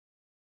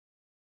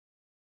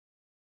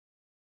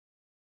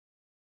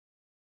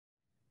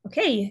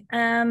Okay,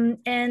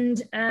 and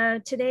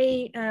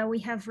today we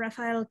have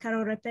Rafael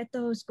Caro Repeto,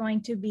 who's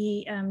going to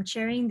be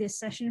chairing this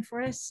session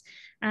for us.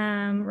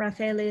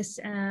 Rafael is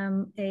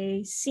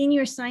a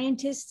senior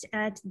scientist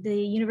at the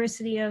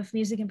University of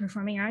Music and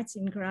Performing Arts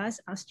in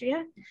Graz,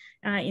 Austria,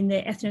 in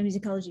the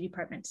ethnomusicology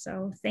department.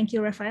 So thank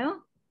you,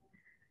 Rafael.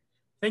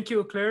 Thank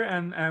you, Claire,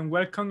 and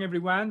welcome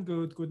everyone.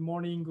 Good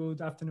morning, good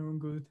afternoon,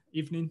 good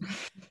evening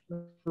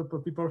for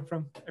people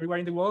from everywhere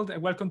in the world.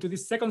 And welcome to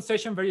this second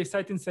session, very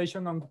exciting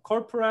session on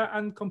corpora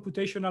and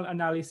computational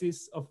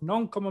analysis of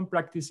non-common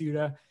practice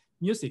era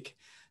music.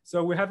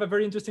 So we have a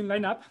very interesting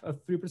lineup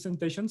of 3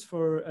 presentations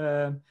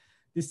for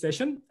this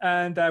session.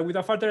 And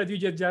without further ado,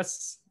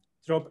 just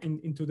drop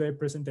into the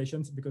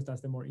presentations because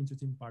that's the more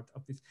interesting part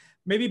of this.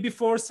 Maybe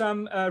before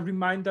some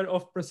reminder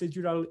of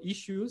procedural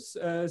issues.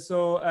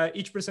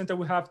 Each presenter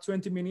will have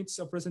 20 minutes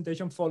of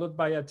presentation followed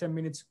by a 10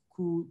 minutes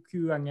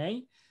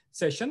Q&A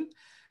session.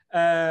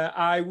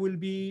 I will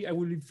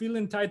feel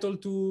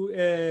entitled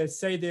to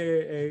say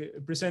the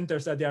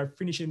presenters that they are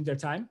finishing their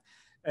time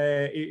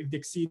if they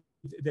exceed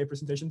the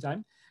presentation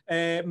time.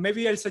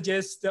 Maybe I'll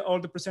suggest all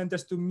the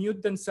presenters to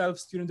mute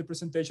themselves during the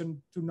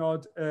presentation to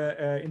not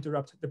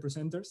interrupt the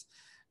presenters.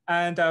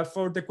 And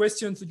for the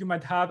questions that you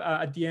might have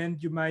at the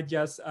end, you might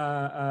just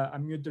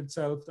unmute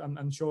yourself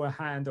and show a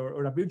hand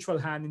or a virtual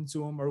hand in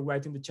Zoom or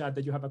write in the chat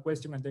that you have a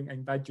question, and then I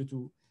invite you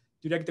to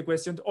direct the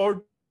question,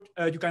 or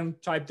you can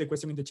type the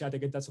question in the chat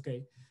again, that's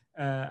okay.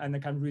 And I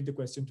can read the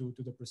question to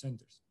the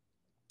presenters.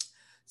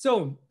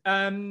 So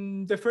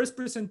the first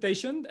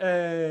presentation,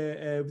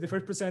 the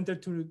first presenter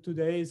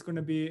today is going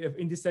to be,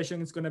 in this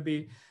session, is going to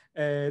be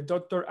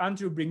Dr.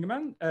 Andrew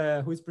Brinkman,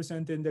 who is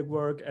presenting the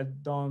work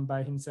done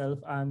by himself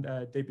and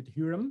David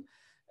Huram.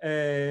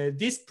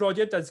 This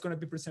project that's going to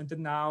be presented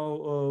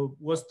now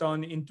was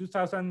done in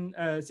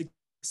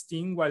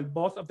 2016, while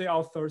both of the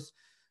authors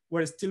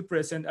were still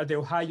present at the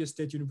Ohio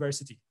State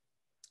University.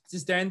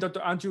 Since then,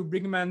 Dr. Andrew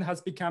Brinkman has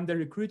become the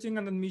recruiting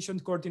and admission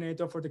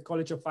coordinator for the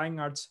College of Fine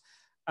Arts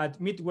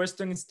at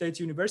Midwestern State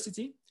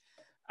University,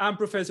 and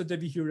Professor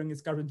David Huram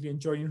is currently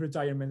enjoying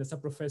retirement as a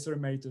professor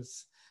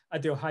emeritus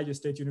at the Ohio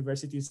State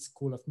University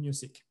School of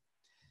Music.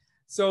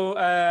 So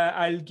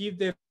I'll give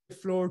the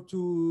floor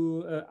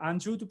to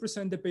Andrew to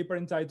present the paper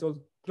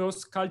entitled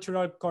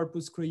Cross-Cultural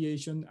Corpus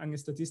Creation and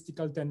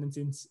Statistical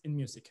Tendencies in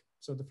Music.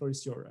 So the floor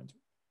is yours, Andrew.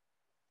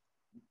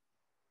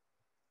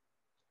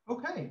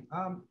 Okay,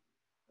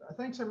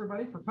 thanks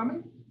everybody for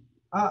coming.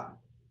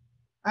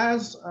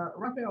 As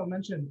Rafael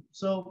mentioned,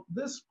 so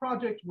this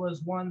project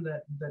was one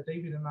that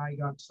David and I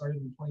got started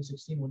in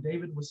 2016 when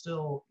David was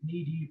still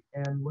knee-deep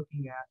and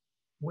looking at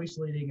voice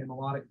leading and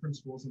melodic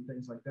principles and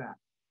things like that.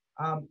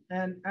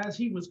 And as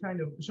he was kind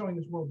of showing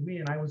this world to me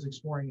and I was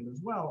exploring it as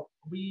well,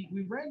 we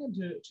ran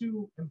into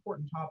two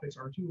important topics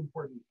or two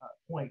important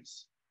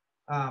points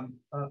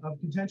of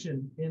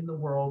contention in the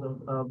world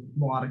of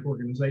melodic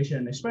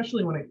organization,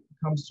 especially when it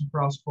comes to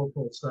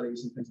cross-cultural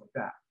studies and things like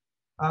that.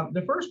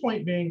 The first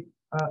point being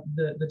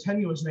the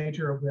tenuous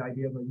nature of the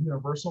idea of a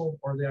universal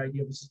or the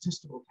idea of a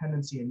statistical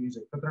tendency in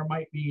music, but there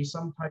might be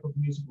some type of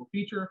musical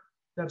feature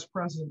that's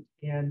present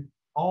in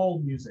all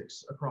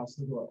musics across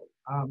the globe.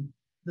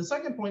 The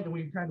second point that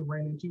we kind of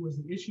ran into was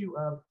the issue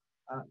of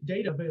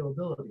data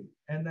availability,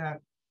 and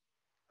that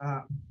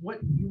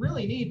what you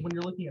really need when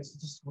you're looking at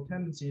statistical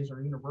tendencies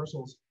or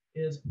universals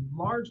is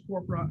large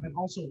corpora and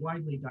also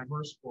widely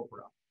diverse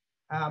corpora.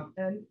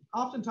 And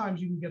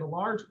oftentimes you can get a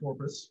large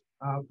corpus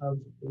of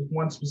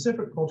one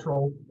specific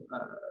cultural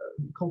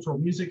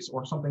musics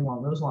or something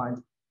along those lines,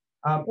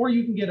 or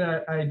you can get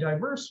a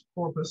diverse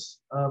corpus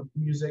of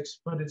musics,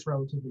 but it's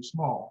relatively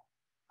small.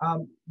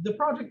 The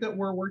project that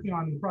we're working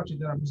on, the project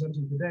that I'm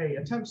presenting today,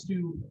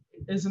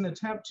 is an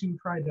attempt to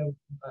try to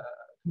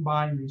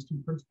combine these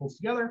two principles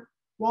together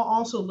while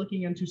also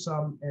looking into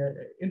some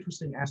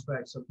interesting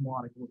aspects of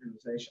melodic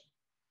organization.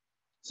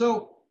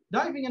 So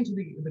diving into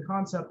the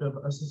concept of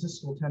a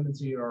statistical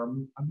tendency or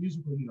a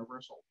musical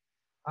universal.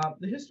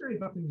 The history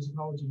of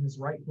ethnomusicology has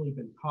rightfully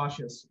been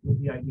cautious with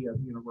the idea of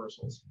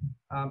universals,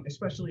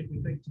 especially if we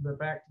think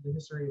back to the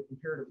history of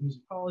comparative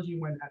musicology,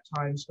 when at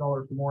times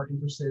scholars were more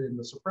interested in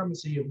the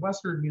supremacy of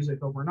Western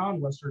music over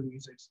non-Western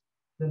musics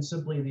than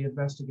simply the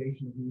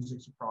investigation of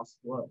musics across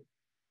the globe.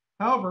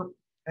 However,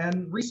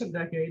 in recent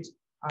decades,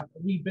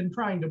 we've been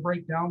trying to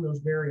break down those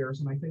barriers,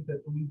 and I think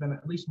that we've been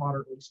at least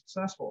moderately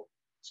successful.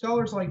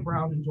 Scholars like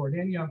Brown and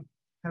Jordania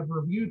have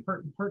reviewed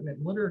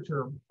pertinent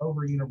literature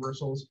over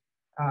universals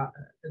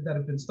that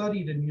have been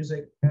studied in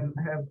music and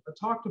have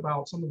talked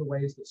about some of the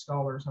ways that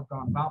scholars have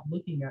gone about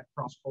looking at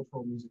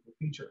cross-cultural musical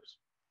features.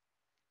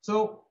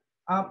 So,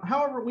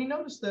 however, we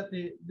noticed that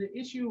the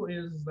issue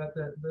is that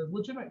the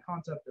legitimate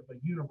concept of a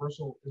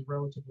universal is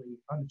relatively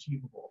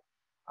unachievable.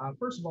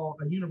 First of all,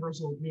 a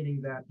universal meaning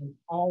that in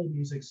all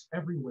musics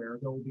everywhere,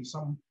 there will be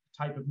some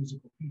type of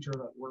musical feature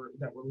that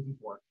we're looking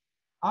for.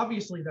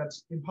 Obviously,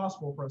 that's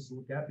impossible for us to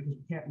look at because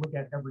we can't look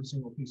at every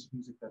single piece of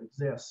music that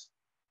exists.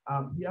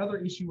 The other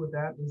issue with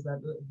that is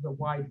that the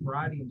wide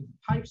variety of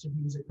types of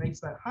music makes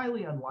that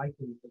highly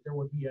unlikely that there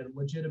would be a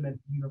legitimate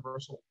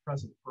universal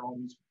present for all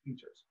musical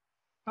features.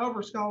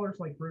 However, scholars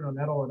like Bruno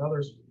Nettel and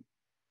others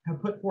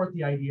have put forth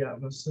the idea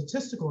of a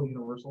statistical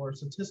universal or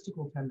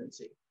statistical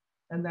tendency,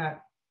 and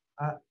that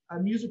a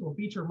musical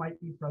feature might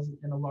be present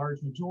in a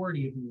large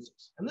majority of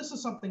musics. And this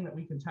is something that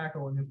we can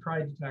tackle and have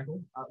tried to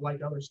tackle,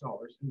 like other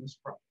scholars in this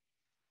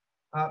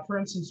project. For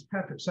instance,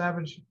 Patrick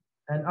Savage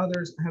and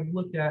others have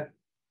looked at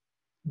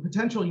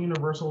potential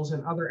universals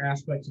in other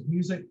aspects of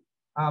music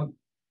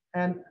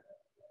and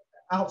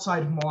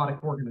outside of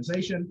melodic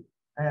organization,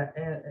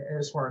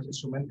 as far as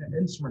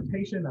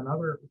instrumentation and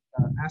other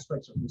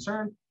aspects are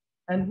concerned.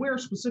 And we're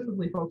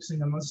specifically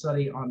focusing on this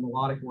study on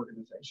melodic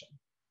organization.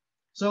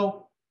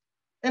 So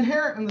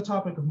inherent in the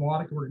topic of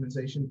melodic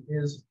organization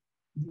is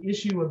the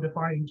issue of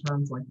defining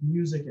terms like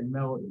music and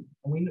melody.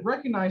 And we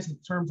recognize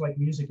that terms like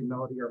music and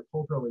melody are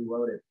culturally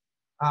loaded,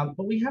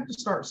 but we have to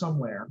start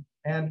somewhere.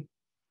 And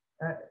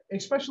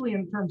especially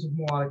in terms of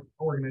melodic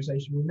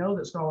organization, we know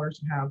that scholars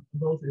have,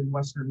 both in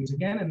Western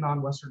music and in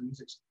non-Western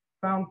musics,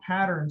 found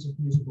patterns of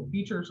musical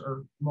features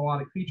or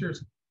melodic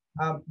features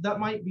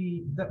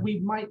that we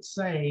might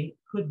say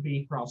could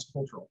be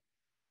cross-cultural.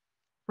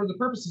 For the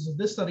purposes of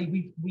this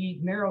study, we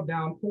narrowed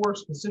down 4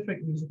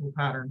 specific musical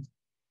patterns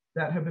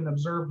that have been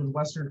observed in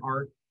Western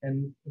art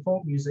and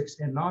folk musics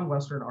and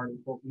non-Western art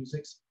and folk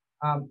musics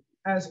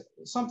as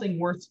something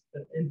worth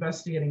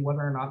investigating whether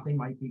or not they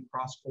might be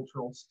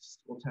cross-cultural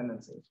statistical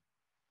tendencies.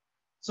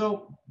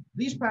 So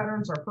these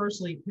patterns are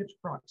firstly pitch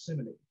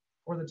proximity,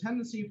 or the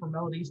tendency for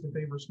melodies to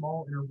favor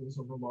small intervals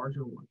over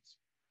larger ones.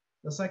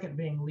 The second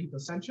being leap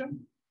ascension,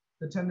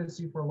 the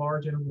tendency for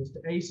large intervals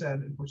to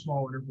ascend and for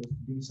small intervals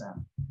to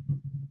descend.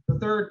 The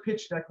third,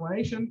 pitch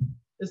declination,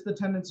 is the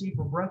tendency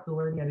for breath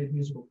delineated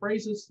musical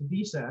phrases to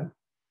descend.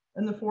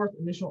 And the fourth,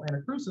 initial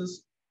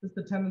anacrusis, is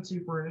the tendency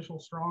for initial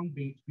strong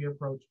beat to be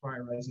approached by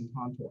a rising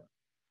contour.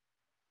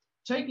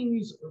 Taking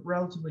these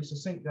relatively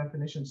succinct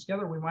definitions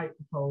together, we might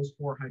propose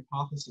 4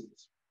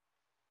 hypotheses.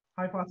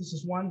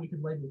 Hypothesis 1, we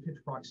could label pitch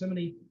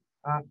proximity,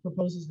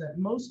 proposes that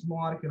most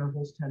melodic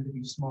intervals tend to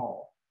be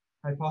small.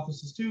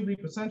 Hypothesis 2,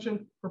 leap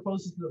ascension,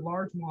 proposes that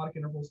large melodic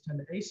intervals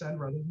tend to ascend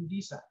rather than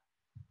descend.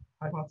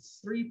 Hypothesis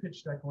 3,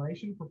 pitch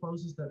declination,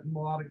 proposes that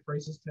melodic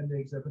phrases tend to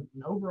exhibit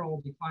an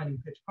overall declining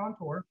pitch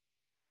contour.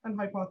 And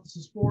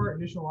hypothesis 4,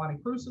 initial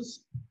anacrusis,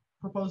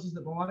 proposes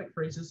that melodic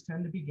phrases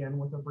tend to begin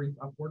with a brief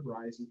upward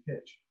rise in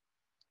pitch.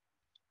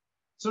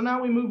 So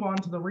now we move on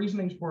to the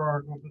reasonings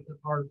for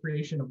our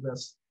creation of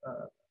this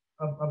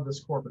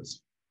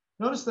corpus.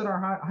 Notice that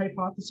our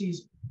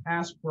hypotheses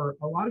ask for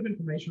a lot of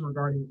information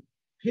regarding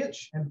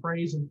pitch and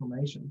phrase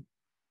information.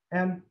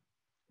 And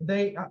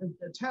they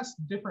test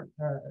different,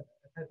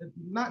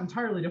 not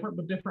entirely different,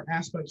 but different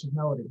aspects of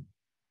melody.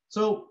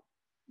 So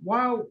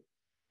while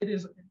it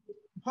is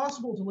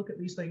possible to look at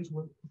these things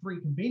with 3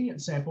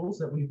 convenient samples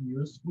that we've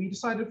used, we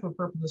decided for the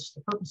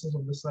purposes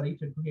of the study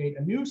to create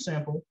a new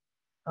sample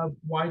of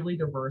widely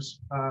diverse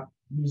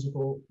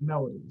musical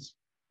melodies.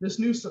 This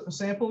new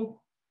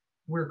sample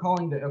we're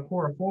calling the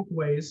Akora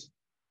Folkways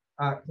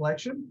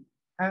collection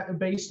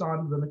based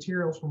on the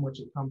materials from which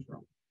it comes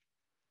from.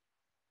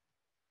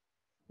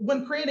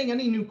 When creating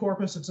any new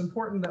corpus, it's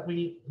important that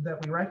we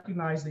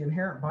recognize the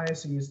inherent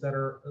biases that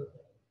are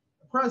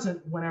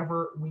present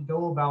whenever we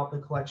go about the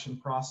collection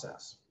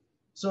process.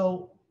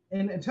 So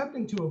in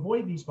attempting to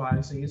avoid these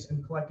biases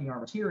in collecting our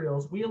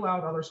materials, we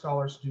allowed other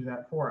scholars to do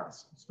that for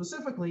us.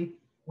 Specifically,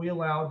 we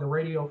allowed the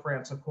Radio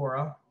France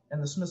Akora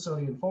and the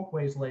Smithsonian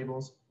Folkways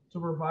labels to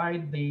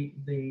provide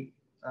the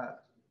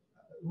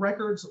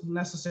records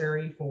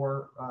necessary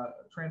for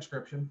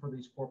transcription for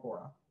these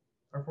corpora,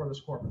 or for this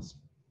corpus.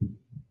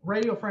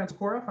 Radio France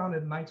Akora,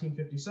 founded in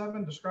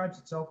 1957, describes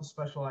itself as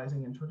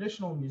specializing in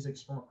traditional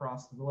musics from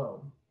across the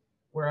globe,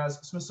 whereas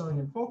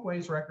Smithsonian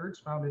Folkways Records,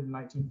 founded in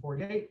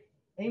 1948,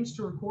 aims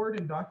to record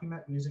and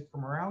document music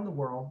from around the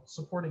world,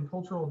 supporting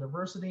cultural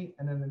diversity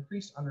and an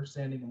increased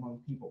understanding among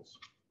peoples.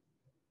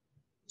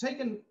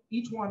 Taken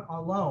each one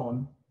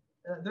alone,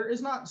 there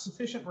is not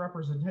sufficient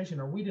representation,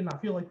 or we did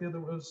not feel like there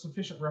was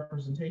sufficient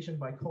representation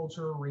by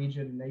culture,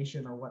 region,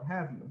 nation, or what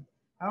have you.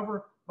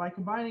 However, by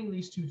combining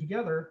these 2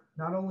 together,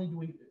 not only do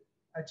we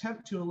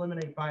attempt to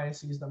eliminate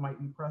biases that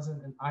might be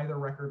present in either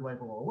record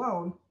label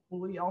alone, but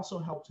we also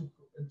help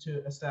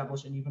to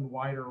establish an even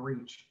wider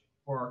reach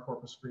for our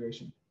corpus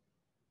creation.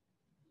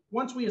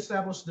 Once we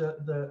established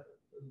the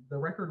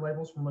record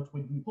labels from which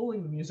we'd be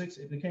pulling the musics,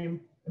 it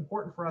became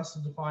important for us to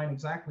define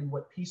exactly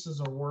what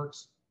pieces or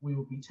works we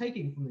would be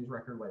taking from these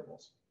record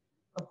labels.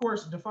 Of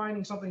course,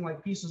 defining something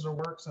like pieces or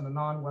works in a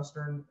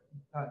non-Western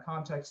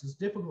context is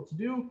difficult to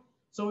do,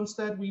 so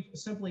instead we've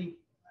simply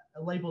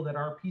labeled that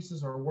our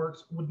pieces or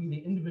works would be the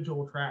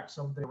individual tracks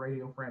of the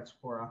Radio France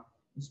Akora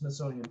and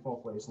Smithsonian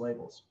Folkways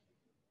labels.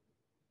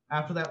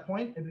 After that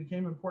point, it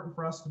became important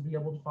for us to be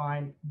able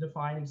to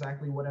define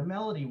exactly what a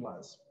melody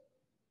was.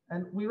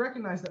 And we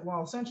recognize that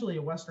while essentially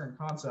a Western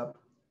concept,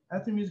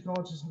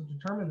 Ethnomusicologists have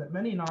determined that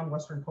many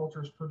non-Western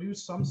cultures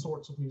produce some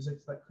sorts of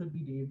music that could be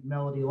deemed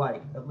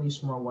melody-like, at least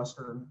from a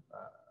Western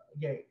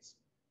gaze.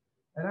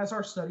 And as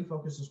our study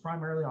focuses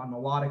primarily on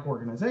melodic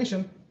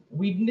organization,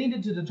 we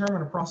needed to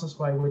determine a process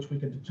by which we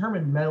could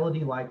determine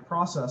melody-like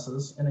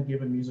processes in a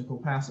given musical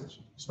passage,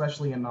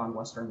 especially in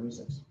non-Western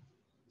musics.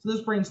 So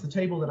this brings the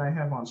table that I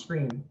have on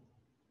screen.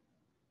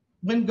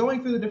 When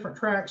going through the different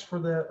tracks for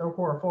the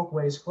Okora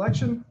Folkways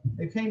collection,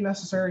 it became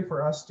necessary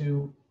for us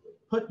to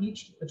put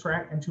each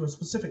track into a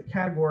specific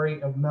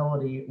category of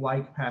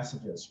melody-like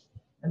passages.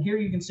 And here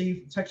you can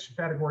see texture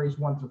categories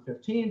 1 through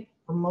 15,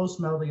 from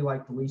most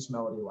melody-like to least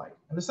melody-like.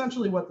 And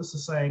essentially what this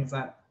is saying is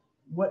that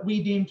what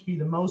we deemed to be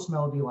the most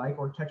melody-like,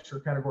 or texture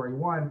category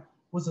 1,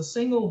 was a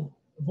single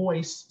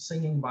voice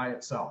singing by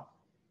itself,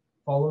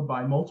 followed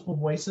by multiple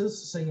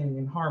voices singing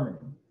in harmony.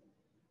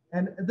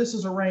 And this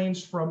is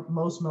arranged from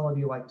most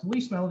melody-like to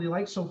least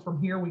melody-like. So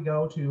from here we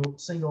go to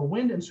single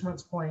wind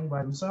instruments playing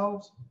by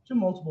themselves to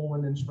multiple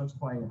wind instruments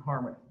playing in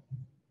harmony.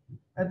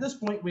 At this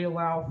point, we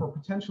allow for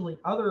potentially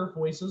other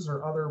voices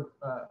or other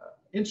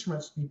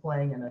instruments to be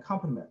playing an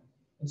accompaniment.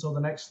 And so the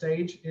next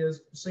stage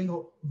is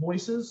single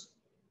voices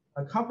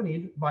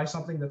accompanied by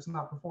something that's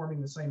not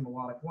performing the same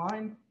melodic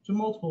line to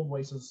multiple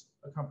voices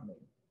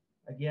accompanied.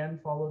 Again,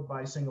 followed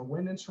by single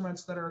wind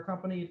instruments that are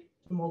accompanied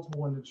to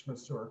multiple wind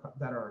instruments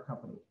that are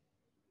accompanied.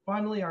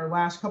 Finally, our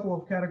last couple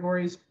of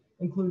categories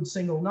include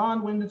single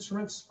non-wind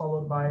instruments,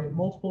 followed by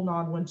multiple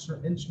non-wind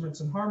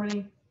instruments in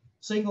harmony,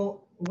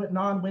 single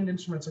non-wind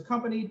instruments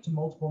accompanied to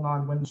multiple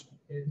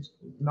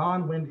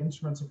non-wind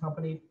instruments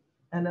accompanied,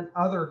 and an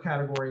other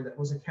category that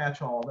was a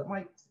catch-all that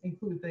might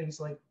include things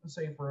like,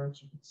 say, for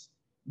instance,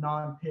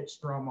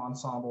 non-pitched drum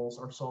ensembles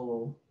or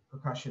solo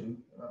percussion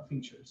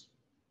features.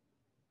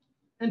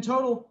 In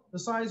total, the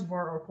size of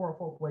our Okora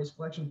Folkways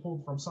collection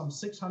pulled from some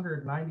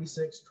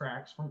 696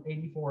 tracks from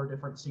 84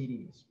 different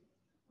CDs.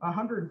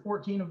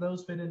 114 of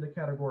those fit into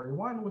category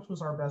 1, which was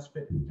our best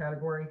fit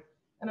category,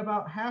 and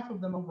about half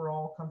of them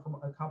overall come from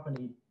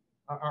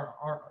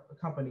are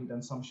accompanied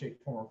in some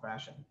shape, form, or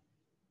fashion.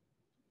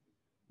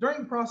 During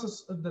the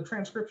process of the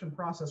transcription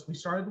process, we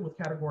started with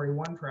category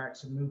 1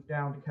 tracks and moved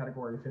down to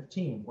category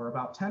 15, where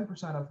about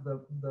 10% of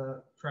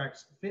the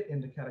tracks fit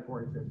into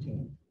category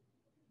 15.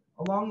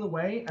 Along the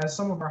way, as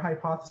some of our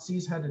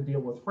hypotheses had to deal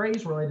with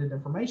phrase-related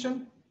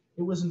information,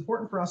 it was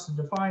important for us to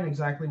define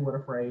exactly what a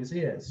phrase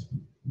is.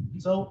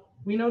 So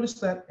we noticed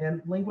that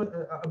in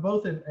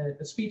both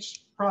in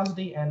speech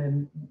prosody and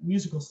in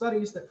musical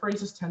studies, that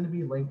phrases tend to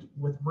be linked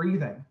with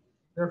breathing.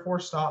 Therefore,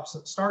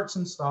 starts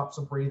and stops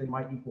of breathing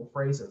might equal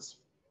phrases.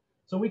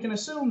 So we can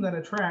assume that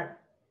a track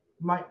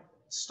might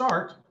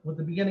start with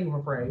the beginning of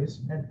a phrase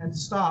and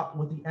stop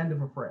with the end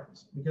of a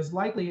phrase, because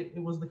likely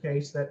it was the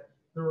case that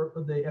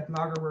the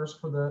ethnographers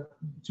for the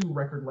 2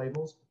 record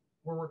labels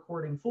were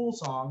recording full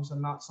songs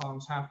and not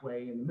songs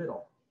halfway in the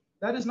middle.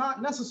 That is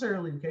not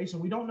necessarily the case,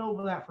 and we don't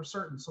know that for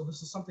certain. So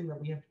this is something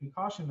that we have to be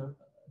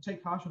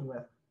take caution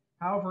with.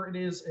 However, it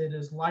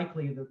is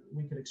likely that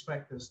we could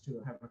expect this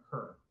to have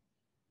occurred.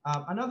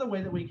 Another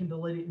way that we can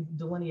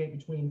delineate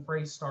between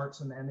phrase starts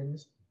and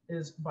endings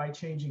is by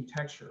changing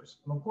textures.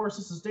 And of course,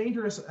 this is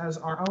dangerous, as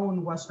our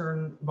own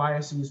Western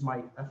biases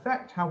might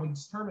affect how we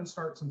determine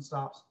starts and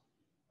stops.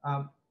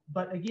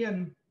 But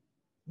again,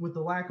 with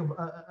the lack of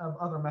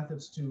other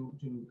methods to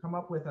come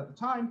up with at the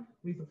time,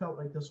 we felt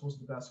like this was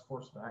the best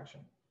course of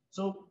action.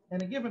 So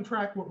in a given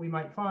track, what we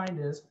might find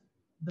is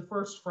the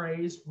first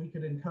phrase we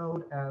could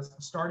encode as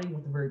starting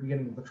with the very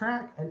beginning of the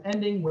track and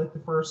ending with the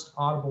first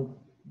audible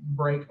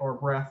break or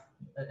breath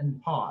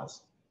and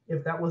pause.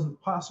 If that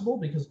wasn't possible,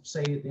 because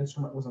say the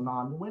instrument was a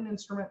non-wind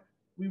instrument,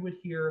 we would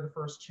hear the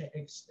first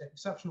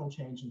exceptional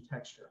change in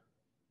texture.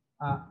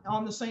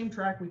 On the same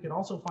track, we could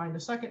also find a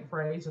second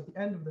phrase at the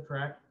end of the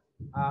track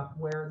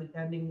where the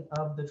ending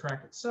of the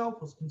track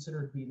itself was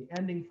considered to be the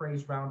ending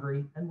phrase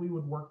boundary, and we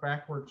would work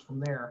backwards from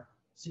there,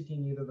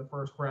 seeking either the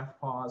first breath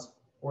pause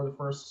or the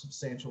first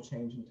substantial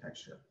change in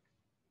texture.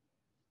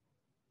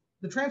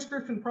 The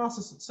transcription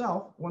process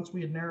itself, once we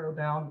had narrowed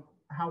down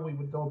how we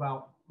would go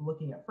about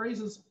looking at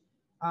phrases,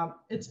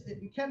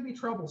 it can be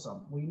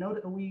troublesome. We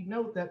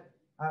note that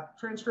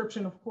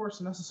transcription, of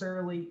course,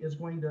 necessarily is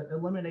going to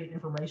eliminate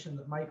information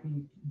that might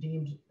be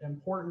deemed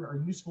important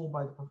or useful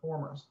by the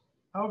performers.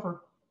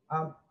 However,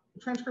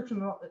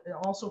 transcription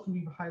also can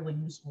be highly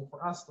useful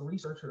for us, the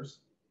researchers,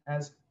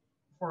 as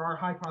for our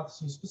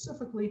hypotheses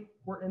specifically,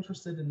 we're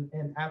interested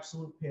in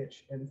absolute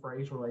pitch and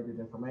phrase-related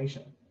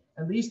information.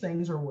 And these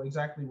things are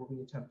exactly what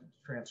we attempted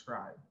to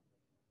transcribe.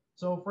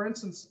 So for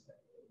instance,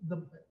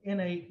 in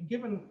a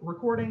given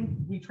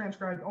recording, we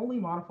transcribed only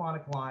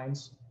monophonic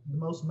lines, the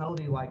most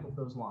melody-like of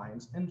those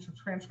lines, and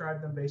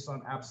transcribed them based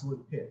on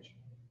absolute pitch.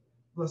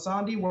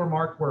 Glissandi were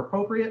marked where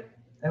appropriate,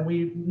 and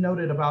we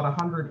noted about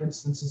 100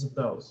 instances of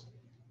those.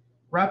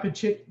 Rapid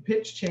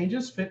pitch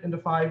changes fit into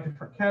 5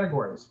 different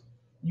categories.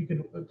 You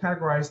could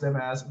categorize them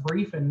as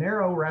brief and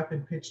narrow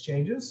rapid pitch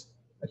changes,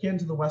 akin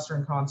to the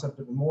Western concept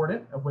of a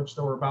mordant, of which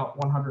there were about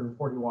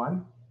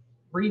 141.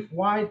 Brief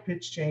wide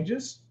pitch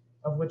changes,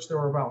 of which there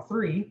were about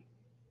 3.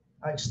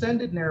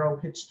 extended narrow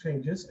pitch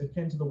changes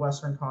akin to the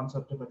Western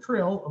concept of a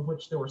trill, of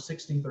which there were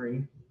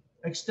 63,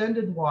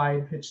 extended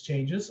wide pitch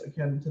changes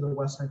akin to the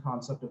Western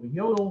concept of a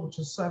yodel, which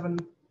is 7,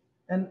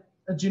 and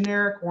a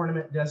generic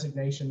ornament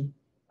designation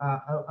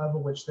of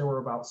which there were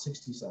about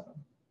 67.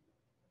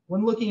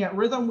 When looking at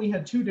rhythm, we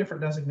had two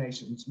different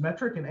designations,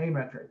 metric and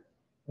ametric,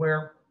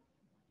 where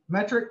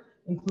metric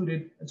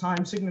included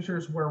time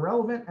signatures where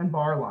relevant and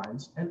bar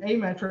lines, and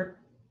ametric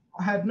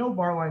had no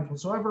bar lines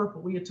whatsoever,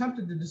 but we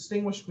attempted to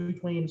distinguish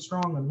between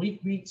strong and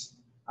weak beats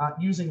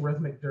using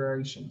rhythmic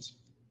durations.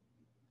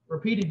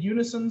 Repeated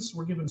unisons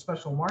were given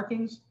special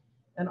markings,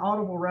 and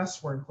audible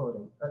rests were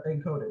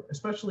encoded,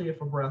 especially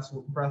if a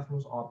breath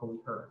was audibly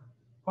heard.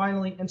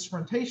 Finally,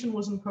 instrumentation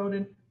was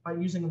encoded by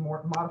using a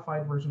more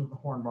modified version of the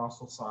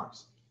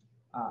Horn-Bostel-Sachs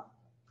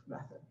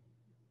method.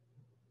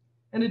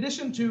 In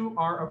addition to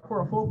our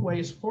Akora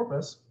Folkways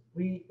corpus,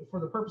 we, for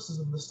the purposes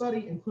of the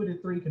study,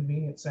 included 3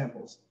 convenient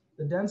samples.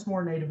 The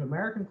Densmore Native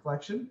American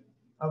collection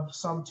of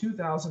some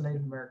 2,000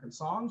 Native American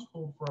songs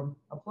pulled from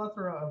a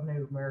plethora of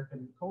Native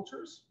American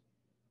cultures.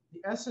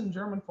 The Essen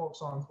German folk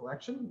song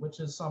collection, which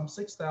is some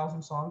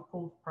 6,000 songs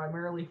pulled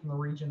primarily from the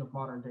region of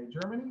modern-day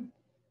Germany.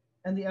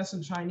 And the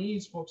Essen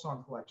Chinese folk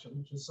song collection,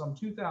 which is some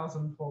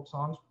 2,000 folk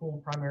songs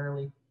pulled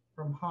primarily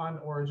from Han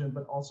origin,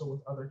 but also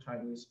with other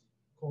Chinese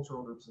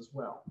cultural groups as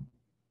well.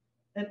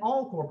 In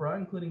all corpora,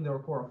 including the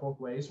Akora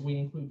Folkways, we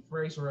include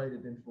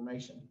phrase-related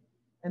information.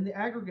 And the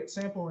aggregate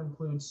sample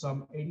includes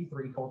some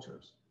 83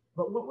 cultures.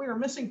 But what we are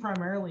missing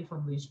primarily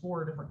from these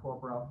 4 different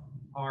corpora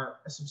are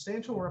a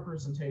substantial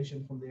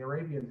representation from the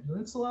Arabian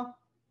Peninsula,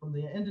 from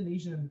the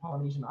Indonesian and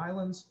Polynesian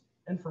islands,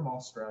 and from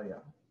Australia.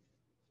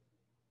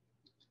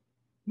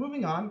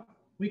 Moving on,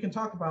 we can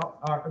talk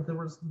about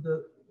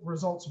the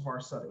results of our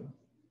study.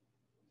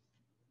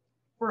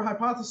 For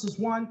hypothesis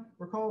 1,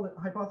 recall that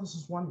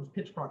hypothesis 1 was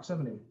pitch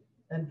proximity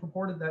and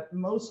purported that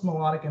most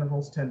melodic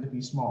intervals tend to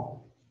be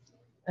small.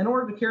 In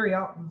order to carry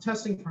out the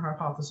testing for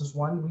hypothesis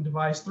 1, we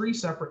devised 3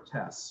 separate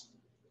tests.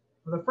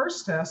 For the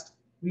first test,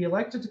 we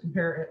elected to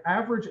compare an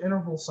average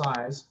interval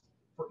size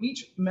for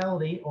each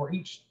melody or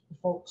each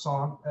folk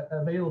song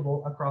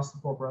available across the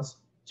corpus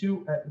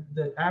to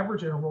the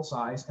average interval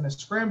size and a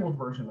scrambled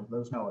version of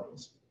those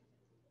melodies.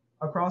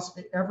 Across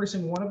every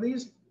single one of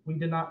these, we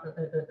did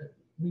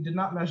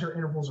not measure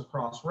intervals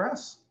across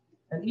rests,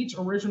 and each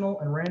original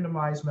and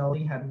randomized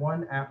melody had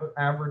one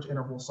average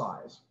interval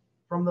size.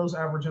 From those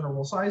average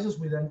interval sizes,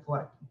 we then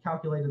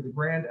calculated the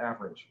grand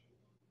average.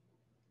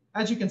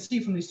 As you can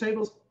see from these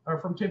tables, or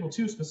from table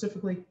 2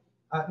 specifically,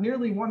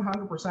 nearly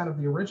 100% of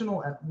the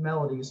original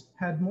melodies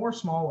had more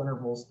small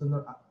intervals than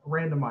the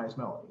randomized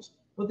melodies,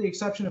 with the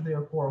exception of the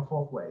Akora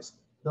Folkways,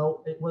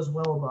 though it was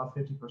well above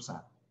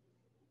 50%.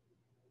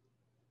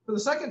 For the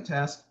second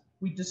test,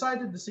 we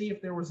decided to see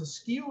if there was a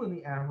skew in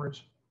the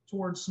average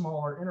towards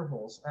smaller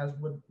intervals, as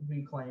would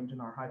be claimed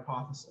in our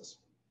hypothesis.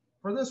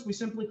 For this, we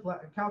simply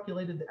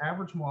calculated the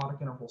average melodic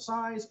interval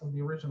size of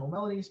the original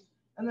melodies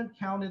and then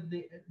counted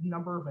the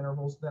number of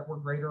intervals that were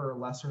greater or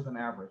lesser than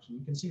average. And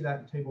you can see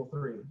that in table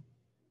 3.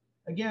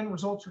 Again,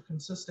 results are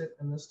consistent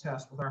in this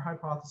test with our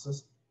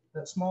hypothesis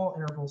that small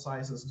interval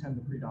sizes tend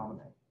to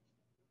predominate.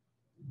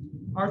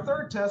 Our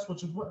third test,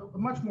 which is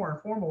much more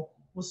informal,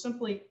 was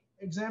simply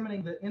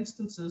examining the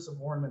instances of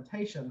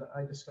ornamentation that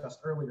I discussed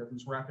earlier,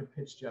 these rapid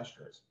pitch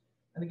gestures.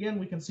 And again,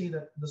 we can see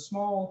that the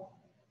small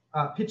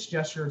pitch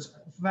gestures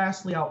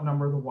vastly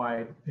outnumber the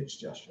wide pitch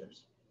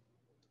gestures.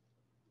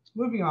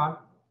 Moving on,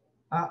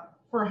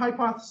 for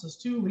hypothesis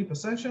 2, leap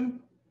ascension,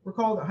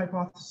 recall that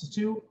hypothesis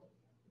 2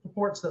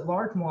 purports that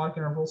large melodic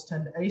intervals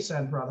tend to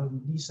ascend rather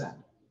than descend.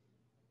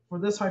 For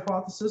this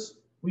hypothesis,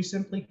 we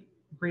simply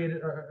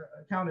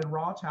counted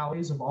raw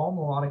tallies of all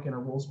melodic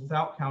intervals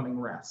without counting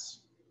rests.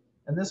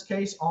 In this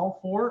case, all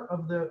 4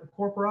 of the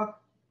corpora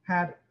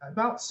had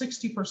about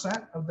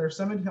 60% of their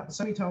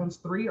semitones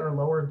 3 or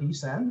lower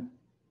descend,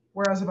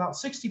 whereas about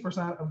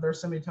 60% of their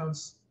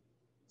semitones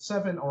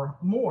 7 or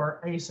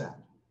more ascend,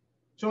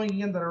 showing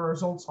again that our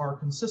results are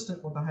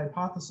consistent with the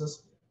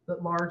hypothesis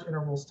that large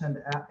intervals tend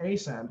to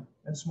ascend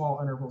and small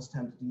intervals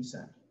tend to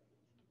descend.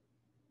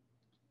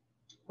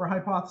 For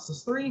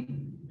hypothesis 3,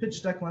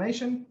 pitch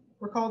declination,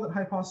 recall that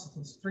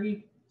hypothesis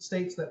 3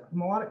 states that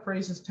melodic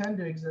phrases tend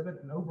to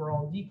exhibit an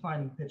overall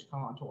declining pitch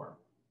contour.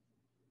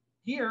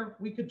 Here,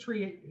 we could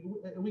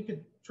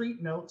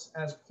treat notes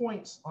as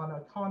points on a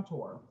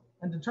contour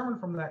and determine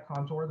from that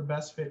contour the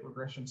best fit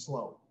regression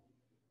slope.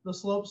 The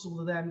slopes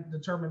will then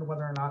determine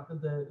whether or not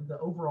the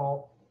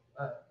overall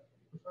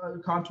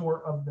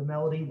contour of the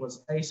melody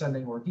was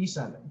ascending or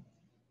descending.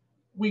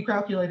 We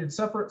calculated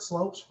separate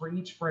slopes for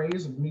each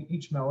phrase and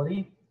each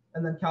melody,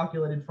 and then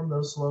calculated from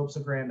those slopes a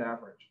grand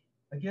average.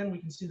 Again, we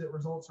can see that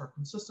results are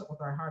consistent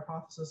with our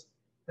hypothesis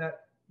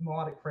that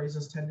melodic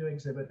phrases tend to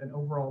exhibit an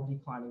overall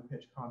declining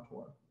pitch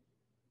contour.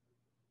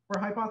 For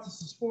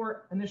hypothesis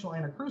 4, initial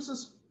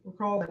anacrusis,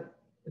 recall that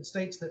it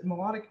states that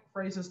melodic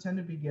phrases tend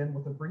to begin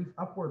with a brief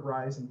upward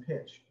rise in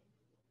pitch.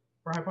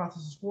 For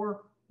hypothesis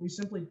 4, we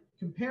simply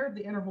compared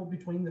the interval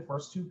between the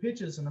first 2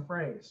 pitches in a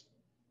phrase.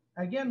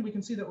 Again, we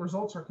can see that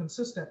results are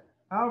consistent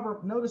However,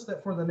 notice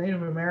that for the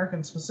Native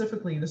Americans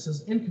specifically, this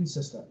is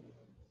inconsistent.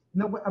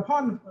 Now,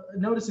 upon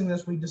noticing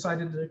this, we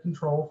decided to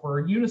control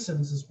for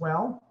unisons as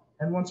well.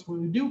 And once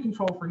we do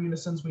control for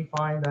unisons, we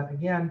find that,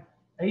 again,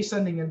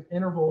 ascending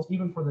intervals,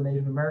 even for the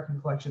Native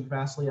American collection,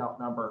 vastly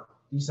outnumber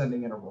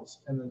descending intervals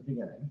in the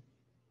beginning.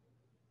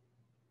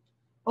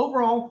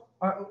 Overall,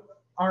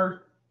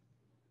 our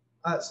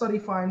study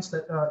finds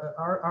that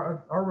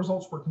our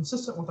results were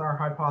consistent with our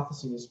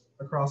hypotheses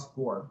across the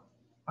board.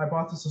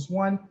 Hypothesis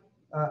 1,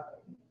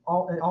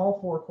 all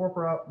four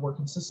corpora were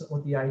consistent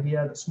with the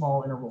idea that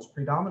small intervals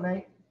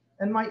predominate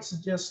and might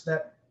suggest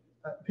that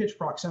pitch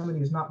proximity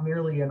is not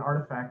merely an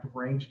artifact of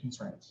range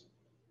constraints.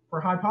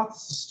 For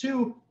hypothesis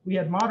 2, we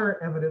had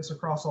moderate evidence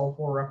across all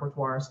four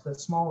repertoires that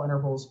small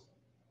intervals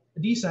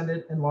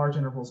descended and large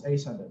intervals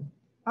ascended.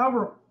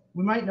 However,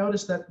 we might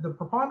notice that the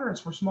preponderance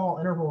for small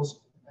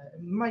intervals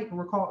might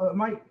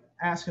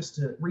ask us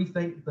to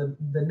rethink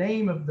the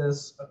name of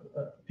this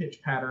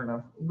pitch pattern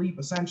of leap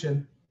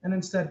ascension and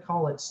instead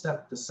call it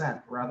step descent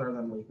rather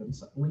than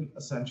leap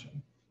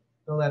ascension,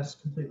 though that's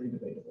completely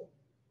debatable.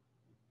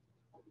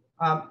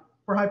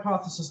 For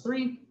hypothesis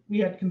 3, we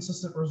had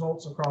consistent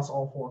results across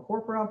all four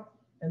corpora,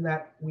 and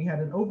that we had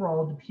an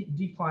overall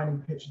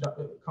declining pitch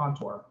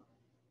contour.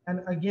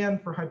 And again,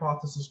 for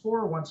hypothesis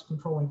 4, once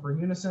controlling for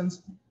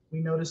unisons, we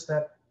noticed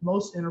that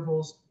most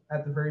intervals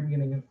at the very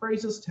beginning of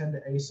phrases tend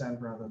to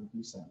ascend rather than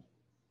descend.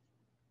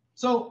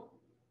 So,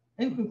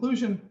 in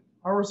conclusion,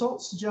 our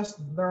results suggest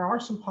that there are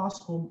some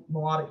possible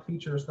melodic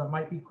features that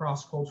might be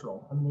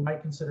cross-cultural, and we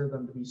might consider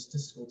them to be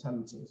statistical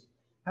tendencies.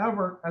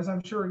 However, as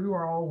I'm sure you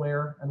are all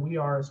aware, and we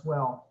are as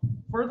well,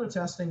 further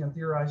testing and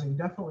theorizing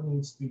definitely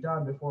needs to be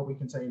done before we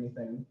can say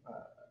anything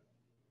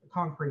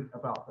concrete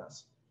about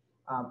this.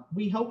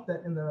 We hope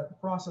that in the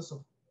process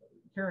of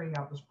carrying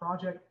out this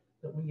project,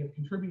 that we have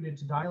contributed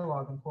to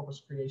dialogue on corpus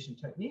creation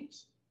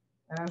techniques.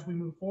 And as we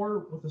move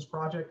forward with this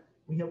project,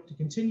 we hope to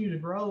continue to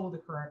grow the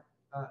current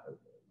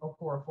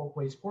Opora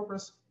folkways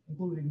corpus,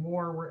 including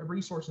more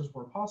resources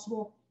where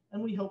possible.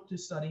 And we hope to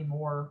study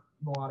more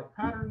melodic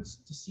patterns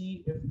to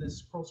see if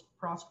this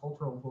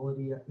cross-cultural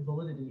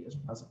validity is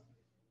present.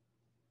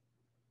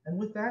 And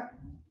with that,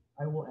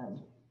 I will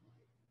end.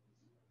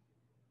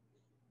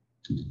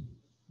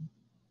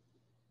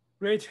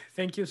 Great.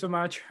 Thank you so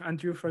much,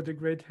 Andrew, for the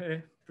great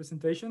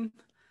presentation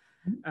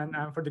and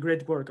for the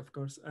great work, of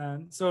course.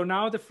 So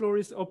now the floor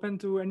is open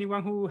to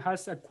anyone who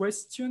has a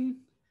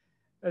question.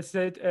 As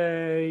said,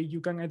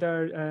 you can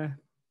either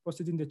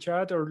post it in the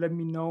chat or let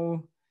me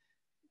know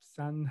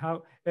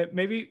somehow.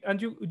 Maybe,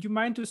 Andrew, would you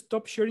mind to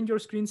stop sharing your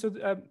screen so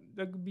that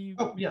would be...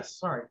 Oh, yes,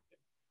 sorry.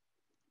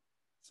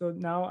 So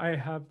now I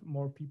have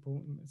more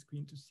people in my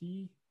screen to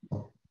see.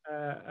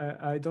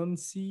 I don't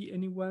see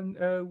anyone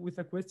with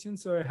a question,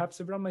 so I have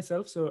several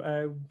myself. So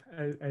I'll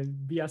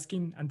be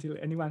asking until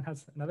anyone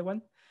has another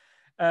one.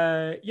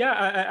 Yeah,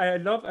 I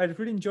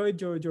really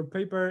enjoyed your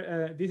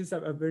paper. This is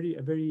a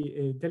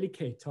very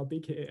delicate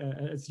topic,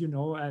 as you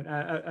know,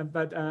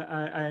 but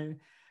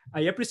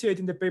I appreciate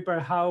in the paper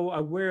how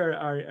aware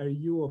are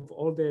you of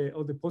all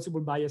the possible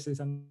biases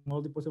and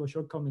all the possible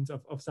shortcomings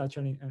of such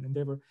an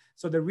endeavor.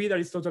 So the reader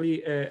is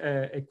totally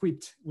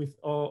equipped with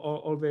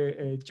all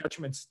the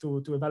judgments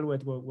to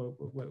evaluate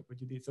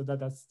what you did. So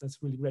that's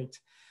really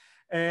great.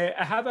 I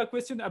have a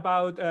question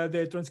about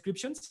the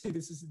transcriptions.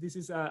 This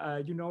is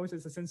you know,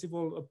 it's a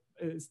sensible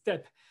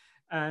step.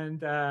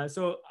 And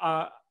so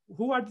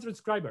who are the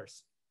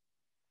transcribers?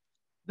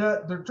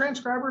 The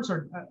transcribers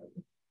are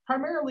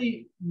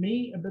primarily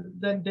me, but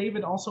then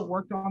David also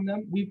worked on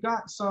them. We've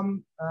got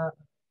some,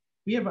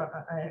 we have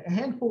a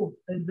handful of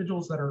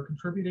individuals that are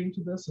contributing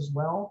to this as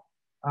well,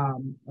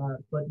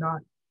 but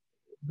not,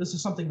 this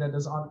is something that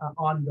is an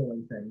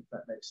ongoing thing, if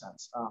that makes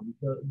sense.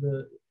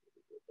 The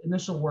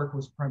initial work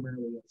was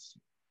primarily us.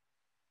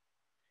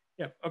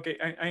 Yeah, okay,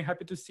 I'm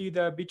happy to see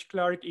that Beach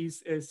Clark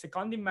is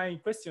seconding my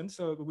question,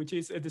 so which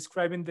is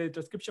describing the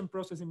transcription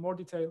process in more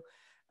detail.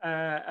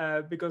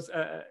 Because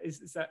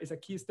it's a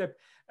key step.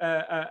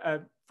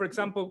 For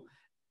example,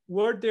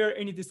 were there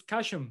any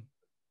discussion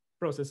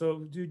process?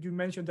 So you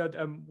mentioned that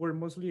were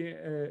mostly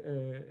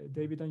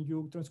David and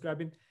you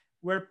transcribing.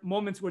 Were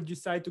moments where you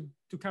decide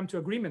to come to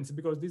agreements,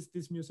 because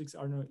these musics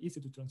are not easy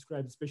to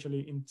transcribe,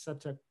 especially in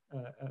such a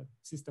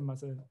system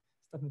as a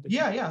staff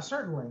notation. Yeah,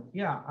 certainly.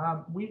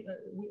 Yeah, we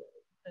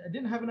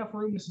didn't have enough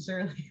room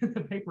necessarily in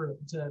the paper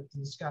to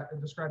describe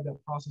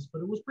that process,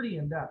 but it was pretty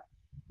in depth.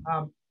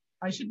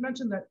 I should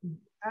mention that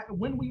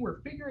when we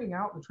were figuring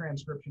out the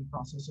transcription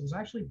process, it was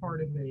actually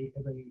part of a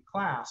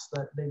class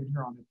that David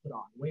Huron had put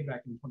on way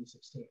back in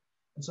 2016.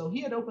 And so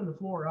he had opened the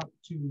floor up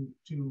to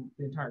the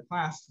entire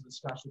class to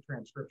discuss the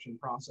transcription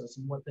process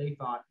and what they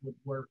thought would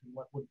work and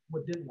what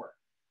didn't work.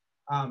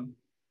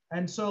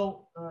 And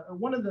so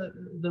one of the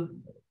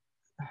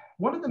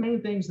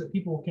main things that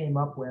people came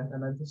up with,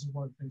 and this is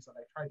one of the things that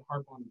I tried to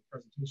harp on in the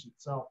presentation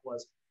itself,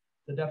 was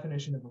the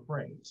definition of a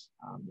phrase,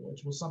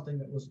 which was something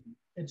that was,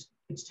 it's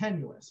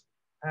tenuous.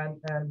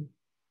 And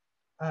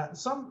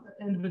some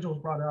individuals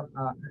brought up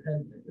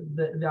and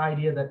the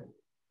idea that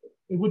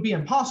it would be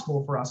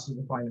impossible for us to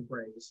define a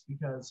phrase,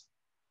 because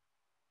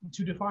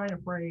to define a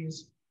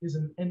phrase is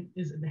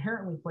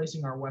inherently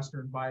placing our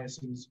Western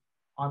biases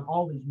on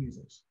all these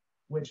musics,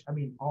 which, I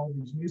mean, all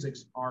these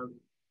musics are,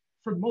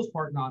 for the most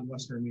part,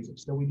 non-Western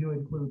musics, though we do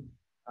include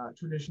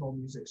traditional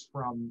musics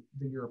from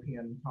the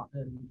European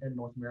and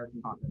North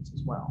American continents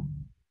as well.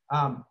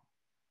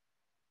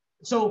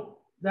 So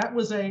that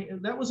was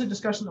a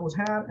discussion that was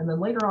had, and then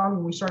later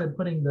on,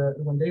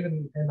 when David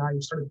and I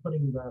started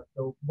putting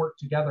the work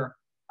together,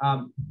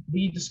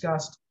 we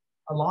discussed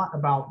a lot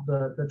about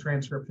the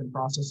transcription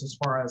process, as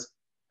far as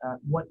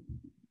what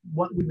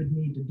we would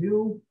need to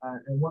do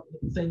and what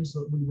things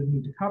that we would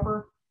need to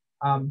cover.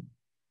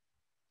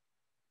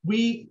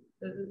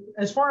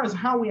 As far as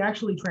how we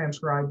actually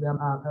transcribe them,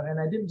 and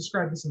I didn't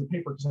describe this in the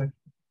paper because I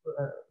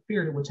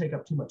feared it would take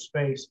up too much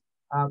space.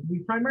 We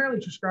primarily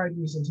transcribe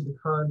these into the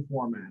Kern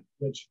format,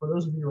 which, for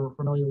those of you who are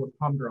familiar with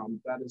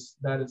Humdrum, that is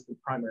the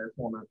primary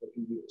format that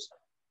we use.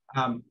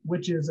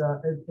 Which is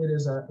it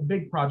is a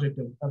big project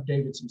of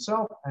David's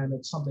himself, and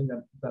it's something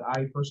that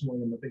I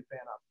personally am a big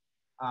fan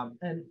of.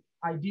 And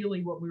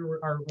ideally, what we were,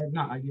 or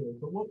not ideally,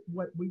 but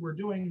what we were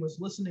doing was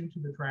listening to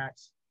the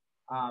tracks,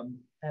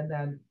 and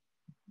then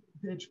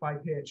pitch by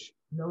pitch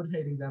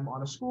notating them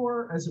on a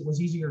score, as it was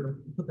easier to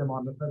put them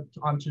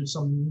onto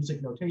some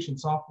music notation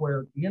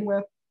software to begin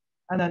with.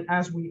 And then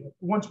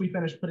once we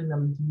finished putting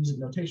them into music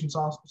notation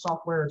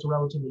software, it's a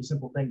relatively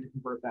simple thing to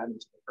convert that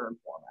into the Kern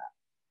format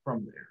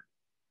from there.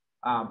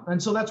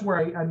 And so that's where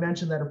I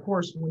mentioned that, of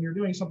course, when you're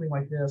doing something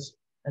like this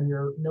and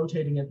you're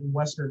notating it in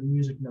Western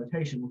music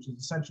notation, which is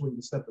essentially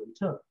the step that we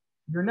took,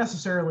 you're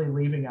necessarily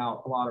leaving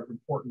out a lot of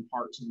important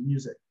parts of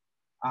music.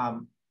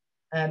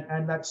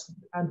 And that's,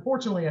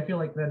 unfortunately, I feel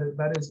like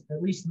that is,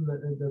 at least in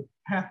the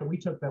path that we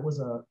took, that was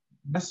a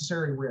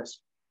necessary risk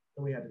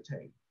that we had to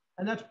take.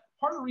 And that's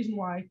part of the reason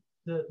why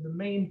the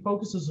main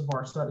focuses of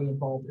our study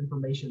involved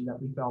information that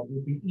we felt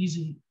would be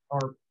easy,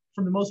 or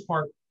for the most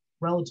part,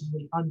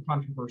 relatively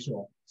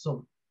uncontroversial,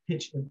 so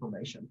pitch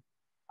information.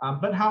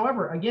 But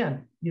however,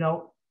 again,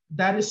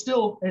 that is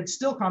it's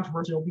still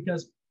controversial,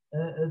 because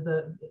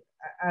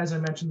as I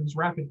mentioned, these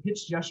rapid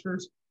pitch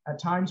gestures, at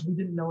times we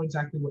didn't know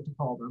exactly what to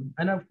call them.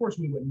 And of course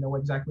we wouldn't know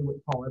exactly what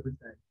to call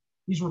everything.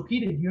 These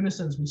repeated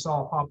unisons we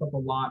saw pop up a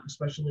lot,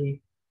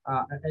 especially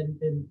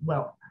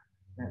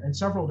in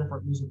several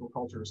different musical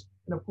cultures.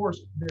 And of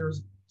course,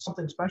 there's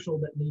something special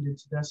that needed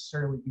to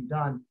necessarily be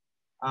done.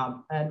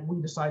 And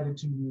we decided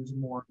to use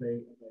more of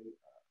a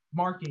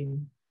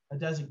marking, a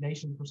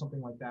designation for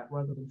something like that,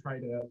 rather than try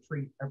to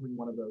treat every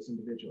one of those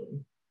individually.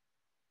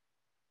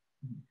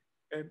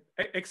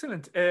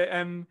 Excellent.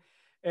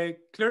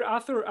 Claire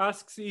Arthur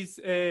asks, is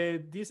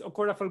this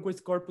Ocorafol Voice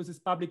Corpus is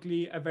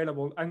publicly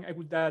available? And I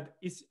would add,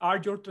 are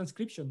your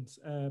transcriptions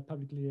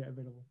publicly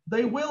available?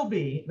 They will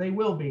be. They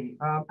will be.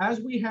 As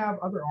we have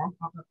other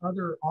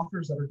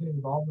authors that are getting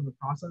involved in the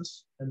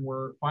process, and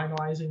we're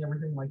finalizing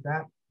everything like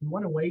that, we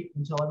want to wait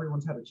until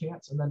everyone's had a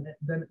chance, and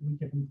then we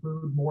can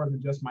include more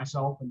than just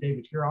myself and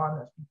David Huron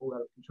as people that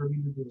have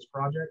contributed to this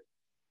project.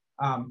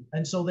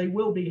 And so they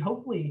will be,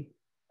 hopefully,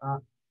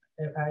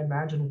 I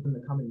imagine within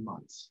the coming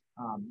months.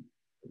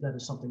 That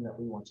is something that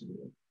we want to do.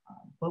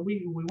 But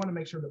we want to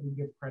make sure that we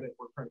give credit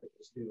where credit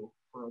is due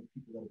for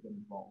people that have been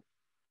involved.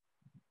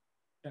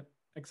 Yeah,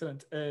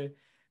 excellent.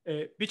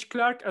 Beach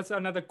Clark has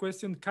another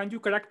question. Can you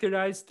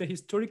characterize the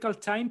historical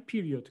time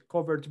period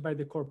covered by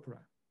the corpora?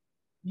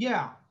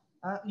 Yeah,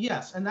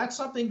 yes, and that's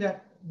something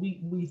that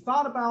we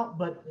thought about,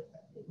 but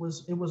it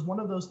was one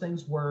of those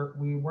things where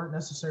we weren't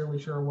necessarily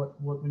sure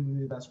what we would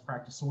be the best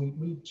practice. So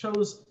we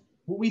chose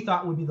what we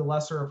thought would be the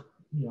lesser of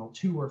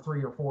 2 or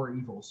 3 or 4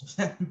 evils, if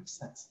that makes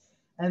sense.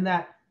 And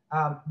that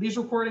these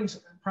recordings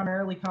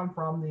primarily come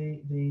from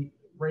the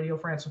Radio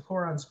France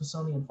Socorro and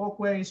Smithsonian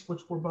Folkways,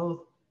 which were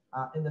both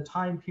in the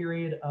time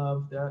period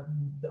of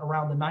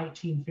around the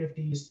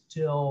 1950s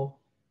till,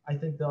 I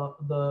think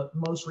the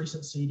most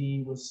recent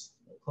CD was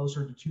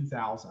closer to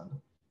 2000.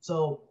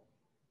 So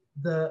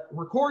the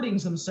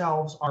recordings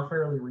themselves are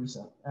fairly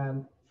recent.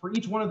 And for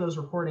each one of those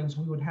recordings,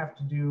 we would have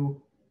to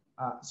do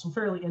some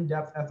fairly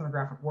in-depth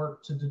ethnographic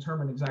work to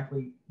determine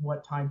exactly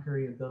what time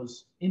period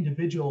those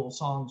individual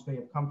songs may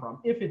have come from,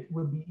 if it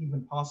would be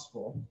even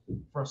possible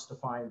for us to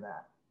find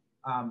that.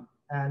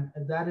 And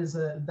that is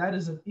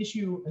an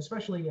issue,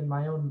 especially in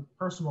my own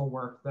personal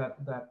work, that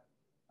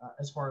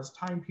as far as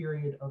time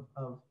period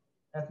of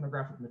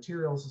ethnographic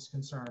materials is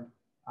concerned,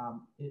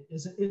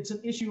 it's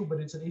an issue, but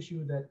it's an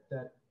issue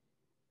that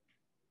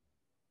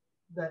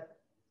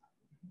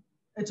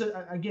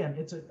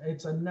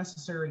it's a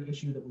necessary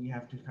issue that we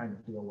have to kind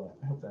of deal with.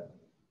 I hope that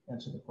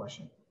answered the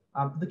question.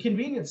 The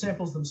convenient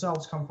samples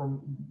themselves come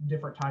from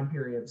different time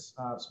periods.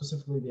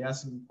 Specifically, the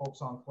Essen folk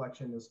song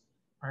collection is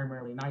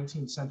primarily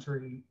 19th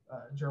century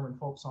German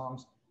folk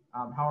songs.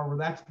 However,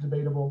 that's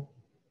debatable.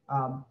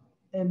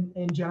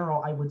 In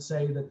general, I would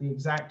say that the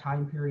exact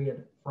time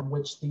period from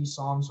which these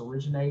songs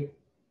originate,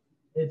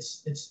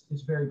 it's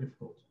very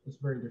difficult. It's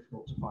very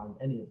difficult to find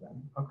any of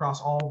them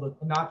across all the,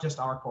 not just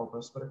our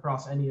corpus, but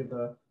across any of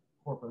the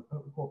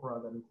corpora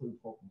that include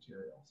folk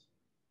materials.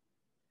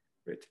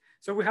 Great.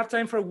 So we have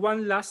time for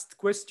one last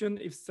question.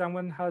 If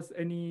someone has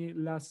any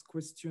last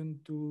question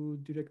to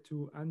direct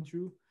to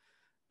Andrew.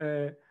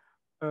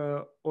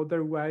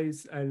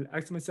 Otherwise, I'll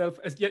ask myself.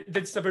 Yeah,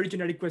 that's a very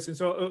generic question.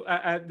 So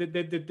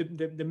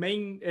the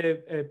main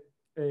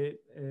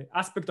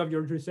aspect of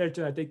your research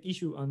that I take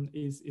issue on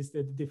is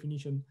the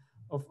definition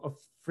of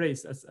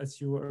phrase, as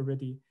you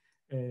already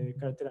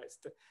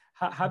characterized.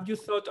 Have you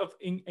thought of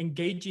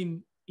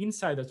engaging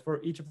insiders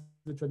for each of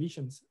the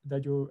traditions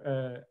that you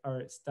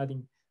are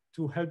studying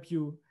to help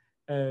you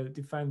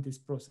define this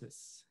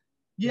process?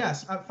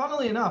 Yes,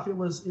 funnily enough, it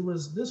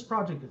was this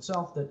project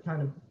itself that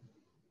kind of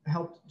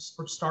helped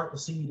start the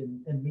seed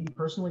in me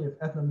personally of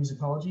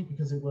ethnomusicology,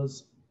 because it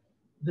was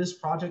this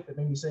project that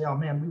made me say, oh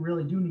man,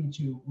 we do need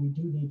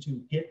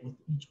to get with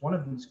each one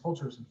of these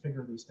cultures and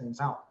figure these things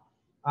out.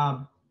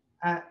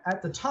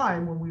 At the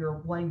time when we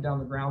were laying down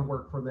the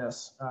groundwork for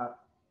this,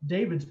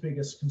 David's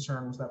biggest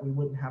concern was that we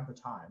wouldn't have the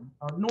time,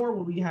 nor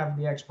would we have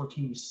the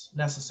expertise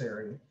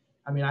necessary.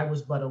 I mean, I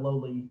was but a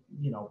lowly,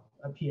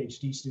 a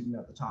PhD student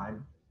at the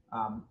time.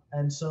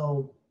 And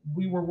so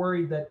we were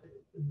worried that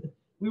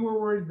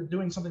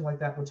doing something like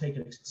that would take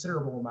a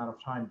considerable amount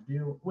of time to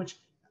do, which,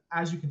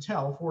 as you can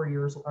tell, 4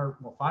 years or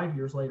 5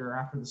 years later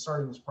after the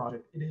start of this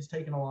project, it has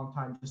taken a long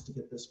time just to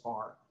get this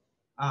far.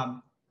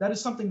 That is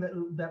something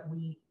that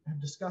we have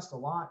discussed a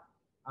lot.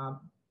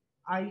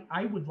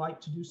 I would like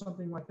to do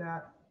something like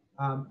that,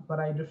 but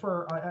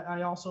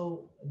I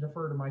also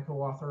defer to my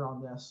co-author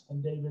on this.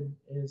 And David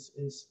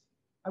is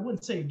I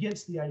wouldn't say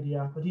against the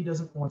idea, but he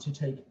doesn't want to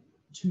take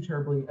he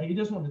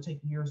doesn't want to take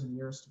years and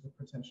years to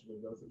potentially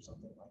go through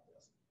something like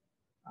this.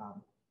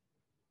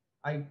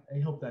 I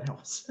hope that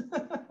helps.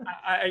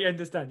 I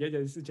understand. Yeah,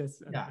 it's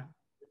just yeah.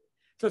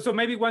 So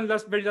maybe one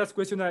very last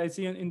question that I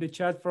see in the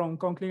chat from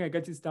Conkling. I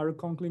guess it's Darren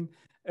Conkling.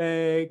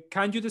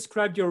 Can you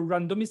describe your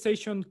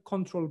randomization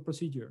control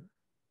procedure?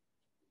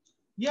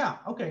 Yeah.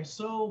 Okay.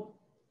 So,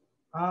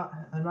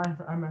 and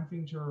I'm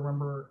having to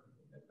remember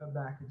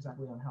back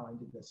exactly on how I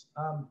did this.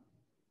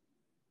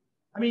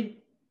 I mean,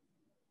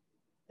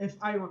 if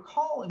I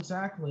recall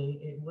exactly,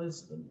 it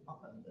was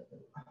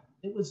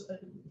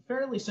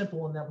fairly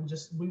simple in that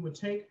we would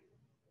take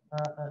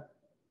a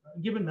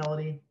given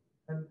melody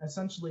and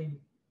essentially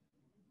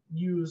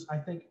use, I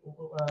think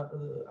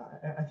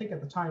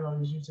at the time I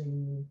was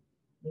using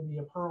maybe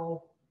a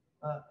Perl,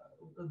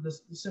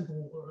 this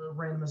simple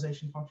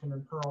randomization function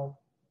in Perl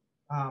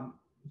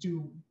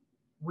to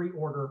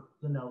reorder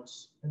the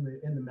notes in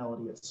the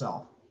melody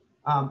itself.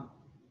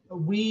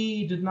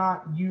 We did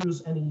not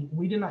use any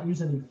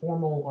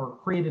formal or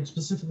created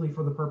specifically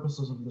for the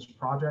purposes of this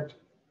project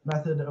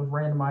method of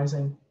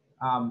randomizing,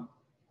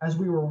 as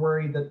we were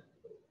worried that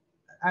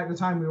at the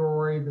time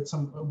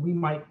we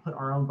might put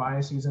our own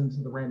biases into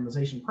the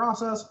randomization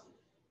process,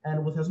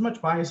 and with as much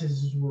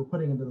biases as we were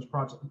putting into this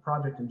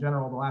project in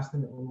general, the last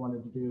thing that we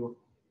wanted to do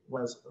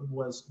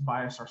was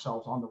bias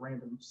ourselves on the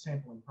random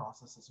sampling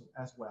process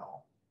as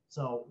well.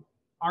 So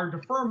our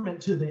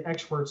deferment to the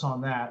experts on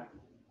that,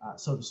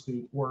 so to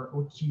speak, were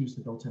to use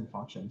the built-in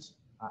functions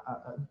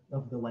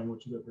of the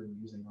language that we were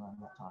using around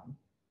that time.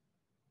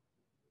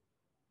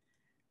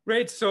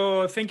 Great.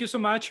 So thank you so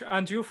much,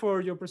 Andrew,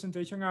 for your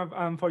presentation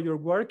and for your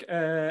work.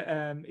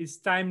 It's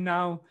time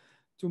now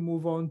to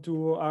move on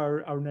to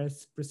our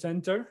next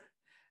presenter,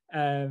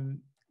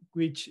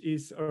 which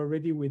is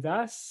already with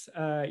us.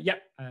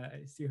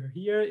 I see her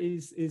here.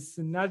 Is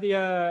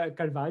Nadia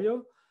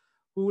Carvalho,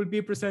 who will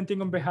be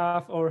presenting on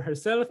behalf of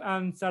herself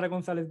and Sara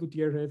González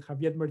Gutiérrez,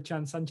 Javier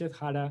Merchan Sánchez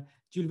Jara,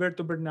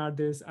 Gilberto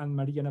Bernardes, and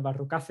Maria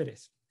Navarro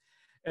Cáceres.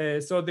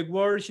 So the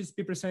work she's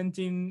be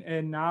presenting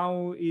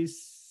now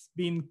is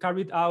being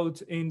carried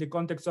out in the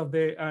context of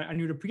an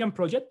European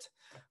project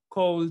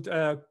called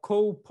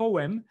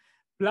Co-Poem,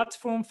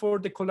 Platform for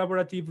the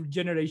Collaborative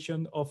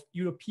Generation of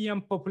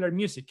European Popular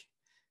Music,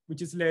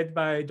 which is led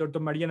by Dr.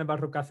 Maria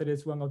Navarro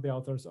Cáceres, one of the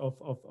authors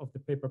of the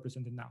paper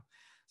presented now.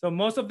 So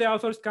most of the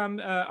authors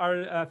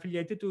are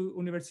affiliated to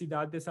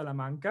Universidad de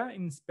Salamanca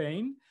in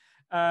Spain,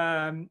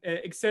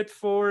 except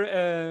from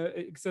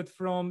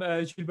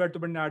Gilberto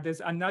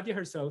Bernardes and Nadia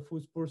herself,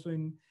 who's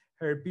pursuing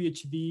her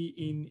PhD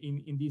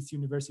in this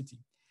university.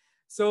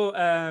 So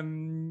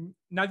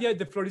Nadia,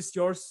 the floor is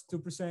yours to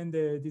present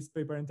this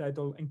paper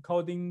entitled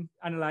Encoding,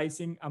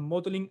 Analyzing, and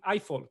Modeling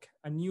iFolk,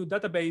 a new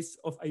database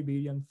of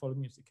Iberian folk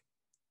music.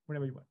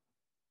 Whenever you want.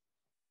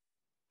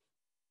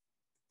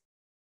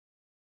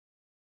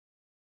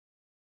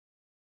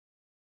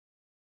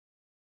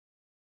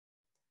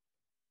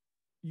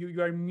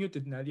 You are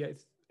muted, Nadia.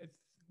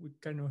 We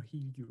cannot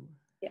hear you.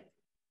 Yeah.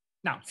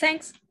 Now.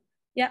 Thanks.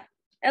 Yeah.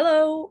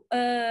 Hello.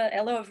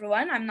 Hello,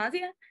 everyone. I'm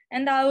Nadia,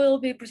 and I will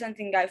be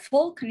presenting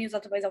iFolk, a new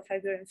database of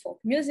Iberian folk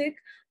music,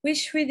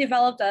 which we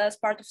developed as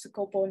part of the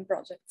Co-Poem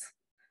project.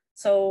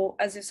 So,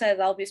 as you said,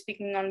 I'll be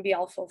speaking on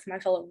behalf of my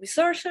fellow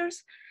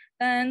researchers,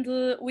 and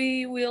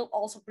we will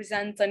also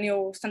present a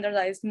new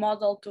standardized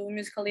model to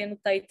musically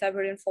annotate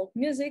Iberian folk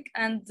music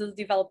and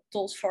develop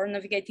tools for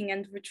navigating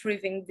and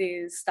retrieving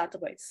this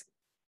database.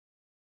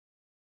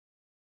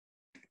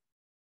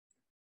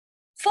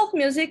 Folk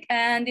music,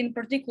 and in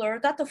particular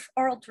that of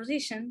oral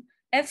tradition,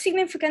 have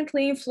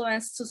significantly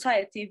influenced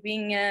society,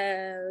 being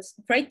a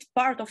great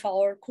part of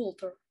our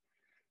culture.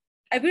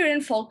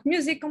 Iberian folk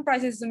music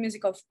comprises the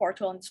music of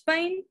Portugal and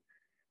Spain,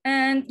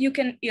 and you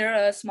can hear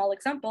a small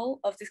example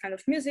of this kind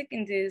of music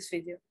in this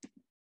video.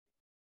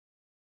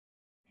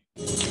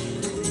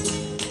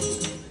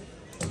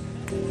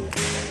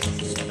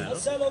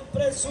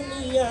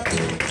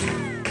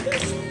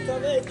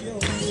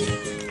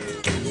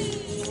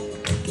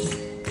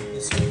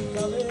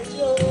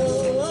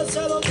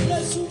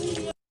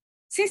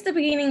 Since the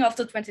beginning of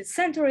the 20th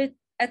century,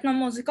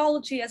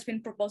 ethnomusicology has been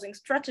proposing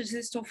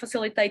strategies to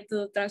facilitate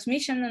the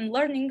transmission and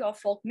learning of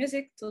folk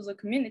music to the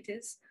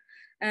communities.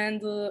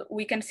 And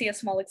we can see a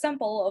small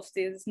example of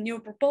these new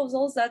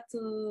proposals that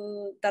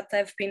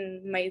have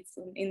been made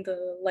in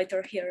the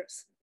later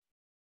years.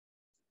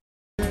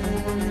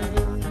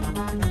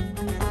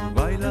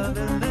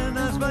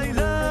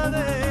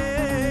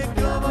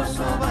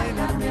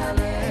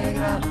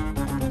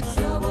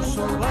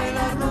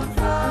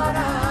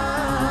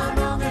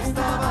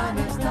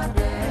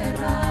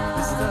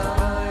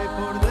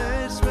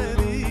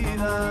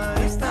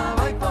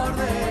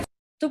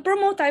 To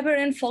promote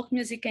Iberian folk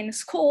music in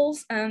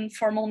schools and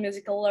formal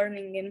musical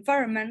learning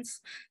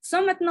environments,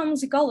 some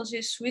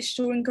ethnomusicologists wish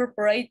to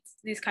incorporate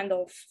this kind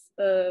of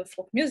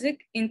folk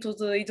music into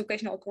the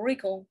educational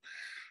curriculum.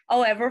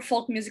 However,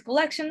 folk music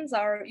collections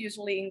are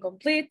usually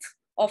incomplete,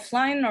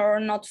 offline, or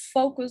not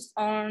focused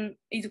on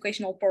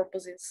educational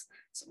purposes.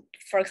 So,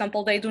 for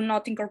example, they do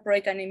not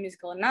incorporate any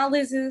musical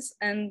analysis,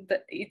 and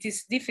it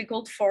is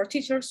difficult for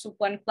teachers to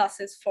plan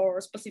classes for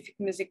specific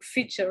music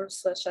features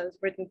such as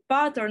rhythmic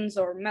patterns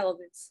or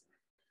melodies.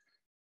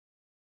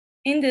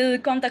 In the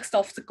context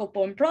of the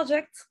Co-Poem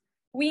project,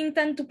 we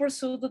intend to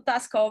pursue the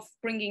task of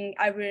bringing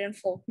Iberian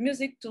folk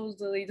music to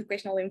the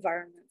educational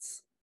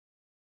environments.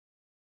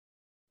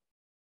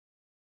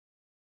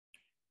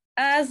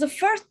 As the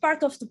first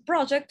part of the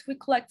project, we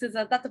collected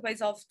a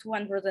database of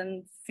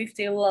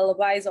 250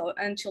 lullabies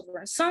and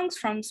children's songs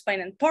from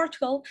Spain and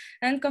Portugal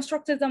and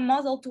constructed a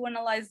model to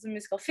analyze the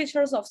musical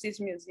features of this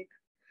music.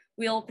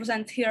 We'll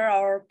present here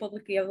our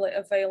publicly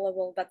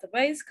available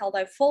database called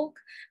iFolk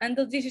and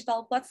the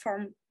digital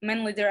platform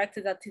mainly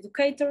directed at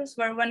educators,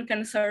 where one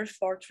can search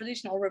for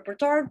traditional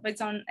repertoire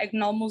based on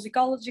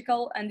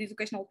ethnomusicological and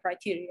educational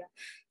criteria,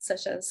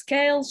 such as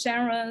scales,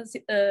 genres,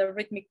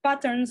 rhythmic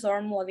patterns,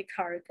 or melodic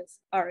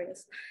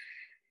areas.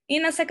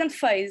 In a second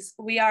phase,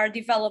 we are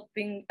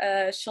developing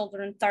a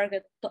children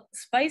target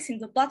space in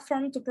the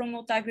platform to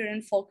promote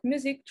Iberian folk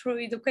music through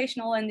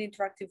educational and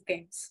interactive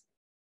games.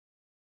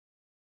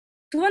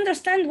 To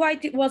understand why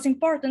it was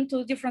important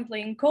to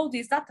differently encode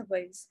this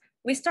database,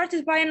 we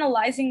started by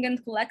analyzing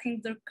and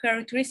collecting the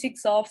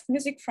characteristics of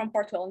music from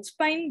Portugal and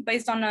Spain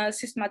based on a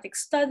systematic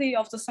study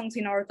of the songs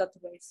in our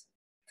database.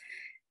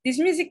 This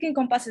music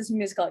encompasses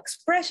musical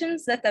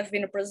expressions that have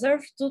been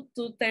preserved due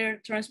to their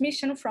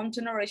transmission from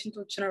generation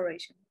to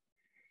generation.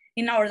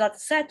 In our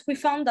dataset, we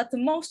found that the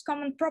most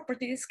common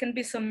properties can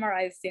be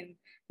summarized in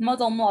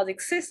modal melodic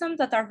systems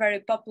that are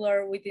very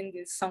popular within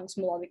these songs'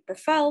 melodic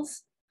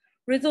profiles,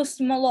 reduced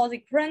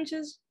melodic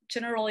ranges,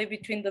 generally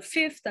between the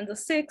fifth and the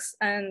sixth,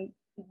 and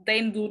they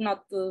do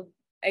not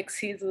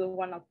exceed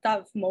 1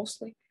 octave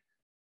mostly.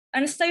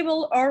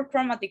 Unstable or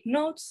chromatic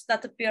notes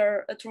that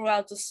appear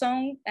throughout the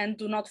song and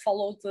do not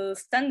follow the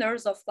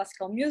standards of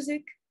classical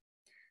music.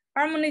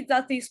 Harmony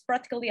that is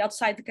practically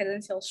outside the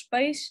cadential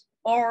space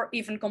or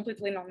even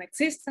completely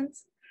non-existent.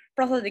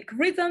 Prosodic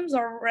rhythms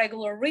or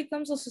regular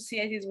rhythms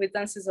associated with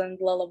dances and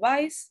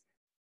lullabies.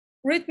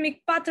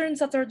 Rhythmic patterns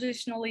that are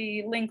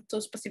traditionally linked to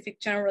specific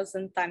genres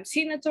and time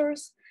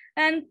signatures,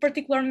 and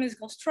particular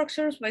musical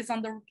structures based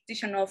on the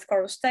repetition of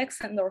chorus texts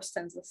and or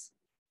stanzas.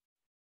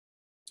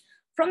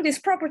 From these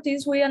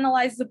properties, we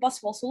analyzed the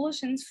possible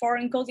solutions for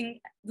encoding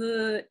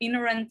the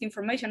inherent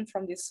information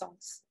from these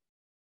songs.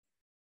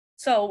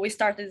 So we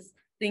started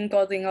the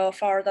encoding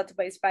of our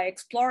database by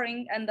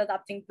exploring and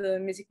adapting the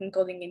music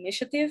encoding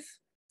initiative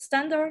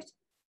standard.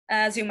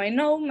 As you may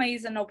know, MAE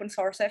is an open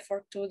source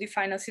effort to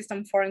define a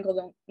system for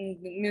encoding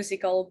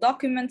musical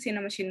documents in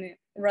a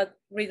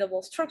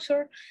machine-readable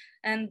structure,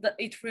 and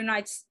it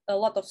reunites a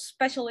lot of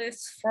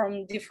specialists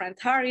from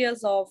different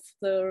areas of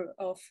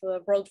a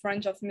broad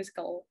range of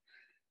musical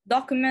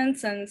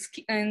documents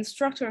and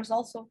structures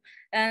also,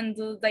 and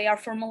they are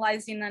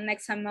formalized in an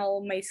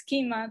XML MAE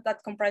schema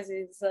that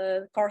comprises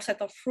a core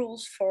set of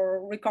rules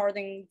for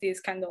recording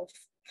this kind of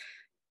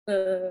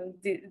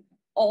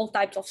all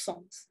types of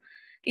songs.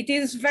 It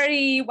is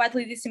very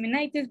widely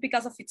disseminated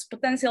because of its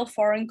potential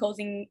for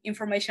encoding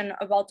information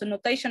about the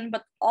notation,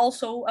 but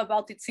also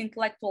about its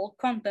intellectual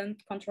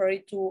content,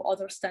 contrary to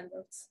other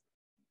standards.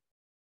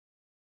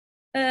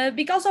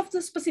 Because of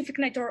the specific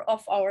nature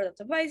of our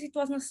database, it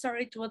was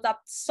necessary to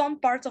adapt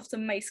some parts of the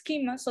MAE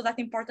schema so that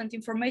important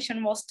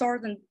information was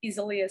stored and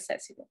easily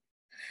accessible.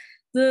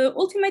 The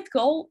ultimate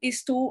goal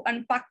is to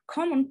unpack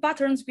common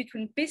patterns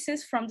between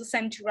pieces from the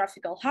same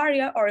geographical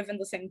area or even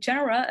the same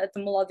genre at the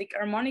melodic,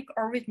 harmonic,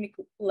 or rhythmic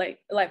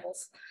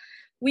levels.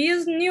 We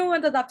use new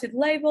and adapted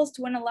labels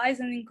to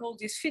analyze and encode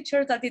these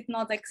features that did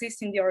not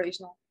exist in the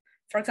original.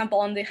 For example,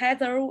 on the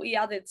header, we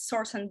added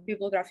source and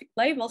bibliographic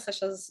labels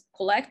such as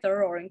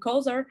collector or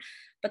encoder,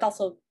 but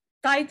also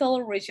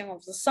title, region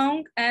of the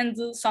song, and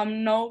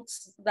some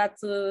notes that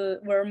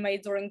were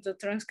made during the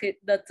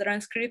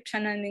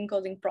transcription and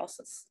encoding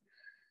process.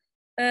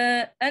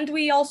 And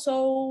we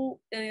also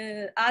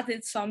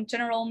added some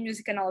general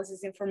music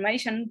analysis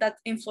information that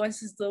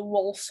influences the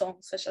whole song,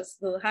 such as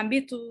the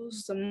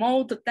habitus, the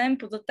mode, the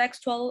tempo, the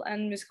textual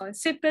and musical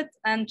incipit,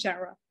 and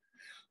genre.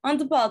 On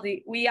the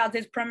body, we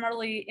added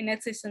primarily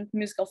inexistent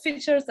musical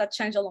features that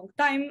change along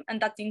time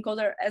and that the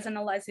encoder has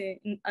analyzed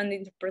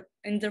and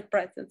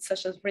interpreted,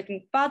 such as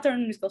rhythmic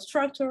pattern, musical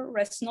structure,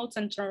 rest notes,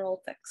 and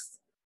general text.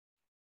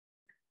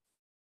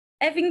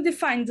 Having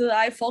defined the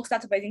iFolks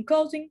database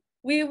encoding,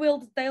 we will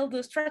detail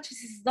the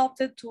strategies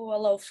adopted to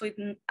allow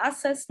fluid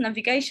access,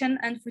 navigation,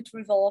 and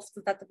retrieval of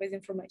the database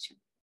information.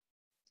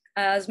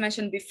 As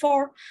mentioned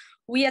before,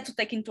 we had to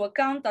take into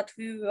account that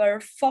we were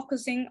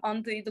focusing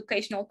on the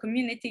educational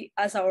community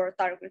as our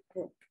target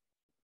group.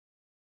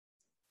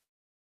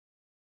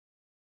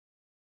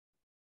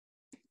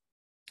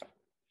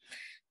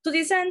 To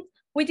this end,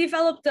 we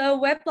developed a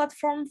web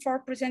platform for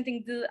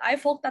presenting the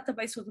iFolk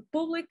database to the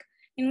public,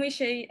 in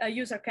which a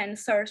user can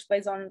search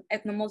based on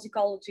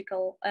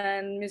ethnomusicological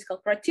and musical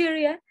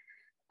criteria.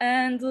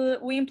 And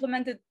we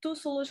implemented two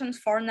solutions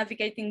for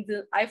navigating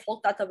the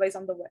iFolk database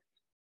on the web.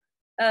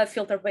 A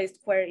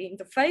filter-based query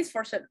interface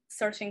for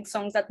searching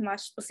songs that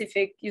match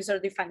specific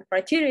user-defined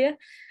criteria,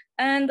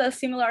 and a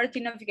similarity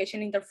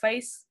navigation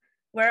interface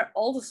where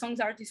all the songs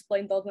are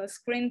displayed on the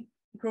screen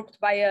grouped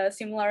by a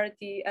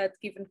similarity at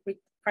given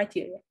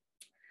criteria.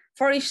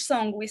 For each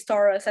song, we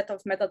store a set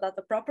of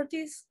metadata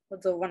properties,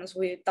 the ones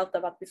we talked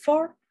about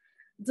before,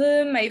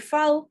 the MAE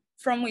file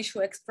from which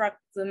we extract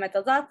the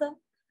metadata,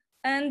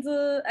 and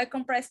a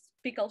compressed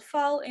pickle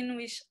file in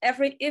which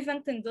every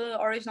event in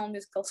the original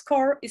musical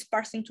score is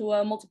parsed into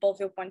a multiple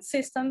viewpoint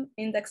system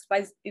indexed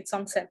by its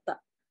own set.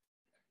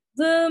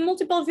 The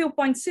multiple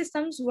viewpoint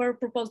systems were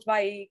proposed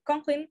by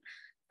Conklin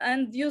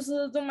and use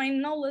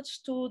domain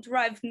knowledge to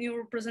derive new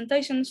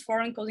representations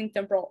for encoding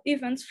temporal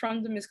events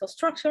from the musical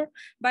structure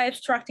by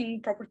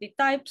abstracting property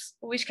types,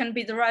 which can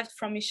be derived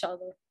from each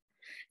other.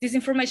 This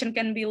information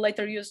can be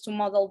later used to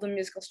model the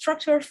musical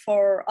structure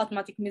for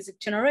automatic music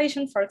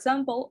generation, for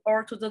example,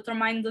 or to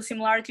determine the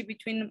similarity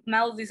between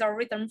melodies or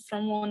rhythms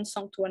from one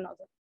song to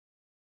another.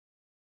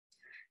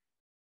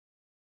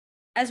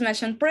 As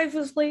mentioned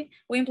previously,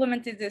 we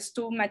implemented these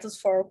two methods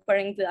for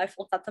querying the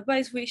iFolk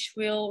database, which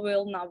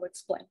we'll now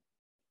explain.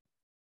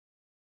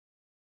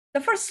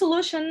 The first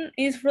solution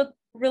is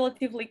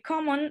relatively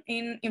common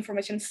in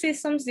information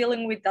systems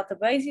dealing with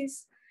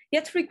databases,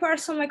 yet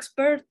requires some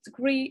expert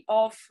degree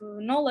of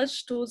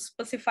knowledge to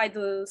specify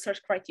the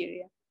search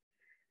criteria.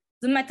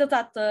 The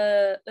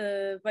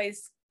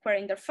metadata-based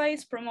query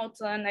interface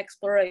promotes an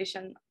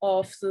exploration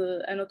of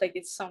the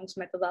annotated songs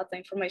metadata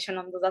information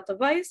on the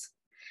database,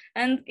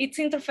 and its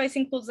interface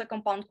includes a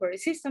compound query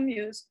system,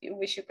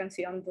 which you can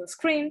see on the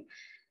screen,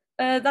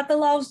 that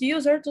allows the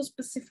user to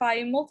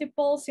specify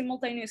multiple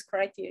simultaneous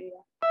criteria.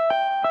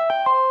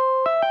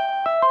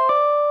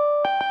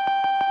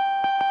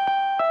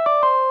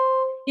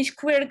 Each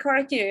query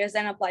criteria is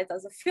then applied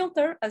as a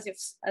filter, as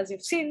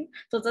you've seen,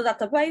 to the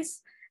database,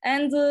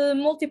 and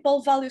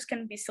multiple values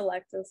can be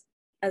selected,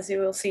 as you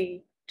will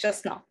see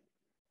just now.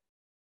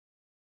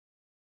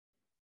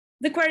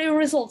 The query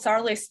results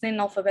are listed in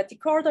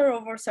alphabetic order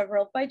over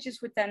several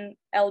pages with 10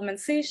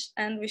 elements each,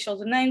 and we show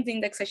the name, the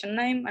indexation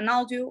name, an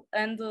audio,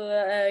 and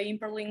a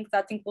hyperlink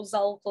that includes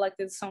all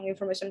collected song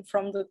information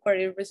from the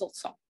query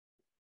results song.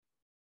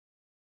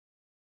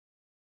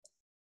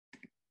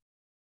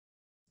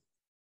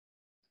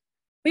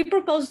 We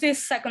propose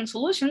this second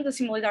solution,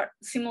 the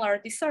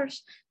similarity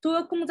search, to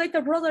accommodate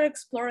a broader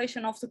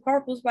exploration of the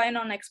corpus by a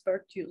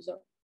non-expert user.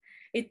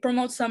 It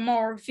promotes a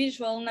more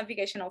visual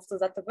navigation of the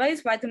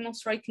database by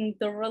demonstrating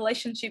the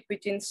relationship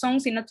between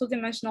songs in a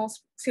two-dimensional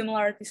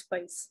similarity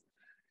space.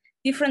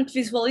 Different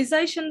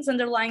visualizations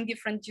underlying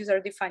different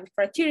user-defined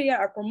criteria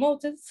are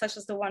promoted, such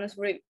as the ones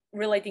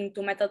relating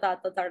to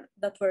metadata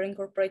that were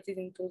incorporated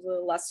into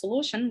the last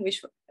solution,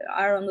 which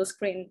are on the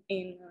screen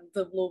in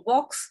the blue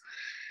box,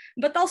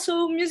 but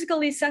also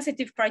musically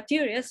sensitive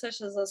criteria,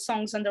 such as a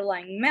song's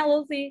underlying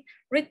melody,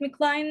 rhythmic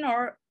line,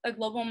 or a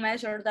global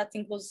measure that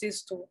includes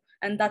these two,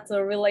 and that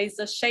relays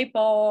the shape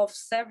of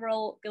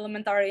several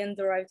elementary and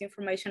derived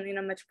information in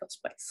a metrical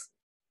space.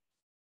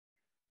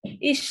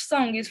 Each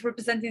song is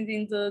represented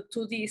in the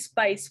 2D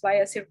space by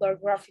a circular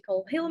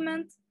graphical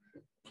element,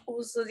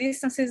 whose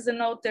distances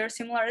denote their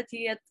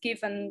similarity at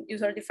given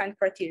user-defined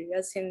criteria,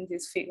 as in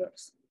these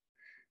figures.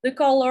 The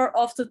color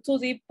of the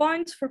 2D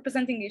points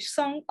representing each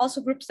song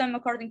also groups them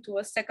according to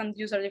a second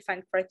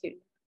user-defined criteria.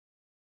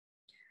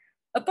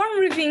 Upon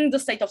reviewing the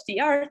state of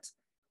the art,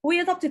 we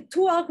adopted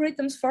two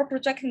algorithms for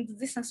projecting the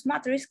distance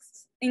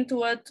matrix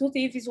into a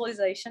 2D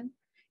visualization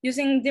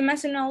using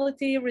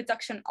dimensionality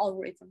reduction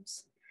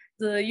algorithms,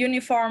 the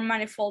uniform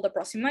manifold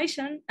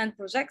approximation and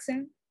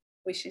projection,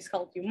 which is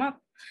called UMAP,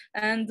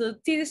 and the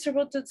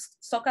T-distributed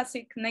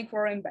stochastic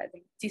network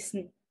embedding,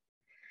 TSNE.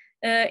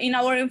 In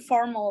our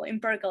informal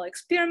empirical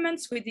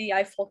experiments with the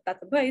iFolk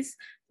database,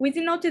 we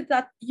denoted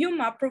that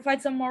UMAP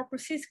provides a more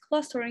precise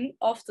clustering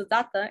of the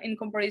data in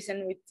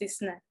comparison with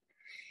TSNE.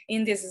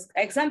 In this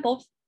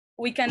example,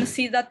 we can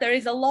see that there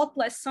is a lot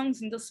less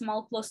songs in the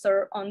small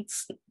cluster on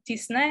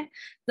TSNE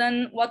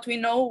than what we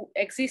know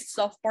exists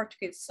of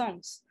Portuguese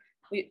songs.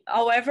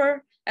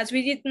 However, as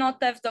we did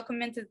not have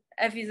documented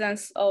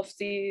evidence of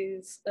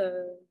this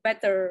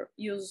better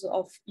use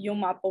of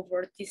UMAP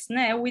over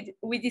TSNE,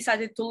 we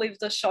decided to leave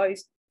the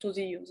choice to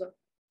the user.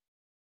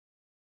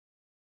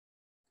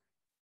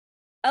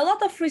 A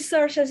lot of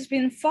research has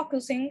been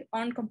focusing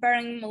on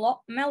comparing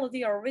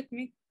melody or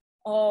rhythmic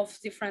of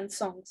different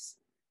songs,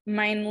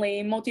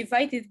 mainly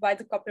motivated by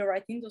the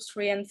copyright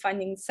industry and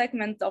finding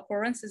segment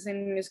occurrences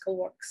in musical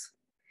works.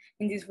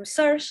 In this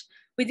research,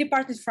 we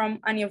departed from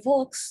Anja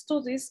Volk's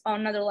studies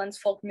on Netherlands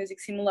folk music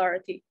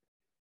similarity.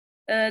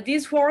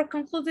 This work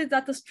concluded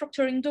that the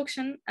structure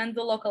induction and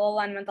the local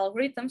alignment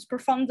algorithms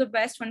perform the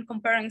best when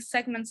comparing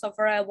segments of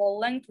variable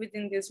length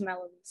within these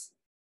melodies.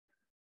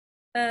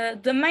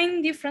 The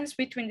main difference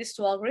between these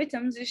two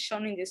algorithms is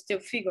shown in these two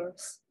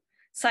figures.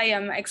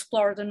 Siam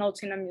explored the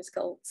notes in a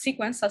musical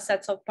sequence, a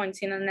set of points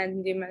in an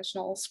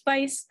n-dimensional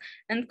space,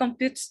 and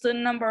computes the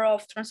number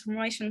of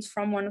transformations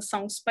from one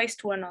song space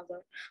to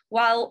another,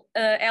 while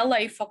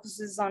LA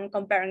focuses on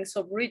comparing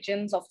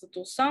subregions of the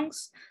two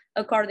songs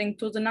according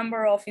to the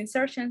number of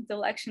insertions,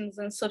 deletions,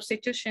 and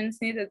substitutions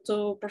needed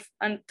to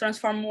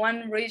transform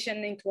one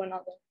region into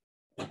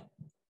another.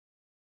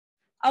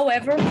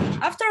 However,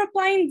 after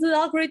applying the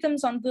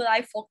algorithms on the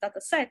iFolk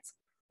dataset,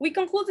 we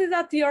concluded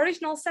that the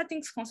original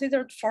settings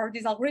considered for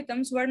these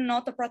algorithms were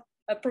not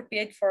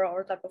appropriate for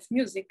our type of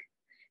music.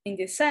 In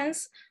this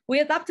sense, we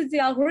adapted the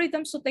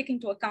algorithms to take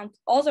into account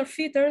other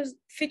features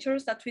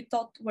that we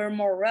thought were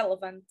more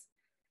relevant.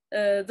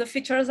 The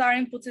features are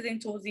inputted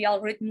into the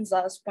algorithms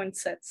as point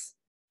sets.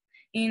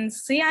 In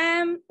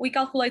CIM, we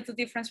calculate the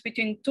difference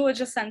between two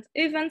adjacent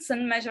events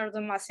and measure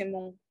the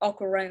maximum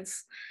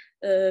occurrence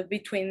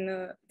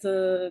between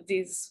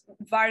these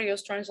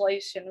various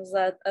translations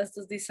as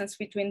the distance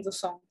between the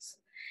songs.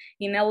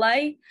 In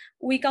LA,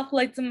 we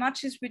calculate the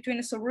matches between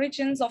the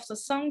subregions of the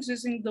songs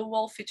using the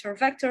whole feature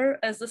vector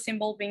as the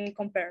symbol being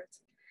compared.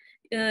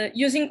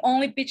 Using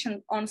only pitch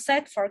and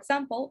onset, for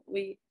example,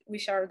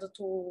 which are the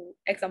two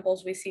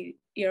examples we see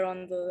here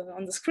on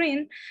the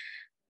screen,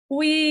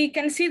 we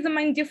can see the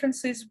main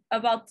differences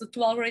about the two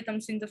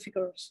algorithms in the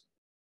figures.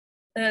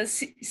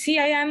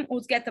 CIM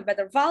would get a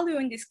better value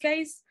in this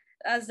case,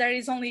 as there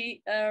is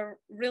only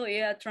really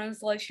a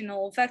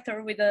translational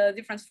vector with a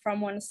difference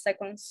from one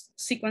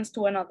sequence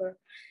to another.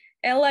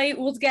 LA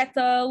would get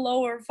a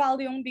lower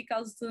value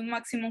because the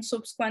maximum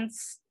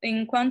subsequence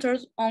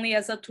encounters only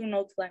has a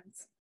 2-note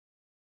length.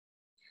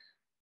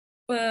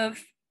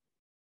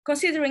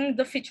 Considering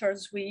the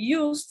features we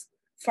used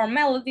for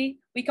melody,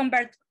 we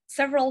compared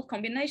several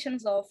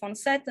combinations of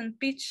onset and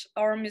pitch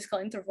or musical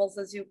intervals,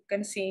 as you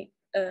can see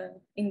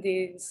in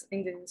these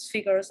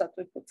figures that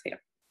we put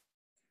here.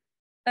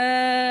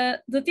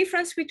 The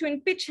difference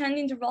between pitch and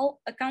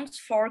interval accounts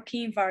for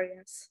key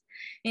invariance.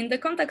 In the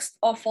context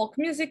of folk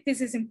music,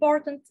 this is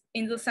important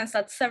in the sense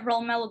that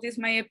several melodies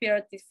may appear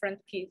at different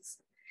keys.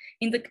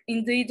 In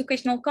the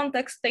educational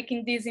context,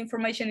 taking this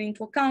information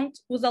into account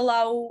would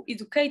allow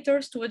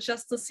educators to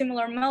adjust the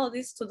similar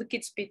melodies to the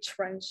kid's pitch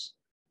range.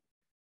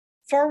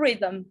 For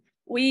rhythm,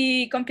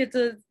 we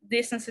computed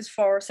distances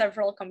for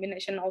several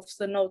combinations of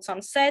the notes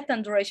on set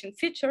and duration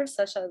features,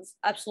 such as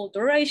absolute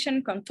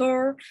duration,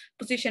 contour,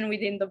 position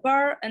within the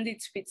bar, and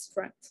its speed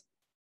strength.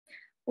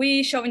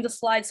 We show in the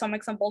slide some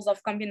examples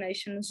of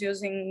combinations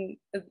using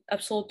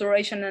absolute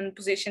duration and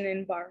position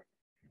in bar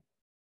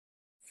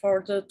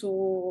for the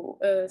two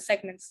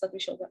segments that we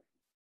showed there.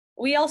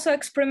 We also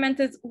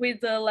experimented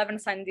with the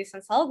Levenstein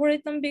distance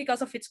algorithm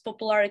because of its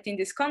popularity in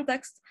this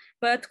context,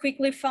 but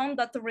quickly found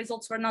that the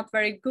results were not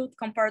very good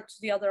compared to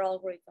the other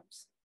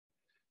algorithms.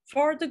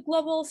 For the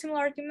global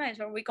similarity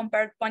measure, we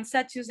compared point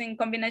sets using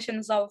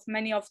combinations of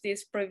many of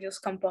these previous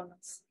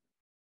components.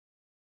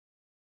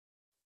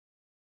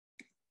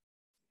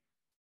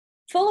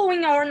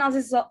 Following our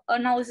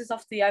analysis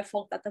of the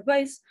iFolk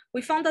database,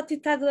 we found that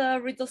it had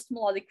a reduced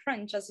melodic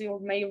range, as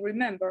you may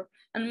remember,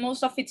 and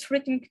most of its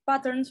rhythmic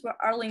patterns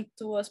are linked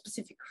to a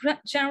specific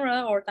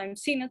genre or time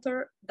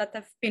signature that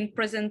have been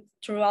present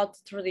throughout the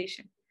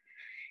tradition.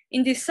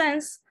 In this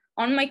sense,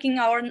 on making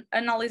our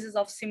analysis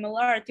of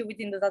similarity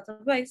within the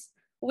database,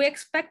 we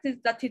expected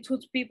that it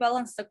would be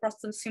balanced across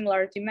the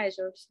similarity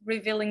measures,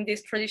 revealing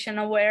these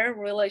tradition-aware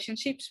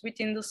relationships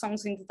between the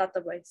songs in the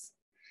database.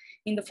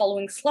 In the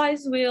following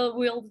slides,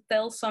 we'll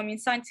detail some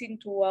insights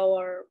into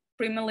our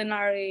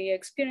preliminary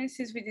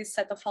experiences with this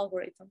set of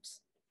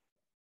algorithms.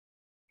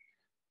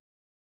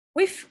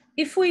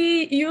 If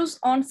we use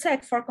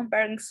onset for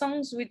comparing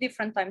songs with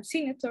different time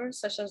signatures,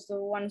 such as the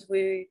ones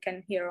we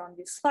can hear on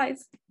these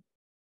slides,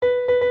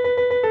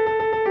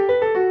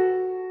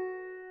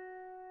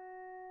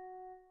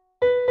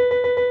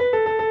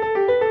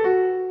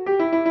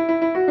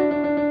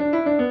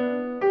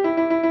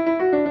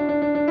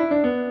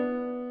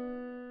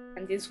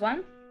 this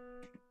one.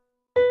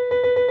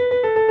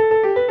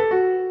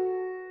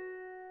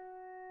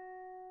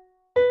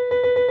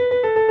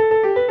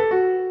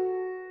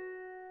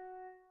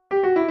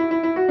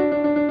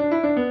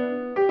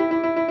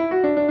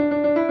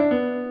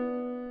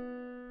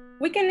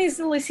 We can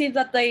easily see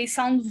that they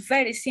sound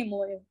very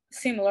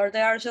similar.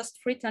 They are just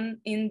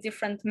written in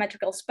different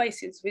metrical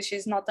spaces, which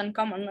is not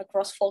uncommon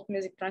across folk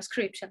music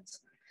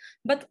transcriptions.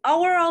 But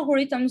our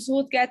algorithms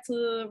would get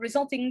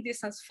resulting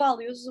distance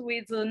values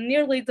with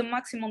nearly the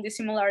maximum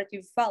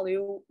dissimilarity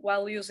value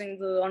while using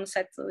the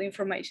onset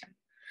information.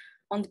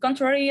 On the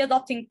contrary,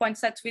 adopting point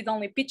sets with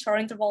only pitch or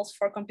intervals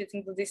for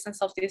computing the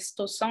distance of these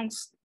two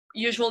songs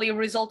usually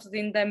resulted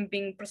in them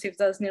being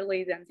perceived as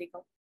nearly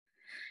identical.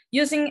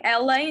 Using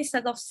LA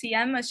instead of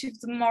CM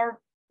achieved more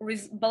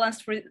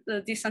balanced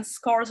distance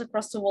scores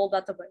across the whole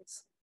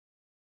database.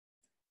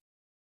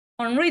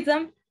 On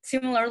rhythm,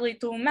 similarly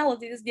to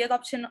melodies, the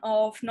adoption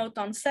of note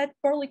onset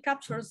poorly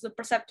captures the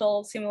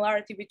perceptual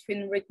similarity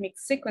between rhythmic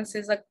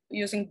sequences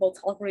using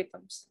both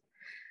algorithms.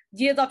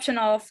 The adoption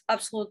of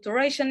absolute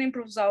duration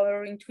improves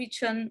our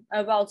intuition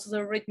about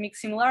the rhythmic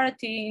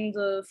similarity in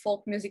the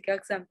folk music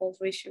examples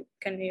which you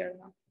can hear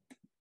now.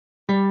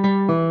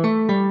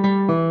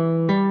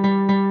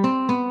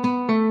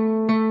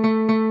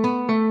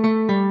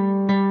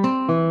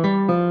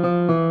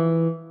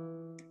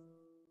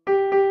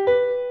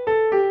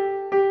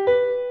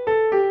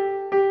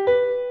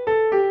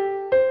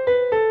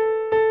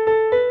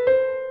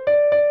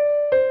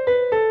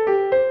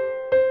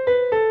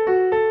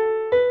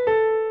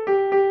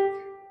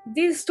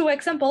 These two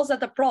examples are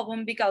the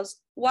problem because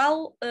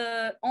while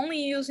only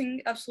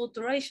using absolute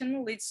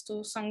duration leads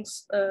to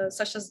songs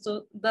such as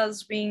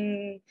those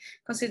being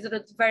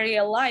considered very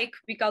alike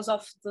because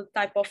of the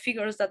type of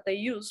figures that they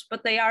use,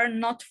 but they are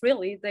not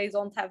really. They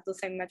don't have the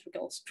same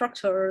metrical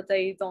structure.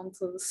 They don't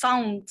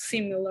sound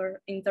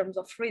similar in terms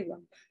of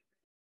rhythm.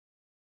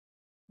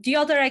 The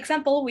other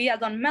example we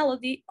had on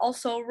melody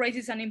also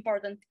raises an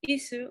important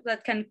issue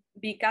that can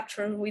be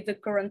captured with the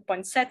current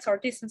point sets or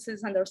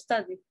distances under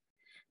study,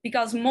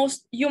 because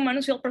most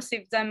humans will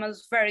perceive them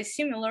as very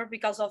similar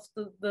because of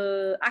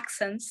the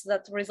accents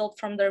that result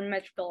from their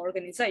metrical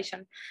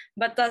organization.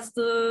 But as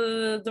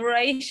the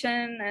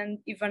duration and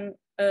even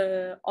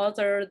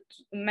other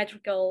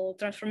metrical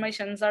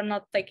transformations are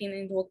not taken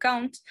into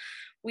account,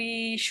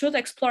 we should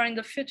explore in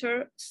the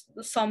future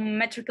some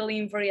metrically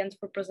invariant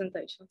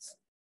representations.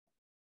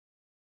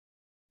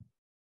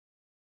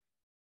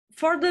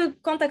 For the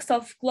context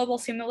of global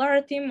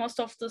similarity, most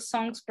of the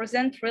songs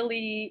present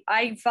really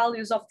high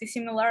values of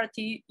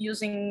dissimilarity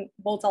using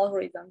both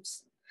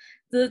algorithms.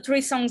 The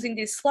three songs in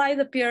this slide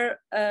appear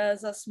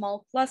as a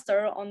small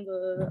cluster on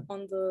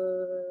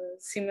the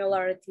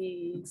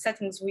similarity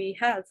settings we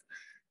had,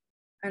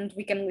 and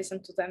we can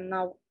listen to them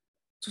now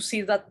to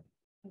see that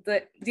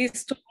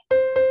these two.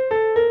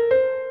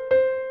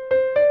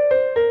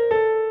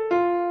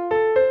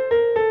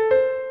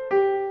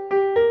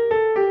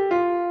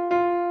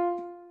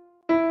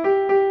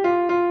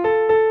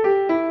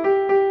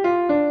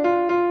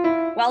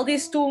 While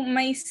these two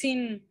may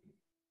seem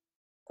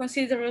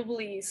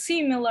considerably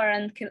similar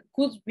and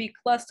could be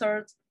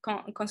clustered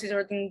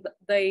considering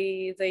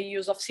the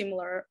use of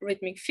similar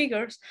rhythmic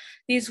figures,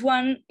 this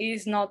one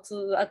is not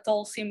at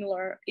all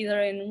similar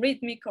either in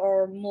rhythmic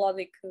or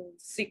melodic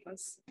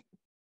sequence.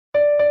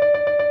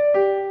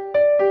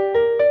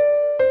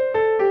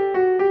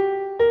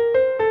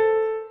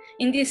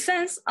 In this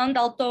sense, and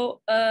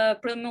although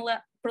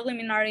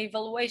preliminary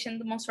evaluation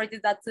demonstrated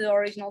that the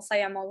original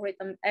SIAM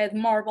algorithm had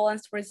more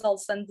balanced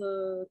results than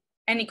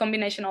any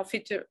combination of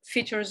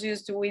features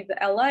used with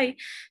LA,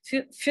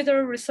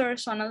 further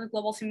research on other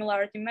global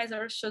similarity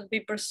measures should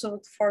be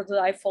pursued for the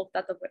iFolk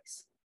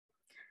database.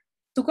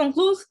 To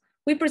conclude,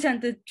 we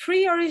presented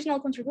three original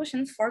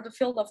contributions for the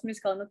field of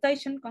musical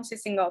annotation,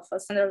 consisting of a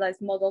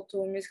standardized model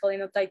to musically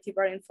annotate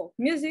Iberian folk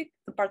music,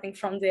 departing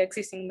from the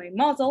existing main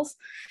models,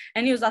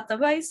 a new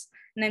database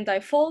named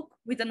iFolk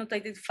with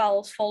annotated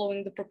files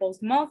following the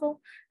proposed model,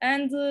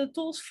 and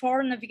tools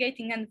for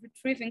navigating and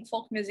retrieving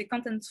folk music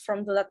contents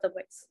from the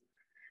database.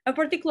 A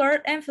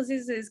particular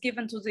emphasis is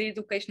given to the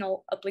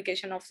educational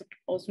application of the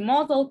proposed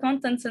model,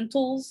 contents, and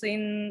tools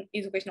in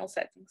educational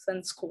settings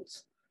and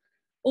schools.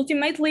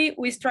 Ultimately,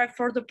 we strive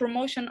for the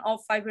promotion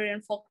of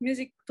Iberian folk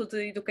music to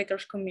the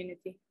educators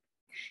community.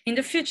 In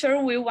the future,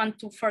 we want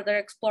to further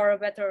explore a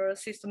better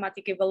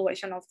systematic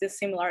evaluation of the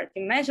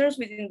similarity measures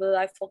within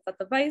the iFolk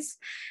database.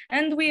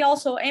 And we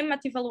also aim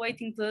at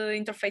evaluating the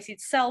interface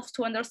itself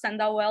to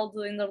understand how well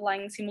the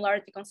underlying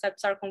similarity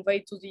concepts are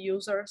conveyed to the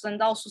users and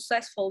how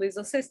successful is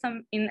the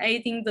system in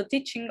aiding the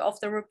teaching of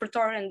the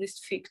repertoire and these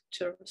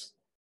features.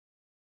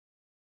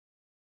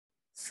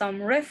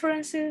 Some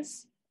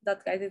references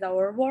that guided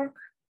our work.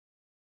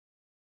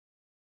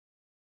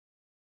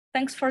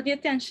 Thanks for the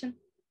attention.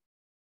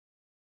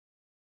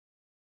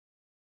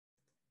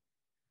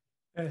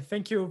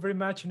 Thank you very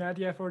much,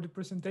 Nadia, for the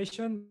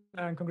presentation,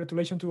 and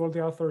congratulations to all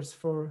the authors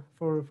for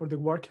the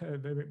work,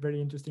 very,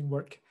 very interesting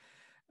work.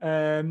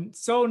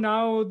 So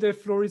now the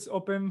floor is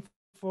open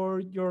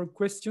for your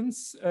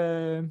questions.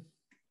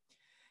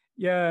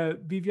 Yeah,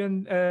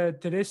 Vivian,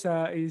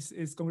 Teresa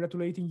is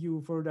congratulating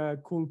you for the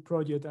cool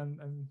project,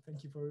 and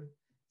thank you for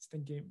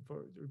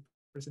your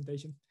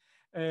presentation.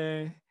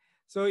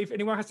 So if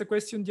anyone has a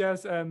question,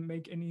 just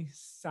make any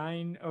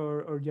sign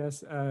or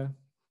just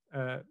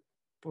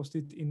post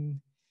it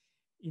in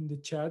the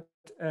chat.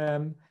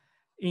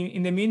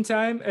 In the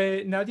meantime,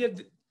 Nadia,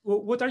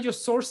 what are your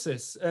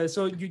sources?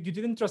 So you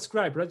didn't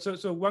transcribe, right?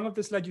 So one of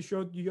the slides you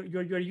showed,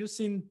 you're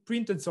using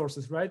printed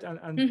sources, right?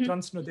 And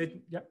transnotate,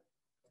 yeah.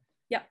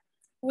 Yeah,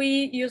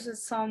 we use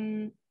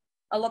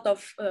a lot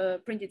of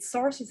printed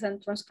sources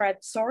and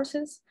transcribed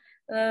sources.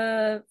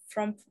 For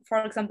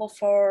example,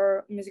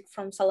 for music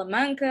from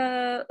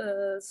Salamanca,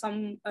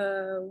 some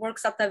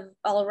works that have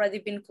already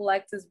been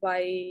collected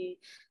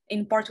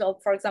in Portugal,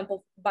 for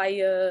example, by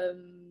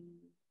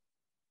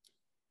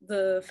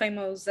the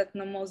famous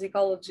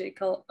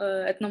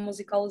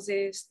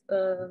ethnomusicologist,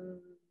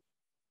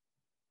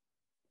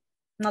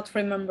 not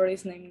remember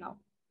his name now.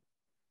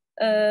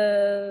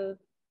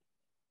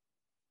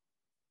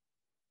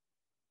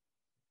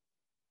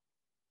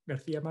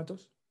 Garcia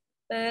Matos?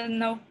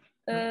 No.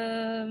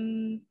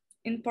 In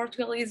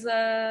Portugal is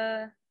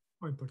Oh,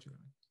 in Portugal.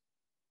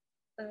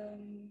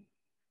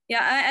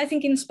 Yeah, I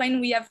think in Spain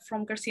we have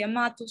from Garcia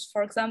Matos,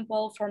 for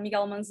example, from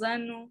Miguel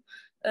Manzano,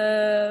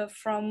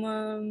 from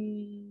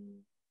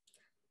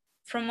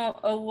a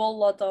whole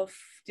lot of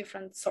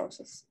different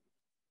sources.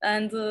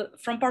 And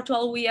from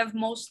Portugal we have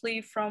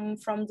mostly from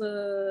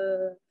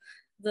the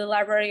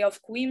library of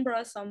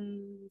Coimbra,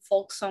 some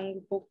folk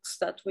song books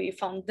that we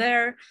found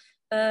there,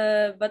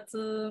 but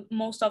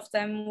most of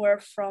them were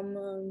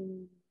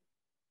from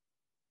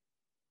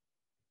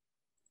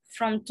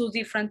two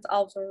different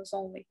authors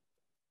only.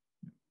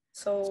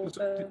 So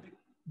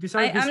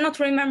I'm not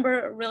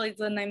remember really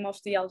the name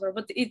of the author,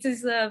 but it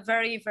is a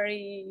very,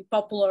 very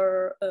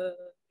popular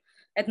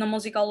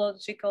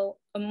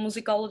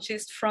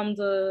ethnomusicologist from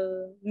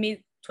the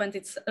mid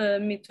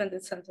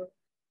 20th century.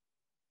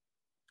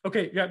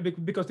 Okay, yeah,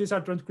 because these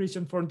are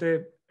transcriptions from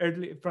the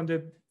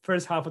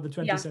first half of the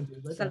 20th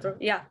century, right?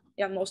 Yeah,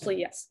 mostly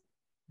yes.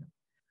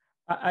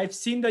 I've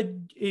seen that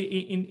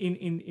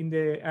in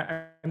the.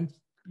 I'm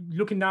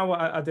looking now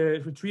at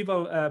the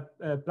retrieval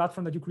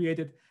platform that you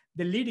created.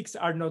 The lyrics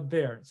are not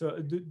there, so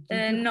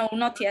no,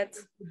 not yet.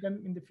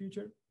 Them in the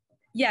future.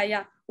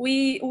 Yeah.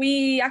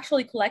 We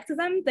actually collected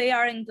them. They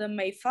are in the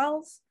MAY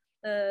files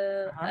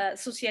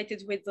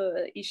associated with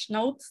each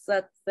note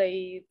that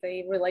they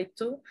relate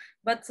to.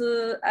 But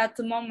at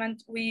the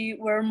moment, we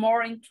were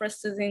more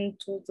interested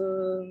into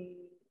the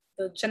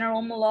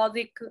general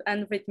melodic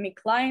and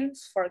rhythmic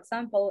lines, for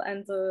example,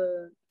 and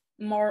the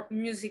more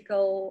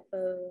musical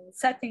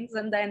settings.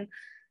 And then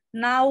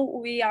now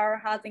we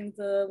are adding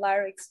the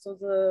lyrics to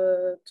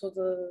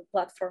the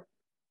platform.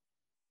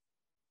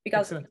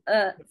 Because,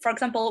 for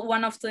example,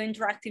 one of the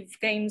interactive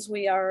games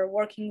we are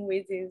working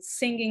with is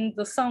singing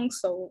the song,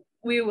 so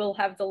we will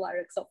have the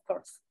lyrics, of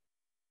course.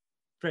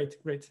 Great.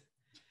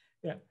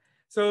 Yeah.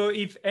 So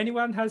if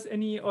anyone has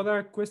any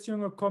other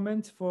question or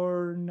comment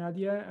for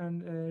Nadia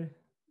and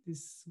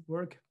this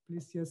work,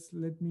 please just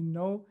let me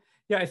know.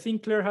 Yeah, I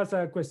think Claire has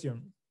a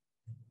question.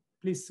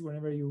 Please,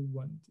 whenever you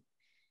want.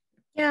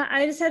 Yeah,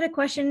 I just had a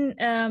question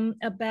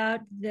about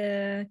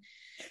the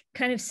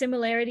kind of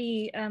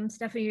similarity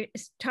stuff. You're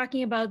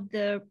talking about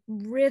the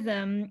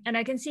rhythm, and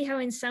I can see how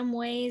in some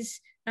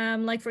ways,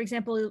 like for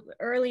example,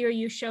 earlier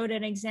you showed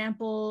an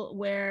example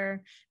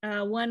where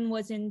one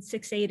was in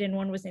 6/8 and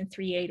one was in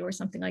 3/8 or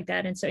something like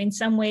that. And so in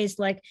some ways,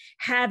 like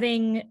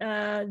having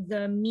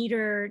the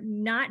meter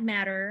not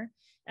matter,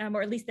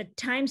 or at least the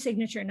time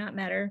signature not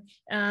matter,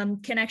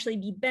 can actually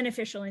be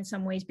beneficial in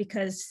some ways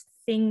because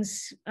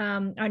things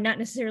are not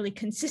necessarily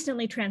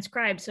consistently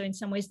transcribed. So in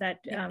some ways that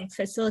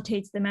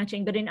facilitates the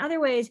matching. But in other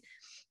ways,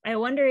 I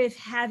wonder if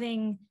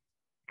having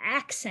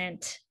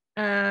accent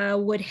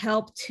would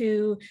help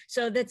to,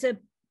 so that's a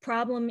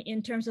problem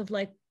in terms of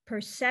like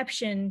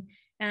perception,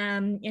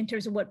 in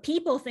terms of what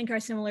people think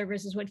are similar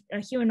versus what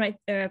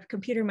a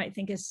computer might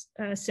think is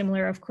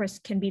similar, of course,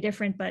 can be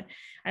different. But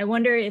I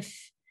wonder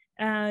if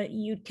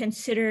you'd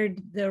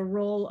considered the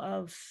role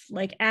of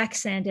like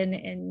accent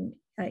and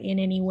in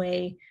any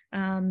way.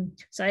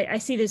 So I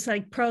see this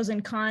like pros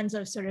and cons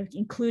of sort of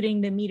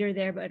including the meter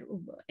there, but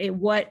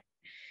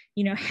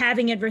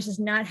having it versus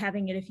not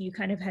having it, if you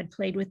kind of had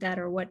played with that,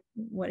 or what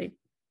it.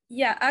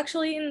 Yeah,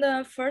 actually in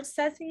the first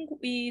setting,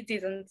 we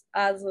didn't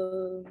add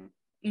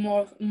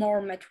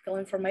more metrical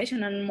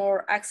information and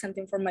more accent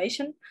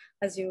information,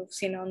 as you've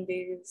seen on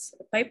this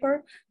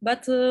paper,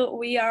 but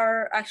we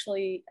are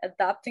actually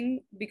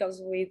adapting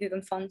because we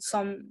didn't find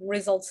some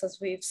results, as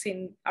we've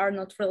seen, are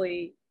not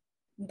really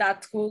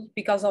that good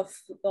because of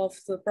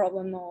the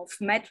problem of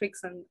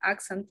metrics and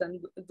accent.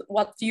 And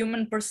what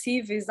human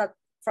perceive is that,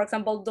 for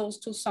example, those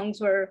two songs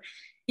were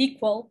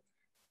equal,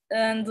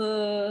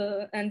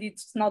 and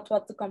it's not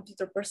what the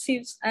computer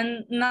perceives.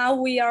 And now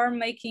we are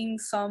making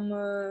some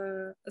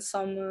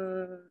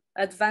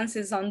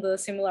advances on the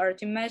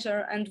similarity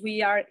measure, and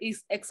we are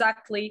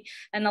exactly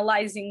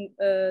analyzing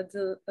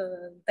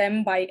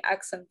them by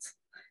accent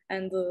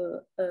and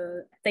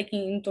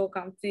taking into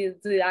account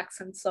the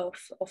accents of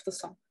the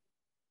song.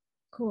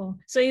 Cool.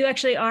 So you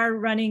actually are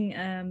running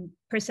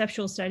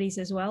perceptual studies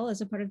as well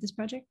as a part of this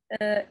project?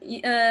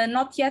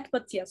 Not yet,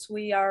 but yes,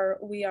 we are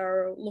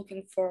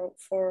looking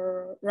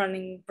for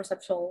running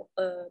perceptual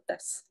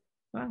tests.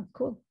 Wow,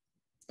 cool.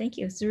 Thank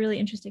you. It's really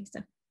interesting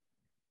stuff.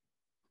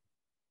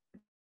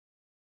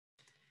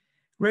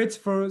 Great.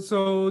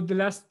 So the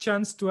last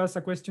chance to ask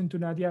a question to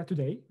Nadia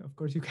today. Of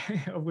course, you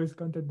can always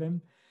contact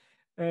them.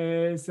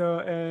 If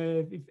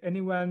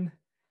anyone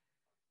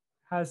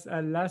has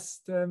a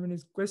last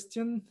minute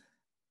question,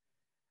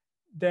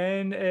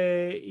 then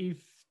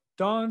if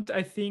don't,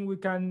 I think we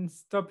can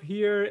stop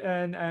here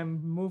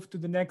and move to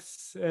the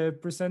next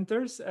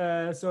presenters.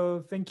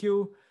 So thank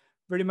you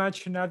very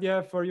much,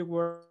 Nadia, for your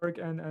work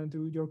and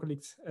to your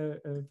colleagues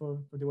for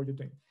the work you're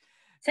doing.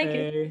 Thank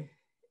you.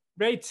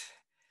 Great.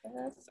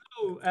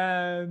 So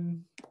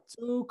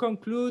to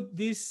conclude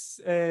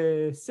this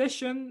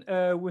session,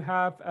 we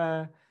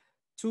have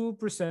two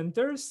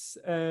presenters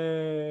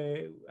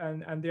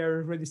and they're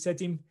already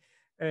setting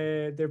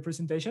their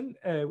presentation,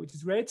 which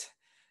is great.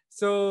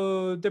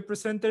 So the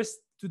presenters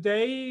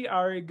today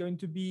are going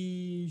to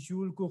be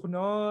Jules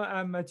Cournot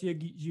and Mathieu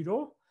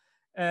Giraud,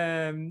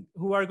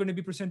 who are going to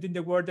be presenting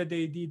the work that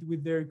they did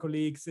with their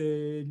colleagues,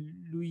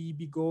 Louis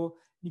Bigot,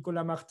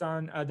 Nicolas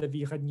Martin, and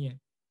David Ragnier.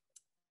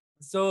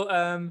 So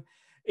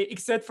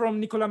except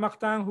from Nicolas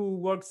Martin, who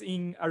works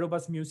in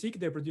Arobas Music,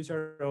 the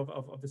producer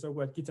of the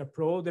software Guitar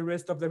Pro, the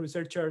rest of the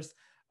researchers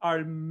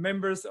are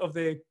members of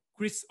the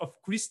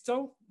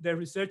Crystal, the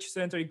research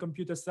center in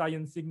computer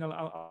science signal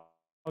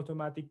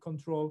automatic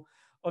control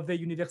of the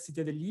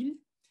Université de Lille.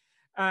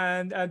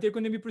 And they're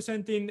going to be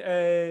presenting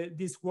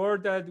this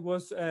work that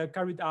was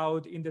carried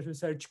out in the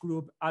research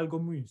group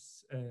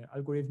AlgoMus,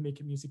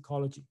 algorithmic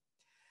musicology.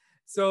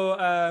 So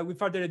with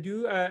further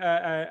ado,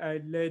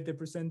 I let the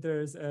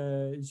presenters,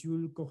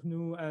 Jules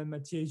Cournot and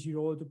Mathieu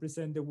Giraud, to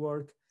present the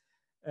work.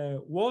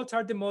 What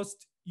are the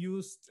most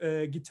used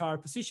guitar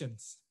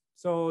positions?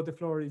 So the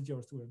floor is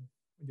yours when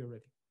you're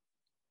ready.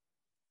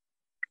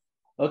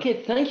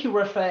 Okay, thank you,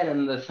 Raphael,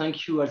 and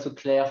thank you also,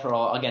 Claire, for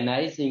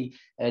organizing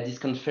this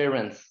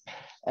conference.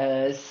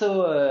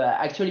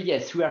 Actually,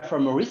 yes, we are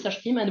from a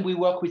research team and we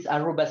work with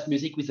Arobas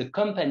Music, with a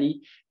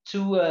company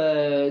to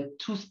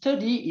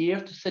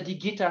study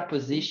guitar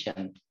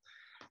position.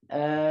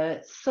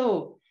 All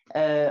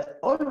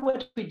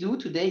what we do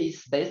today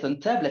is based on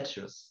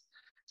tablatures.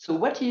 So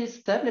what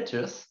is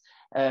tablatures?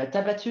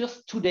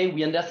 Tablatures, today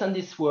we understand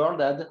this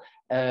word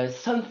as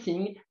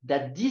something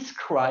that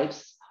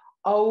describes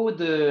how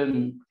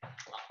the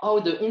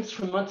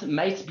instrument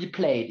might be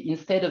played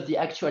instead of the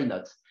actual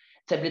notes.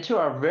 Tablatures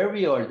are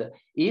very old.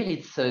 Here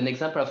it's an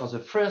example of the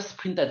first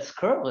printed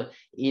score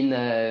in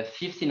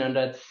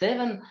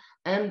 1507,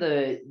 and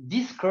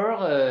this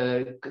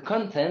score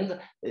contains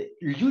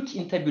lute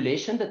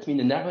intabulation, that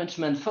means an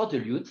arrangement for the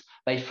lute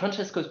by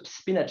Francesco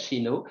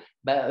Spinaccino,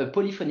 by a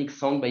polyphonic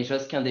song by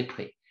Josquin des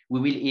Prés.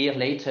 We will hear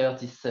later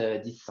this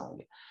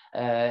song.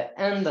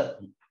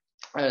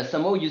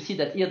 Somehow you see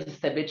that here this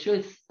tablature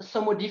is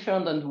somewhat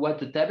different than what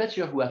the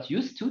tablature we are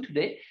used to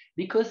today,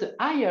 because the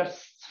higher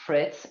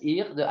frets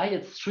here, the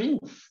higher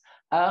strings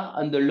are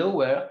on the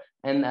lower,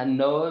 and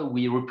now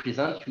we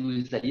represent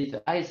usually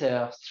the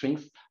higher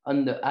strings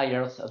on the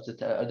higher of the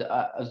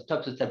top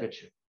of the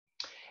tablature.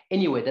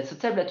 Anyway, that's a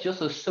tablature,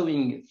 so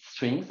showing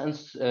strings and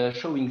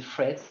showing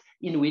frets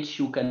in which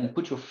you can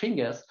put your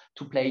fingers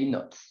to play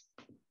notes.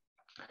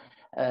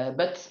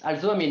 But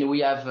also, I mean,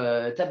 we have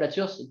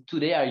tablatures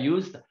today are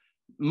used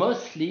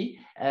mostly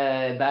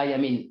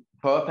by,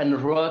 pop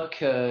and rock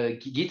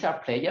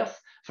guitar players.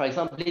 For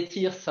example, let's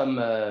hear some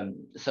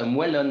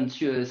well-known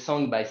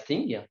song by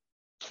Sting.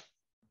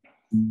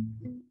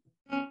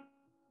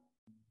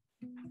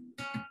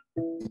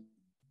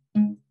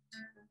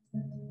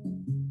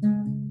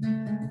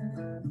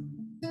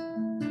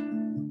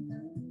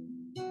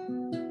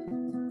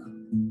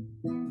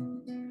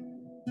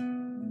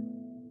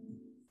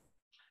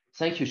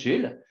 Thank you,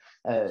 Jules.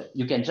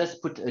 You can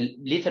just put a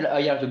little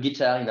higher the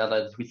guitar in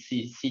order to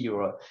see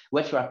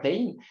what you are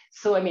playing.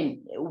 So,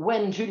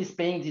 when Jules is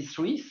playing this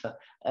riff,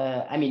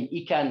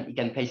 he can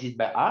play it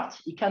by heart.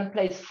 He can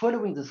play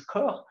following the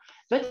score,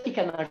 but he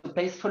can also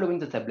play following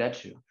the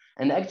tablature.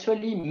 And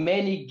actually,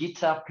 many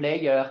guitar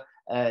players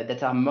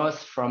that are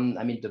most from,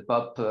 the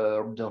pop,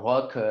 the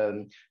rock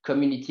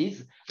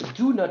communities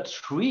do not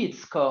read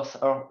scores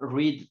or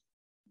read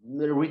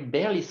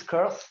barely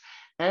scores,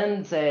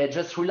 and they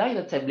just rely on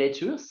the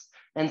tablatures.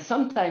 And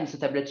sometimes the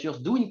tablatures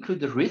do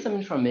include the rhythm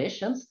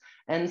informations,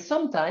 and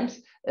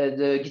sometimes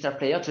the guitar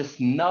player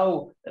just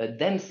know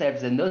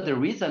themselves, they know the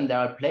rhythm they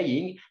are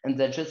playing, and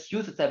they just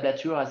use the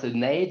tablature as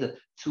an aid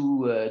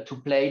to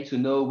play, to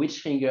know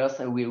which fingers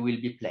will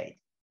be played.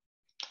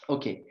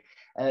 Okay,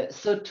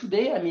 So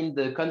today, I mean,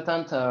 the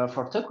content of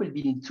our talk will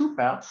be in two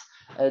parts.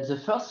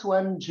 The first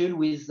one,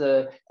 Jules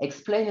will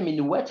explain, I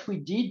mean, what we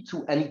did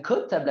to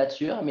encode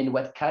tablature. I mean,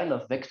 what kind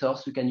of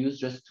vectors we can use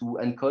just to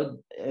encode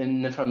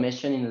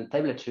information in a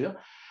tablature.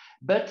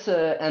 But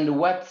and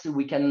what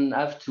we can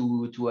have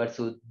to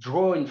also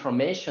draw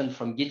information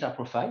from guitar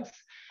profiles.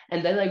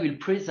 And then I will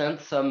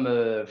present some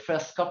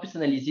first corpus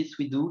analysis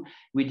we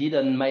did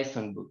on my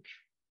songbook.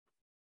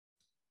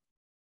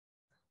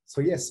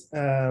 So yes,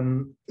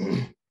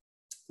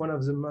 one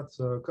of the most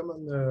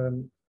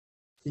common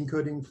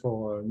encoding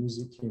for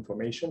music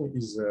information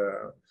is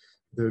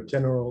the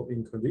piano roll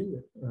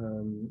encoding,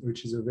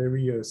 which is a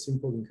very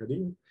simple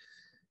encoding.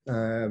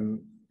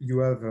 You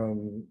have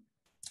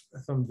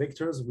some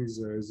vectors with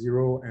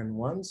 0 and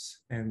 1s,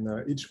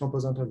 and each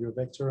component of your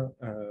vector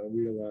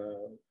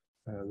will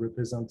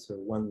represent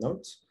one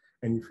note.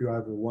 And if you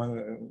have a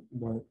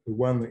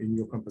one in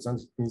your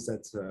component, it means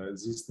that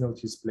this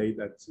note is played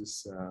at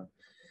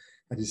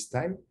this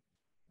time.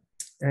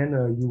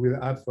 And you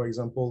will have, for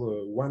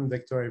example, one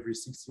vector every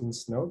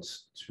 16th note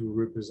to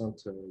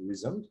represent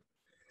rhythm.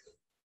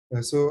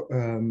 So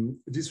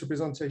this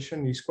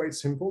representation is quite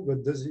simple,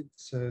 but does it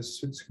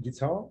suit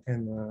guitar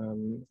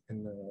and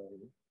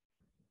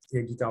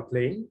guitar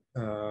playing?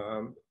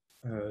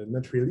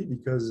 Not really,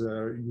 because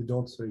you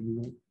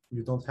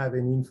don't have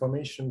any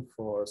information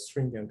for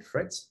string and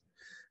frets.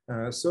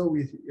 So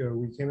we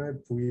came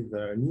up with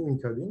a new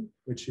encoding,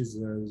 which is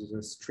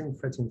the string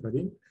fret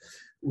encoding,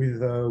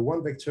 with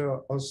one vector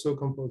also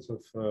composed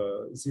of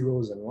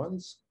zeros and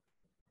ones.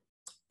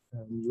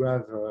 You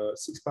have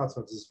 6 parts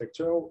of this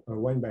vector,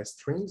 one by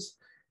strings,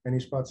 and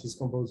each part is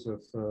composed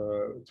of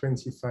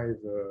 25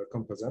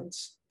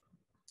 components,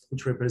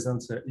 which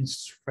represents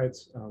each fret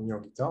on your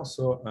guitar.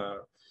 So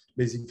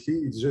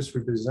basically, it just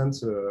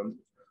represents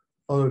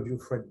all of your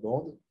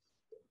fretboard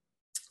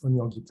on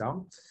your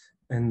guitar.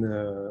 And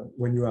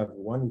when you have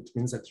one, it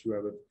means that you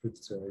have put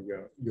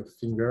your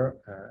finger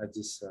at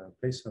this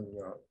place on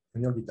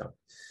your guitar.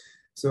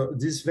 So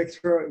this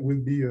vector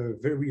will be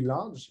very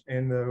large,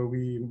 and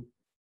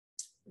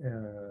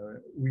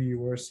we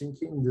were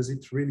thinking, does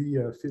it really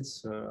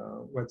fits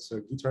what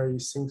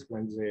guitarists think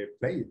when they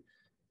play?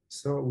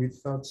 So we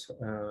thought,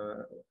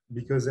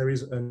 because there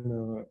is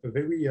a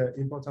very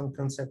important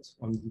concept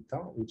on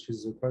guitar, which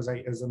is a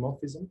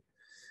quasi-isomorphism,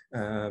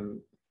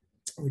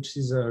 which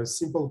is a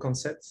simple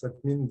concept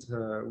that means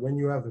when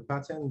you have a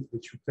pattern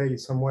that you play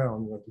somewhere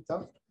on your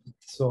guitar.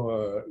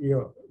 So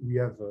here we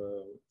have,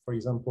 for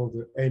example,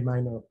 the A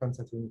minor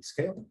pentatonic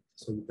scale.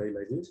 So you play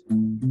like this.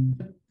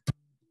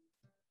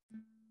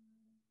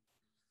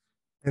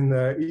 And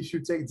if you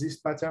take this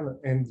pattern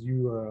and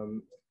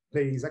you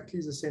play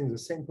exactly the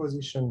same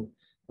position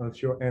of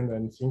your hand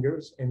and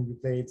fingers, and you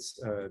play it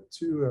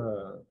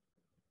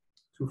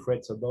two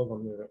frets above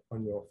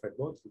on your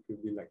fretboard, it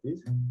will be like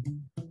this,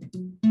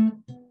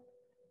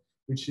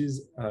 which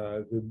is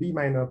the B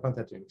minor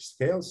pentatonic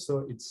scale.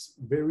 So it's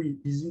very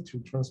easy to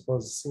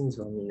transpose things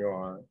on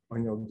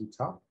your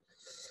guitar,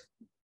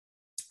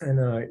 and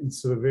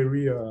it's a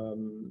very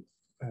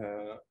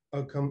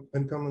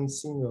uncommon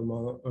thing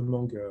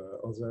among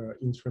other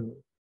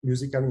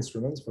musical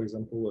instruments. For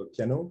example, a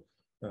piano.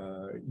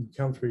 You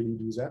can't really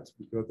do that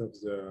because of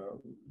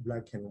the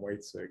black and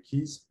white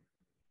keys.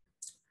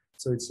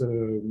 So it's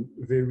a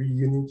very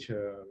unique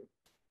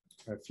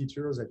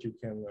feature that you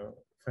can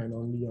find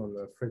only on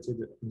fretted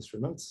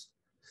instruments.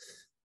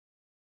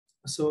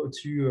 So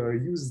to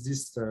use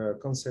this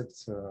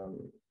concept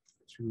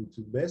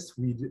to best,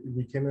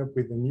 we came up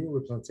with a new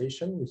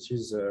representation, which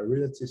is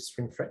relative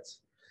string fret.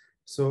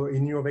 So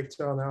in your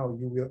vector now,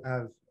 you will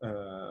have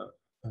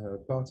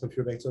part of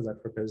your vector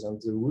that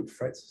represents the root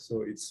fret.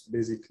 So it's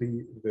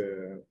basically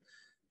the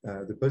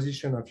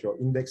position of your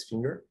index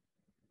finger.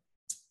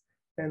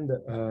 And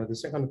the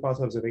second part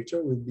of the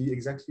vector will be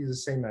exactly the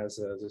same as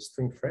the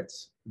string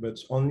frets, but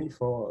only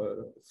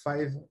for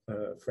 5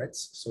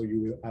 frets. So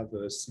you will have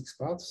 6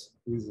 parts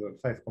with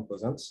 5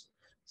 components,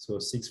 so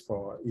 6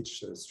 for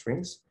each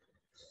strings.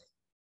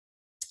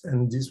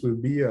 And this will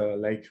be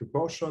like a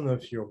portion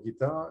of your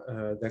guitar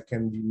that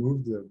can be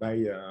moved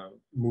by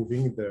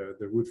moving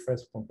the root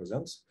fret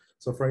components.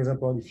 So for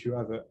example, if you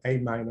have an A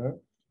minor,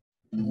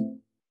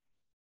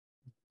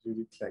 do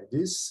it like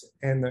this,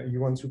 and you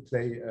want to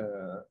play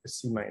a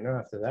C minor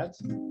after that,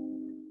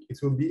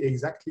 it will be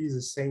exactly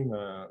the same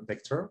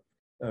vector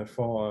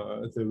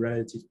for the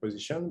relative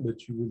position,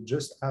 but you will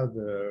just have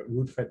the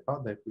root fret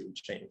part that will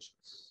change.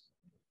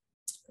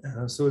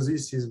 So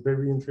this is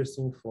very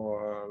interesting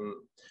for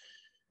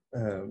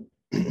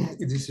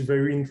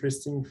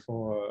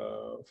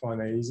for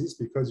analysis,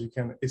 because you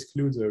can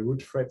exclude the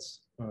root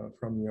frets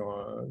from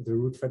the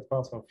root fret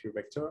part of your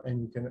vector,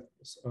 and you can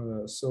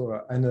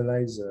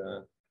analyze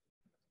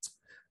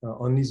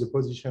only the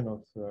position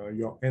of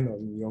your hand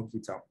on your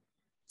guitar.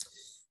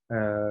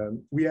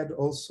 We had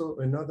also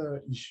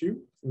another issue,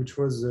 which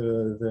was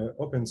the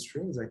open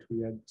strings that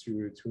we had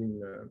to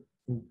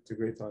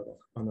integrate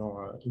on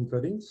our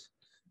encodings.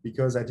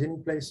 because at any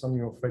place on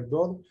your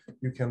fretboard,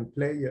 you can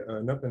play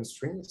an open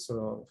string.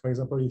 So for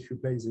example, if you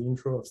play the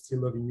intro of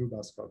Still Loving You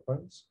by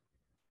Scorpions,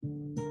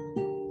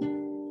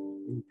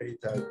 you play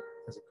it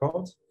as a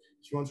chord.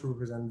 If you want to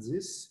represent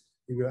this,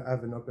 you will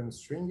have an open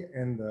string,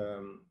 and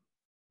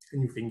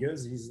your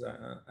fingers is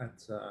at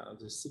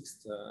the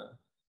 6th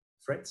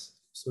fret.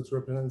 So to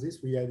represent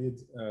this, we added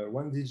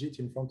 1 digit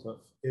in front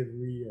of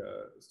every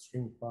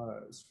string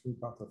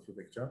part of your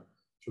vector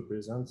to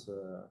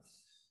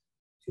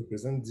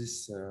represent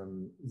this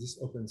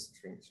open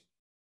string.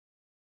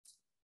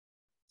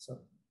 So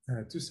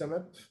to sum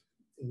up,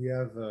 we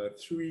have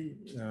 3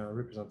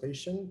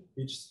 representations,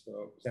 each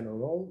piano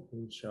roll,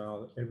 which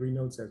are every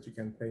note that you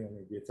can play on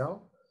a guitar.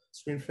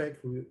 String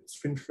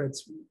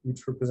frets,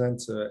 which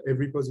represent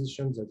every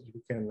position that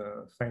you can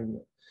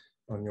find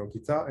on your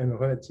guitar, and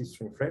relative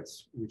string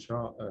frets, which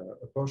are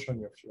a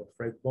portion of your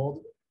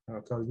fretboard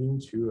according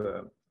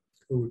to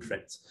root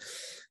frets.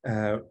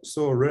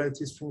 So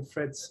relative string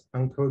frets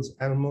encodes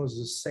almost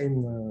the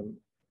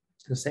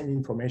same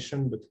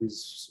information, but with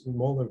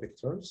smaller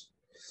vectors.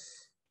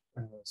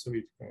 So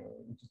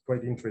it's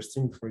quite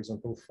interesting, for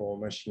example, for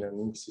machine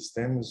learning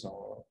systems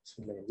or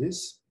something like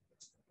this.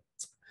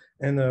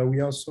 And we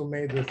also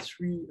made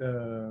 3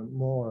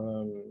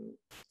 more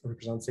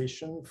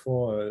representation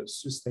for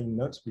sustained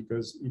notes,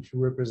 because if you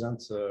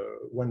represent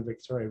 1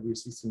 vector every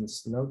 16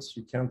 notes,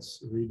 you can't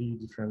really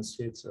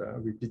differentiate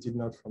repeated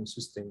note from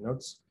sustained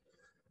notes.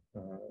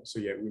 So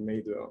yeah, we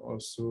made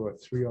also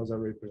 3 other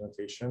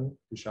representation,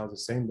 which are the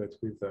same, but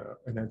with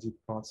an added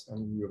part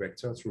on your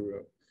vector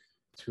to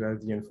have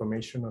the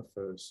information of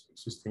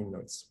sustained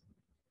notes.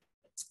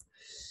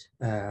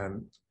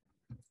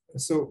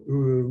 So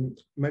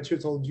Mathieu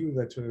told you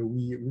that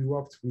we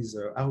worked with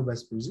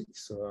Arobase Music.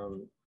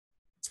 So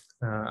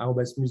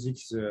Arobase Music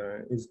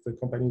is the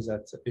company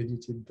that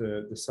edited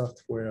the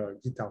software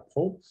Guitar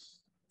Pro,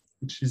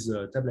 which is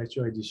a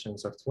tablature edition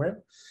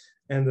software.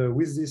 And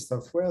with this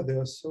software, they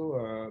also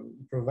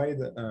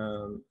provide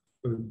a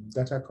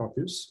data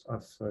corpus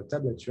of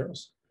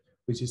tablatures,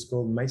 which is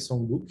called My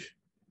Songbook.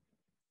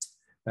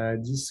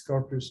 This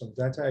corpus of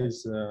data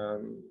is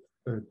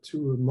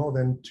more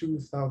than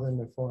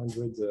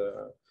 2,400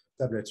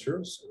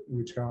 tablatures,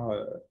 which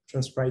are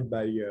transcribed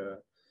by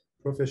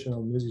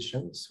professional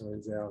musicians, so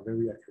they are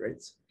very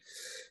accurate.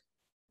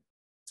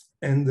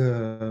 And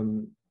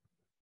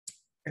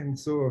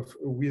so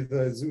with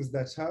those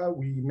data,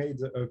 we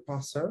made a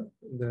parser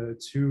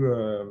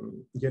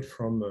to get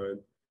from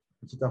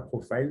guitar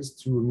profiles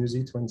to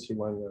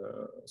Music21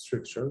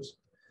 structures,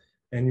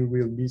 and it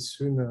will be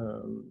soon.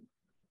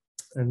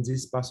 And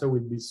this parser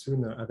will be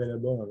soon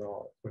available on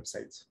our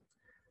website.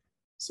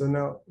 So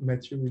now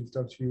Mathieu will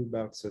talk to you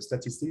about the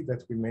statistics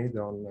that we made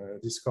on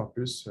this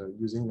corpus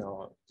using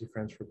our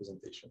different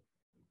representation.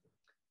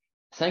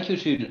 Thank you,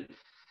 Jules.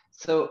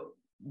 So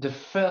the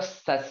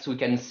first stats we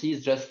can see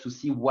is just to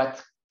see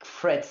what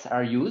frets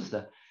are used.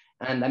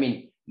 And I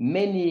mean,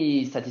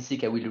 many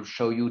statistics I will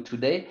show you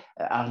today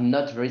are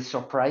not very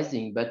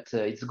surprising, but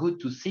it's good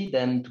to see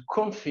them to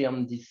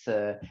confirm these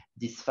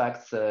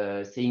facts,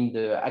 seeing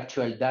the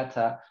actual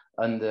data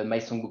on the My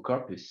Songbook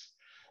corpus.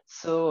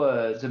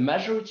 So the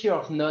majority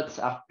of notes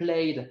are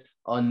played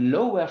on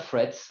lower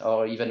frets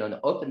or even on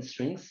open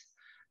strings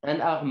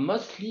and are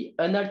mostly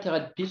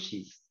unaltered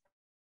pitches.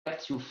 In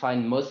fact, you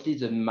find mostly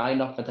the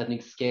minor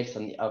pentatonic scales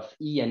of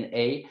E and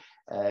A,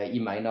 E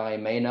minor, A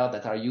minor,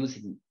 that are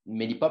used in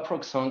many pop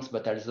rock songs,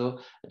 but also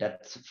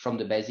that's from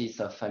the basis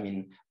of, I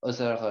mean,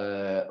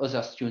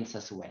 other tunes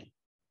as well.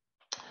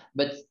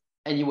 But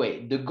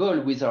anyway, the goal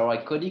with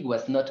our colleague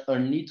was not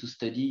only to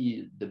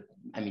study the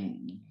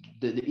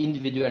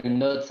individual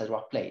notes that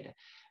were played.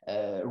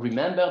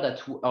 Remember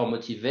that our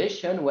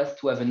motivation was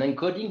to have an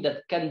encoding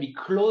that can be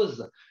close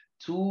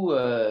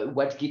to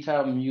what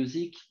guitar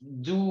music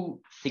do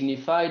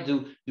signify,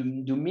 do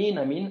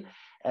mean,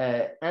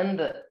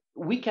 and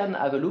we can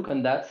have a look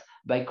on that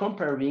by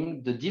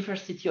comparing the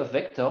diversity of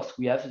vectors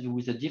we have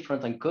with the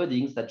different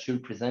encodings that Jules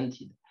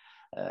presented.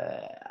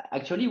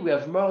 Actually, we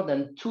have more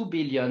than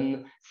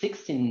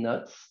 2,016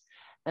 notes.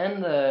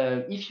 And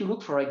if you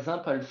look, for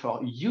example,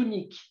 for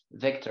unique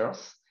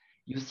vectors,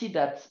 you see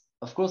that,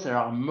 of course, there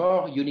are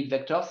more unique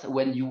vectors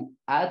when you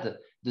add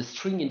the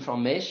string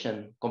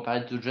information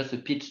compared to just a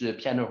pitch, the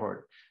piano roll,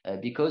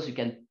 because you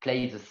can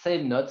play the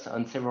same notes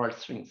on several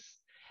strings.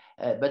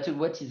 But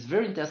what is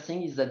very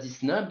interesting is that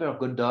this number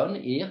goes down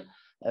here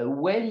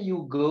when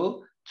you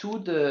go to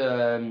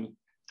the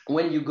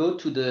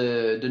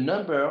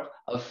number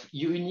of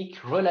unique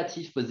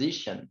relative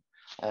position.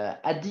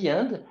 At the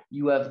end,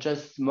 you have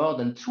just more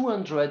than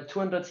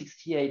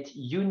 268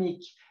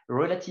 unique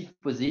relative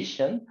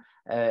position,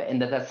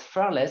 and that's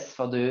far less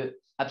for the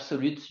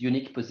absolute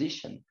unique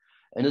position.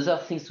 Another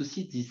thing to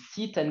see, this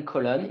C10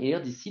 column here,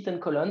 the C10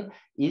 column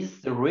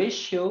is the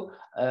ratio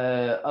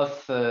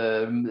of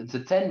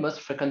the 10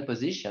 most frequent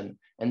position.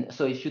 And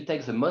so if you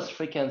take the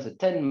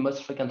 10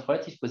 most frequent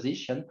relative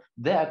position,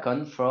 they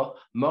account for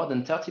more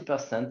than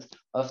 30%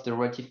 of the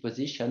relative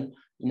position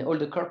in all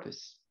the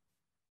corpus.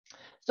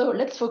 So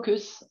let's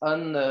focus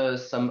on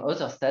some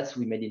other stats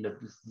we made in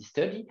this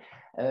study.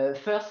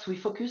 First, we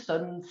focus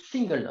on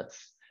single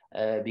notes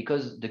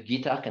because the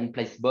guitar can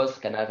play both,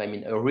 can have,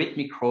 a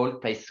rhythmic role,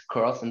 plays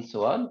chords and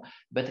so on,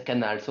 but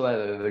can also have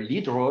a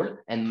lead role,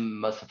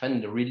 and most often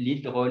the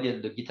lead role,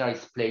 the guitar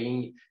is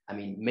playing,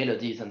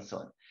 melodies and so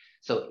on.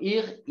 So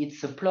here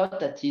it's a plot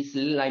that is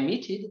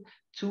limited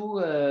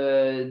to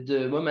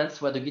the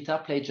moments where the guitar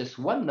plays just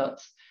one note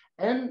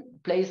and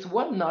plays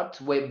one note,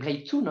 where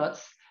play two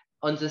notes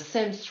on the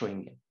same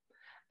string.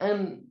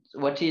 And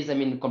what is,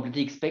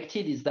 completely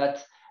expected is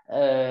that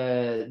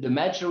the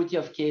majority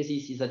of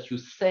cases is that you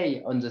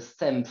stay on the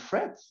same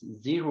fret,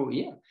 0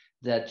 here.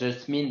 That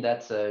just means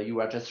that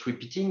you are just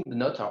repeating the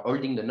note or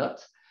holding the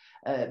note.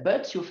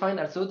 But you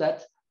find also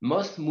that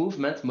most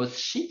movements, most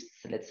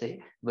shifts, let's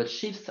say, but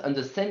shifts on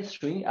the same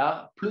string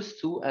are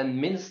 +2 and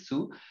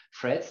 -2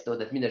 frets. So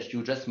that means that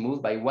you just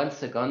move by 1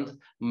 second,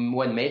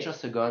 1 major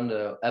second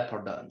up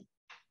or down.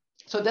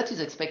 So that is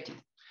expected.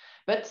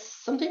 But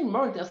something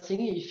more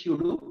interesting if you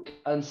look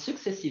on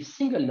successive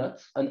single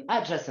notes on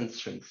adjacent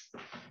strings,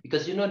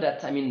 because you know that,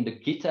 the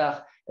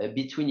guitar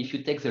between, if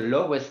you take the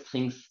lowest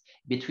strings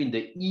between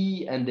the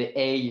E and the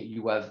A,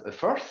 you have a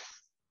fourth.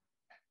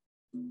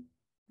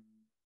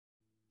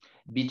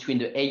 Between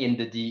the A and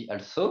the D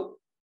also.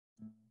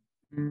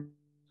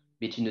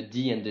 Between the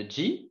D and the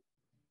G.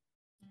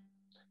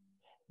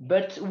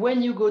 But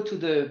when you go to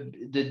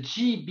the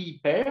G-B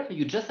pair,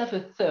 you just have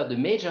a third, a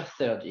major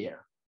third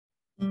here.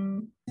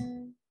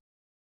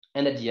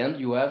 And at the end,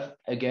 you have,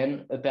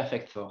 again, a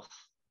perfect fourth.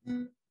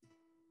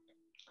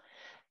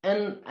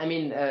 And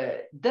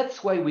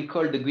that's why we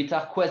call the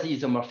guitar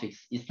quasi-isomorphic.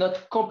 It's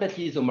not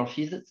completely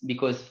isomorphic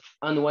because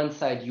on one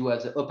side, you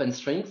have the open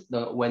strings.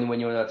 When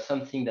you have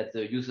something that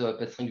uses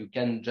open string, you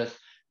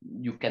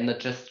cannot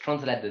just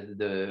translate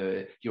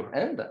your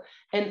hand.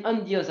 And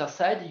on the other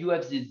side, you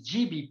have this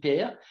GB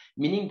pair,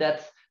 meaning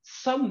that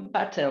some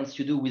patterns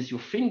you do with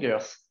your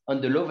fingers on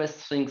the lowest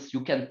strings,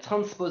 you can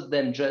transpose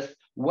them just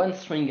one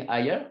string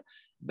higher,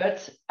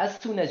 but as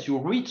soon as you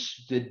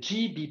reach the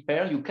GB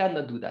pair, you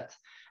cannot do that.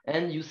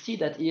 And you see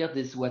that here,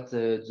 this is what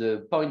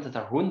the points that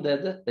are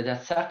rounded, that are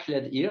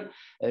circled here,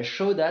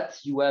 show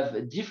that you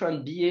have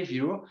different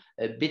behavior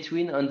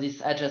between on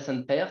this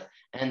adjacent pair.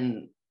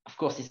 And of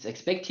course, it's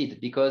expected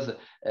because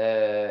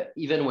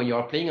even when you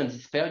are playing on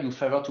this pair, you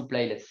favor to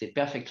play, let's say,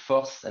 perfect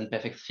fourths and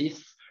perfect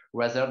fifths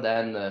rather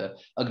than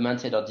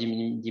augmented or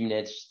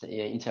diminished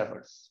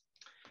intervals.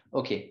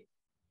 Okay.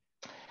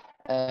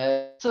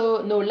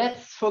 So now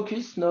let's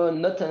focus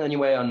not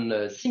anyway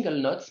on single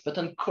notes, but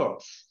on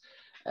chords.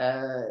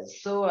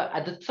 So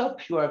at the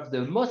top, you have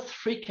the most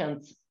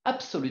frequent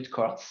absolute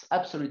chords,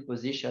 absolute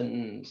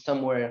position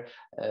somewhere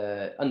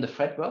on the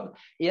fretboard.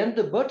 And at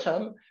the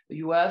bottom,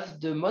 you have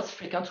the most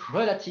frequent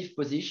relative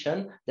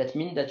position. That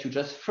means that you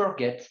just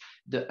forget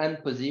the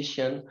hand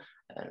position.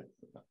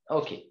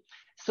 Okay.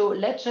 So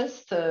let's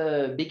just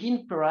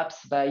begin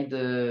perhaps with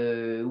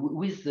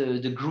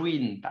the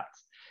green part.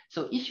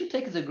 So if you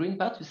take the green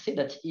part, you see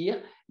that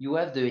here you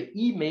have the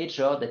E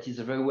major, that is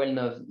a very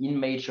well-known E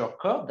major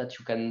chord that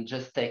you can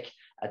just take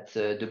at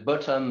the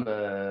bottom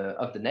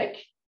of the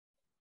neck.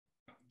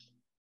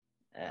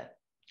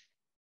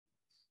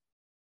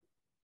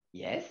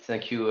 Yes,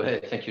 thank you,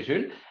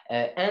 Jules.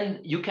 And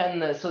you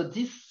can, so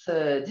this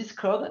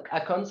chord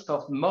accounts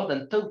for more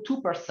than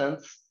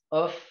 2%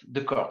 of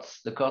the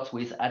chords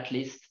with at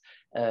least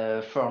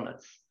 4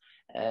 notes.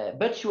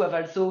 But you have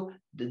also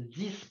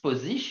this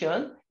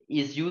position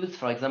is used,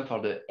 for example,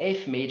 the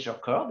F major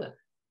chord.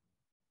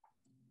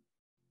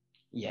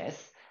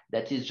 Yes,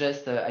 that is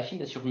just, I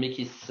think that your mic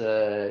is,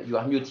 you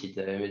are muted,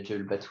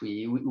 Jules, but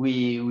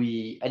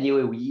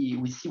anyway,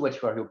 we see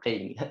what you're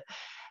playing.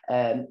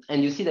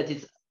 And you see that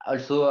it's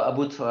also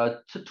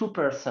about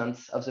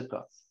 2% of the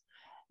chords.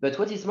 But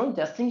what is more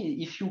interesting,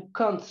 if you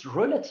count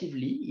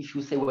relatively, if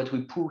you say what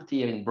we put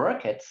here in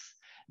brackets,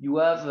 you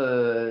have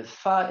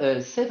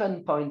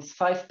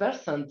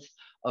 7.5%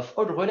 of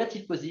all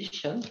relative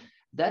positions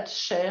that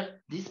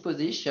share this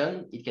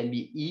position. It can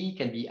be E,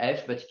 can be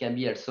F, but it can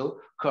be also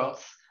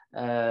chords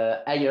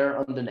higher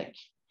on the neck.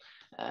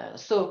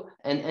 So,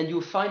 and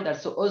you find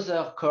also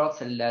other chords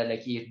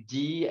like here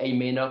D, A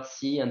minor,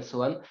 C, and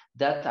so on,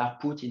 that are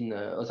put in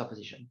other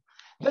position.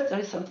 But there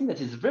is something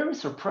that is very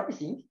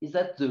surprising, is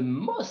that the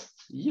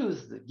most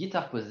used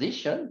guitar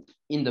position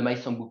in the My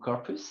Songbook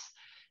corpus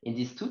in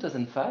these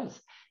 2005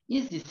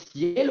 is this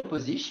yellow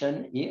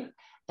position here.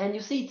 And you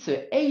see it's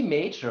an A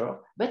major,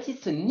 but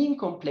it's an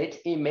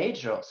incomplete A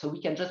major. So we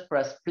can just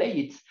press play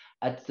it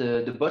at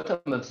the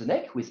bottom of the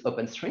neck with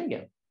open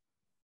string.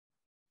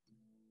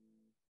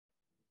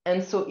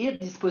 And so here,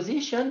 this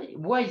position,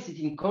 why is it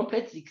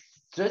incomplete? It's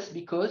just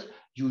because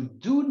you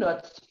do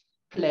not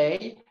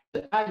play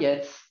the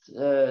highest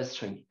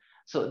string.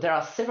 So there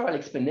are several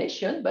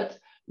explanations, but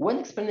one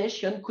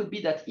explanation could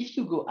be that if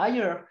you go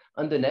higher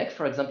on the neck,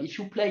 for example, if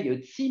you play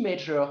a C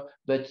major,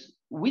 but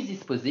with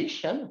this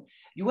position,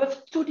 you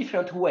have 2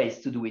 different ways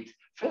to do it.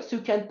 First, you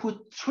can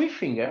put 3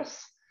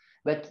 fingers,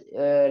 but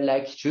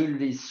like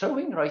Jules is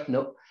showing right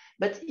now,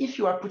 But if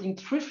you are putting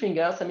 3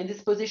 fingers, I mean,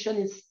 this position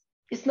is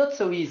it's not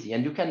so easy,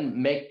 and you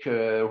can make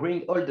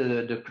ring all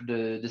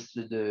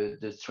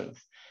the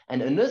strings.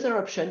 And another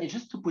option is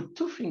just to put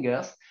 2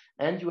 fingers,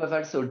 and you have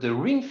also the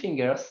ring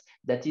fingers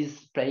that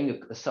is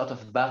playing a sort of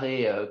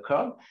barré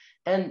chord.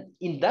 And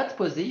in that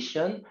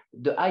position,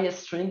 the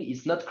highest string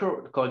is not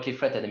correctly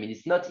fretted. I mean,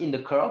 it's not in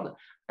the chord,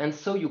 and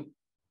so you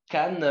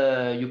can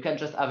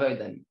just avoid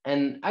them.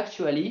 And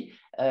actually,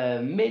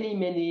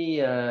 many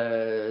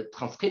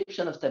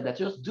transcription of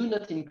tablatures do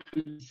not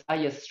include this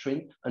highest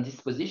string on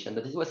this position.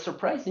 But it was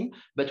surprising,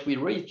 but we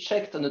really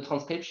checked on the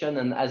transcription,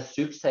 and as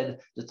Jules said,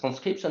 the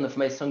transcription of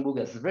my songbook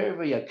is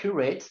very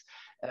accurate.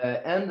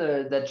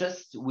 That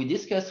just we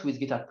discussed with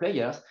guitar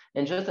players,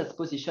 and just that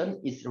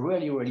position is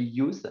really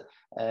used,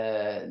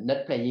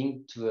 not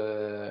playing to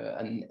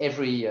on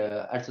every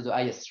also the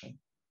highest string.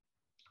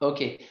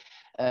 Okay.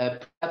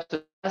 Perhaps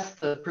the last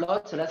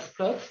plot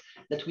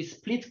that we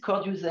split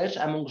chord usage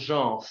among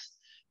genres.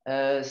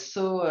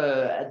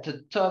 At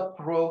the top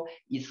row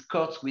is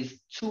chords with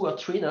 2 or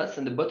 3 notes,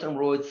 and the bottom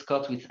row is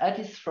chords with at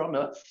least 4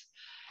 notes.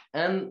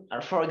 And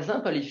for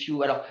example, if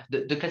you,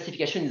 the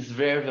classification is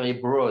very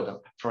broad.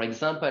 For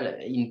example,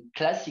 in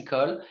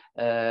classical,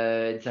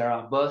 there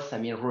are both, I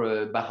mean,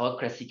 Baroque,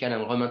 classical,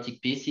 and romantic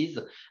pieces,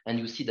 and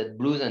you see that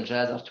blues and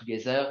jazz are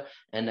together.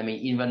 And I mean,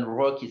 even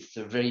rock is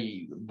a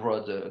very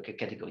broad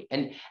category.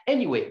 And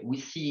anyway, we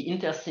see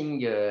interesting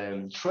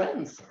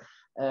trends.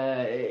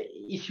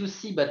 If you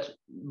see, but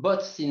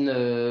both in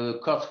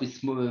chords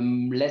with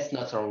less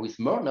notes or with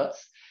more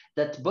notes,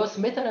 that both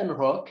metal and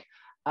rock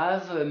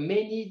have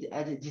many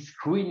these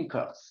green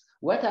chords.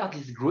 What are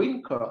these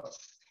green chords?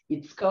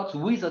 It's chords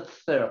without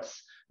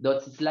thirds.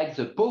 That it's like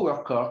the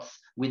power chords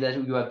with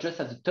that you have just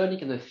have the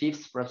tonic and the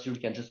fifths. Perhaps you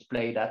can just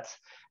play that.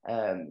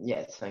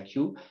 Yes, thank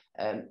you.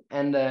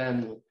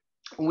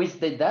 With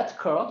that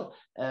chord,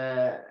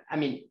 I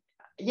mean,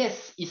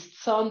 yes, it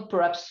sounds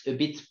perhaps a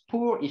bit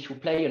poor if you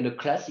play on the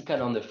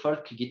classical on the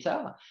folk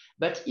guitar,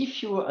 but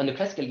if you on the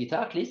classical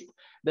guitar at least,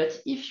 but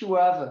if you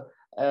have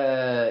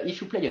if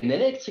you play an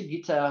electric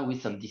guitar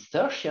with some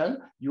distortion,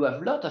 you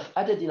have a lot of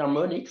added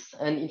harmonics,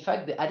 and in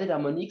fact, the added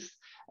harmonics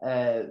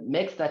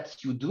makes that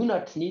you do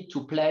not need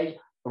to play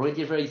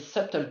already very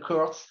subtle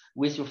chords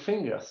with your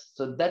fingers.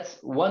 So that's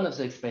one of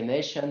the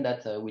explanations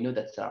that we know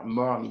that there are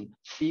more, I mean,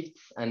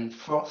 fifths and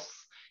fourths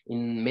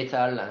in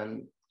metal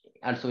and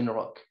also in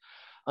rock.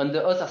 On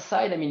the other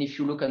side, I mean, if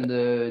you look on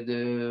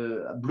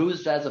the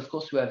blues jazz, of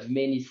course, you have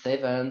many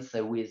sevenths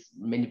with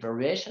many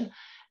variations.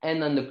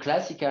 And on the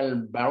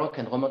classical, Baroque,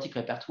 and Romantic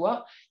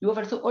repertoire, you have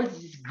also all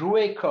these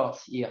gray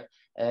chords here.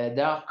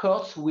 There are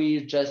chords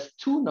with just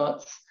 2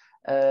 notes.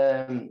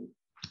 Perhaps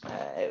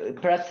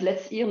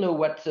let's hear now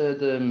what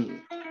the...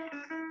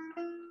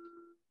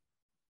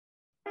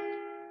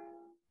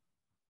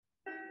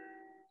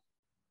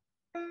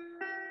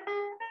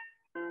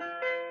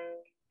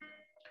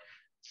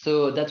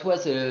 So that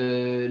was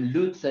a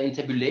lute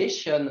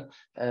intabulation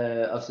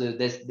of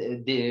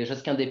the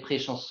Josquin des Prés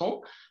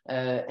chanson.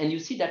 And you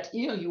see that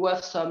here you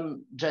have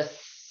some just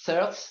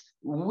thirds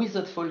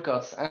without full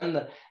chords.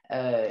 And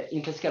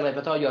in classical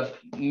repertoire, you have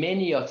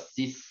many of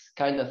these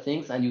kind of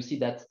things. And you see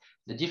that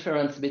the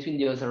difference between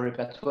the other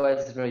repertoire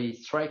is very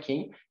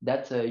striking,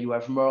 that you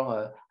have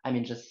more, I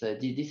mean, just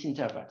these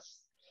intervals.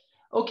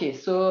 Okay,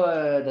 so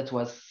that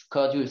was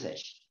chord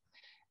usage.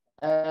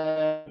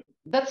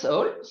 That's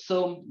all.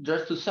 So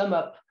just to sum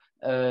up,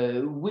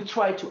 we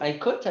try to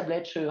encode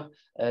tablature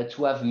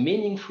to have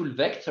meaningful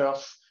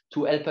vectors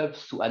to help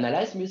us to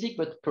analyze music,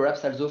 but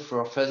perhaps also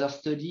for further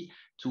study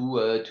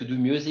to do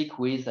music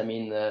with, I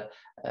mean,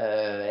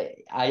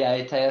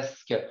 AI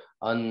task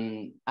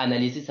on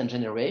analysis and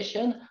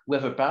generation. We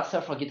have a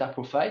parser for guitar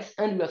profiles,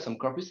 and we have some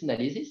corpus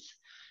analysis.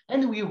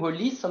 And we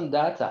release some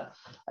data.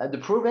 The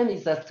problem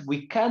is that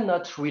we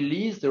cannot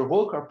release the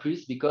raw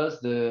corpus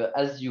because,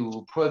 as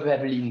you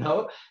probably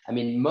know, I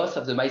mean, most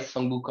of my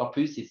songbook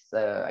corpus is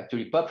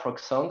actually pop rock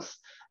songs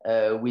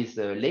with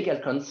legal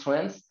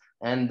constraints,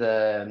 and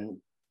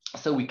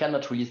so we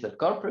cannot release that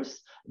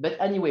corpus. But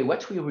anyway,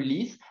 what we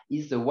release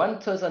is the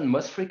 1,000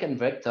 most frequent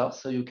vectors.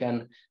 So you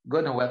can go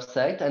on the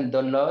website and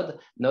download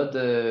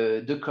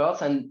the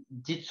chords, and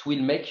this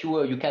will make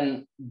you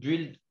can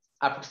build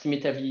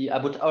approximately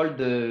about all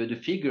the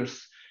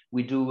figures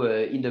we do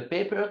in the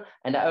paper.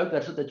 And I hope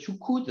also that you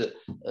could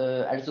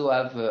also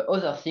have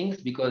other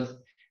things, because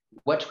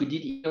what we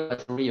did here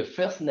was really a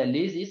first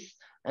analysis,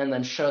 and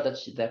I'm sure that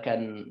there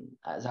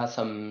are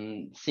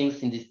some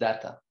things in this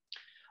data.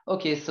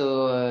 Okay,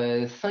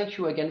 so thank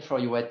you again for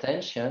your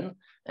attention,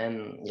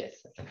 and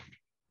yes.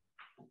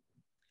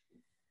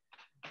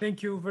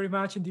 Thank you very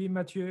much indeed,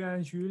 Mathieu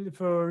and Jules,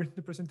 for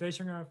the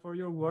presentation and for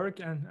your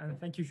work, and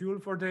thank you,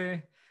 Jules, for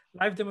the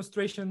live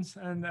demonstrations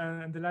and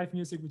the live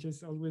music, which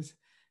is always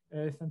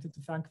something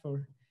to thank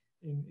for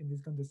in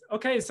this contest.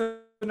 Okay, so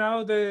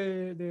now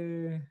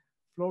the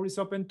floor is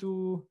open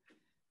to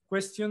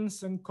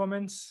questions and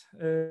comments,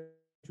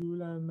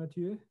 Jules and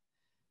Mathieu.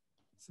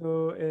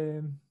 So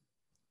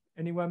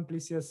anyone,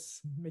 please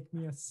just make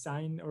me a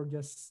sign or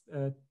just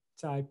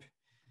type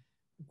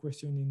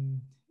question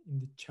in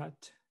the chat.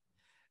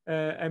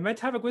 I might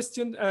have a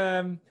question.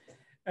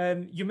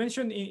 You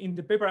mentioned in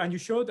the paper, and you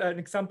showed an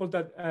example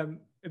that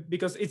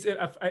because it's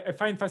I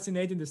find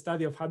fascinating the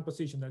study of hand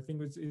position. I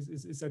think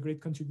it's a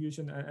great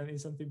contribution, and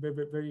it's something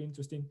very, very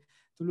interesting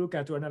to look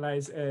at, to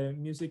analyze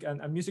music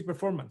and music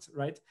performance,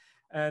 right?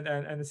 And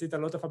I see a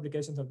lot of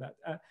applications of that.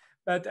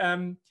 But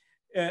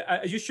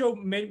you show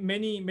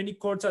many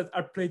chords that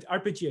are played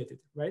arpeggiated,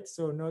 right?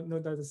 So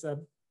not that is a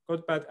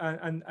chord, but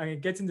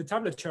and getting the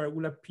tablature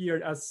will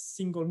appear as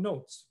single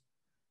notes,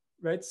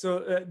 right?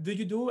 So do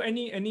you do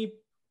any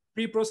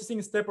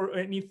pre-processing step or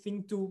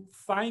anything to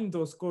find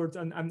those chords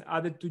and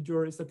add it to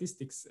your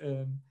statistics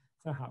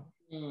somehow?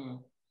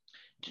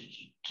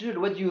 Jules,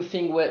 what do you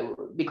think? Well,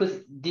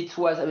 because this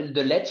was, I mean,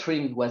 the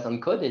lettering was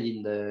encoded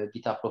in the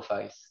guitar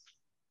profiles.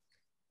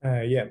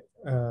 Yeah,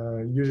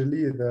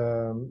 usually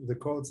the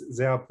chords,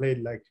 they are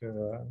played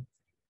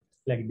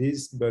like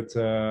this, but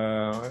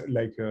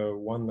like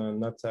one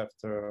note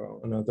after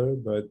another,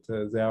 but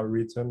they are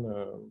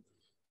written.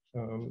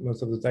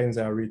 Most of the time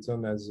they are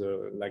written as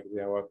like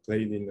they are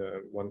played in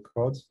one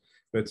chord,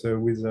 but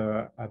with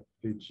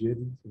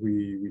arpeggiated,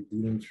 we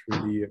didn't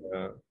really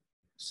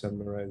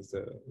summarize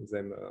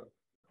them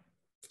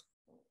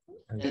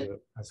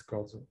as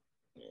chords.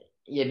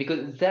 Yeah,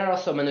 because there are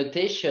some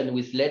annotation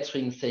with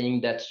lettering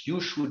saying that you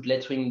should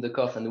lettering the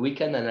chords, and we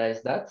can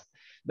analyze that.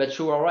 But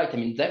you are right. I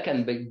mean, there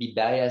can be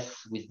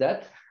bias with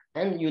that,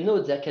 and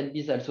there can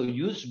be also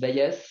huge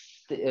bias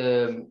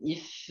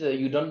if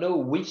you don't know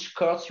which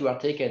chords you are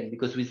taken,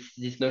 because with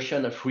this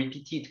notion of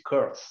repeated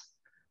chords,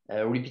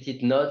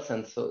 repeated notes,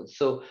 and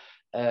so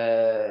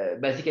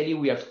basically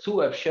we have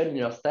two options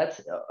in our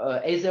stats.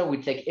 Either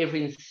we take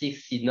every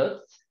 60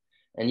 notes,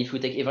 and if we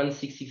take even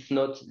 66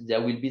 notes,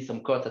 there will be some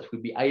chords that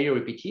will be highly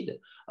repeated,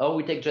 or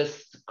we take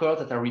just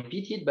chords that are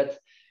repeated, but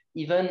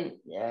even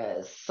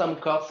some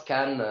chords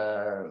can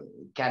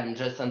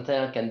just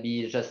enter, can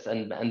be just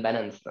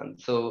unbalanced. And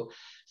so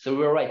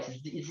we're right.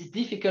 It's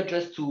difficult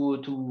just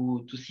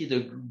to see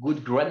the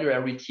good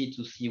granularity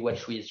to see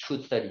what we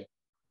should study.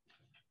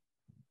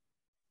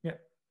 Yeah.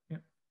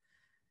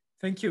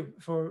 Thank you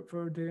for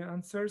the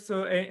answer.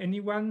 So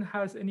anyone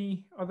has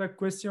any other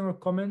question or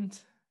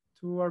comment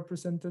to our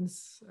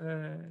presenters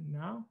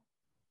now?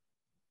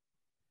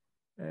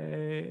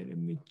 Let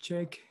me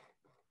check.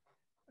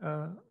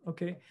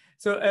 Okay,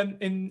 so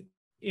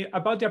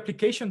about the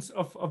applications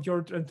of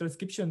your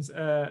transcriptions,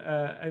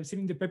 I've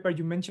seen in the paper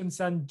you mentioned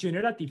some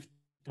generative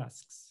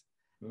tasks.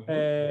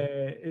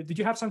 Mm-hmm. Did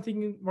you have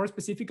something more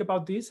specific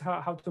about this?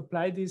 How to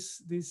apply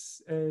this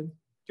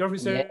your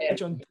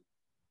research on?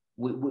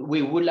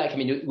 We would like. I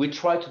mean, we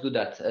try to do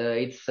that.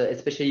 It's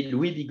especially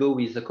Louis Bigot, who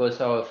is the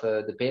co-author of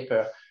the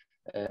paper,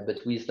 but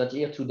who is not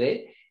here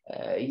today.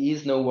 He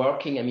is now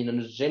working, I mean, on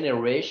a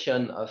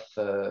generation of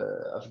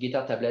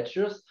guitar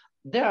tablatures.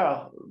 There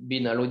have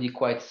been already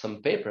quite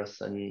some papers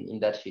in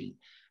that field,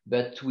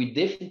 but we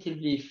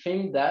definitely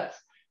think that,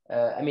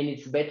 I mean,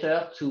 it's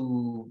better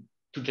to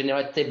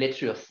generate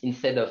tablatures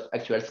instead of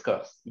actual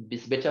scores.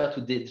 It's better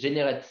to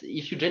generate,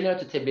 if you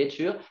generate a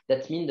tablature,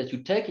 that means that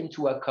you take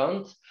into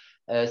account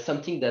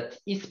something that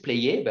is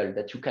playable,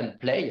 that you can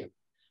play,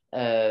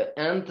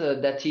 and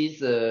that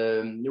is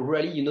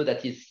really,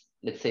 that is,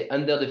 let's say,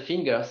 under the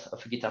fingers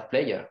of a guitar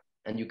player.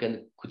 And you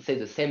could say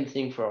the same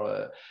thing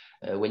for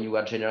when you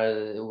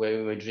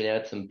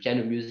generate some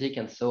piano music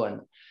and so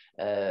on.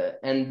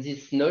 And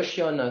this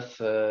notion of,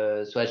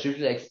 so as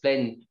usually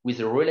explained, with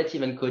a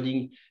relative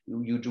encoding,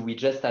 we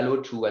just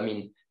allow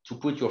to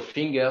put your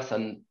fingers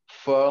on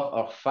 4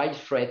 or 5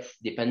 frets,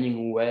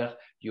 depending where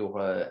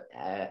your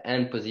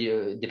hand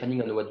position,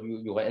 depending on what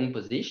your hand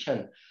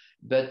position.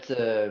 But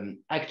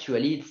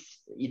actually,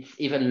 it's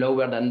even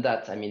lower than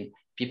that. I mean,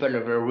 people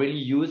are really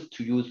used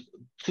to use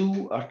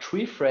 2 or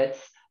 3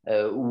 frets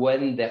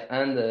when their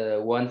hand,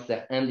 once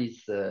their hand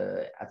is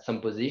at some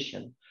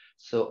position.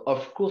 So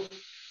of course,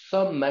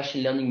 some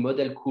machine learning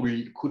model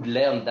could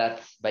learn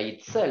that by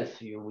itself.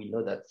 We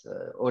know that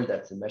all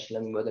that the machine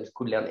learning models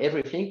could learn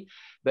everything.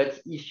 But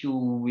if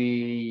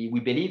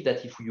we believe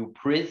that if you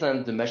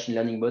present the machine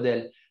learning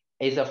model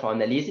either for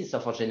analysis or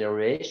for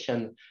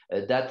generation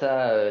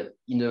data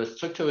in a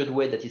structured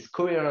way that is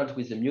coherent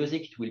with the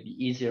music, it will be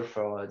easier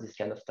for this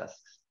kind of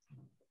tasks.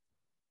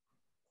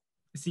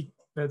 See,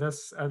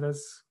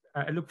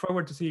 I look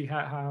forward to see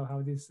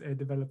how this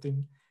developed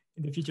in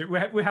the future.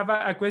 We have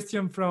a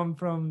question from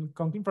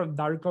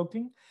Dark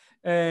Conkling.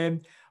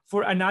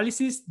 For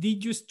analysis,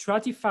 did you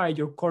stratify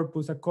your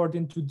corpus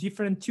according to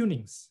different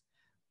tunings,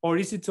 or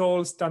is it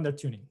all standard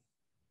tuning?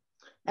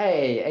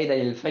 Hey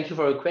Daniel, thank you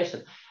for your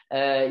question.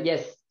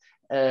 Yes,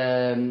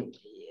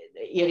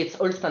 here it's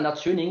all standard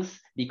tunings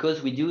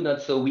because we do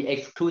not, so we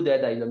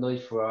excluded, I don't know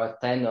if we are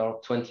 10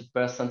 or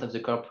 20% of the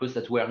corpus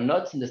that were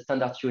not in the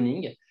standard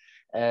tuning.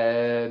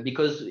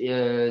 because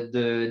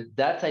the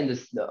data in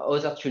the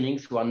other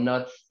tunings were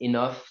not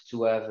enough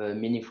to have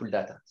meaningful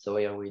data. So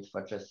here we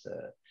for just,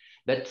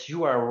 but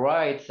you are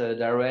right,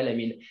 Darrell. I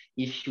mean,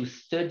 if you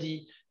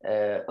study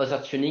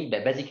other tuning,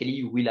 but basically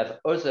you will have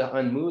other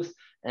hand moves.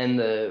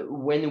 And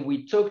when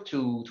we talk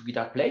to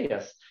guitar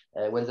players,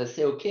 when they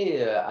say,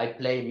 okay, I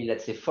play,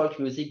 let's say folk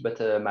music, but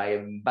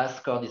my bass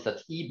chord is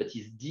not E, but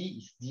it's D,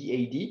 it's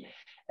D-A-D,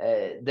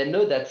 they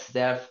know that they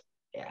have,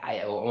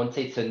 I won't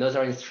say it's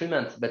another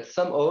instrument, but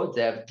somehow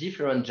they have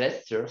different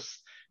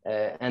gestures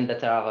and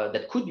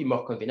that could be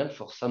more convenient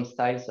for some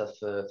styles of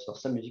for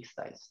some music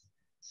styles.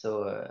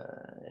 So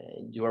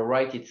you are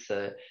right.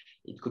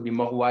 It could be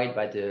more wide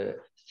by the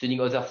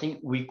studying other things.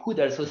 We could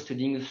also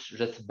studying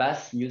just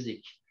bass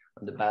music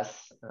on the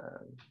bass.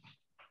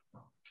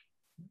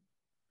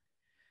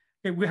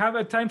 Okay, we have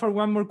a time for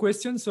one more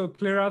question. So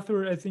Claire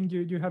Arthur, I think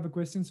you have a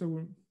question.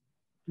 So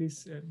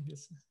please,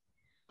 yes.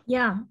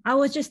 Yeah, I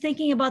was just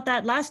thinking about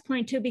that last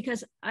point too,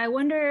 because I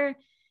wonder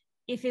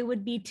if it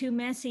would be too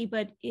messy,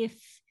 but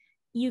if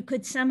you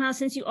could somehow,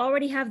 since you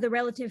already have the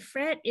relative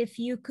fret, if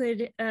you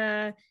could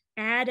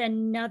add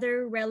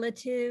another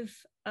relative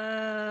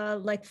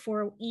like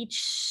for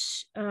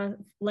each,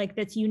 like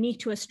that's unique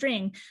to a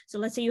string. So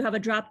let's say you have a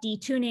drop D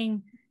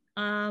tuning,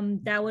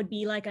 that would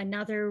be like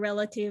another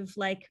relative,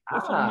 like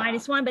if you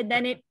 -1, but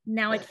then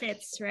now it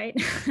fits, right?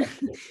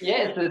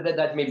 Yes,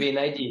 that may be an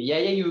idea. Yeah,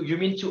 you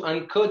mean to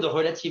encode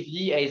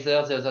relatively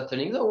either the other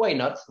tunings? Oh, why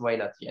not? Why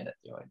not? Yeah,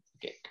 that's right.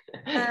 Okay.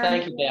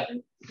 Thank you, Claire.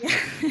 Yeah.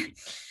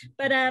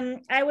 But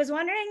I was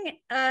wondering,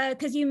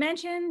 because you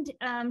mentioned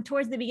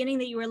towards the beginning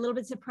that you were a little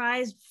bit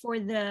surprised for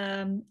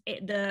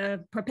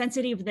the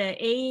propensity of the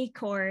A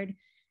chord.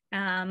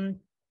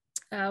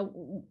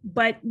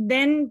 But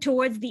then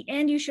towards the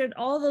end, you showed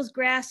all those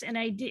graphs, and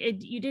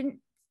you didn't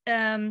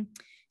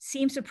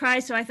seem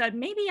surprised. So I thought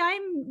maybe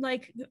I'm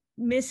like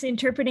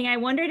misinterpreting. I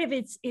wondered if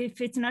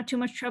it's not too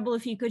much trouble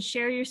if you could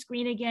share your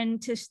screen again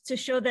to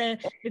show the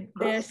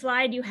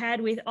slide you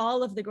had with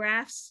all of the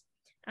graphs,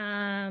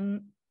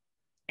 and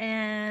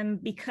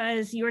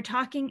because you were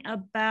talking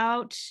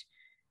about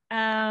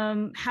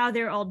how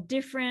they're all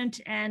different,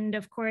 and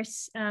of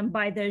course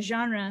by the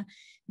genre,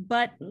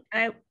 but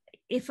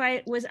if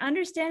I was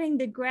understanding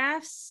the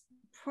graphs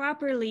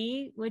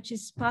properly, which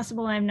is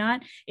possible I'm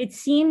not, it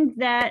seemed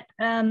that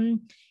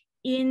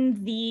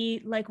in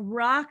the like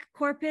rock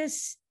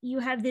corpus, you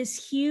have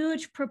this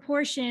huge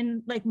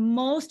proportion, like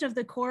most of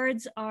the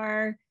chords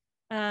are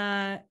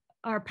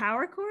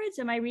power chords.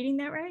 Am I reading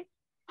that right?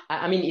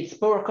 I mean, it's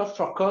power chords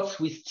for chords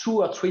with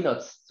 2 or 3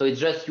 notes. So it's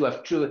just you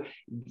have 2.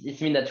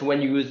 It means that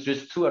when you use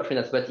just 2 or 3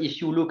 notes, but if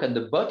you look at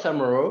the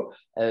bottom row,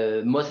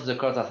 most of the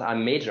chords are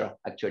major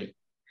actually.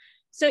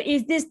 So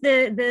is this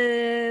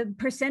the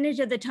percentage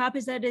of the top,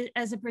 is that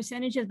as a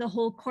percentage of the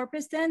whole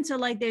corpus then? So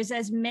like there's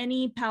as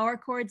many power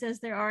chords as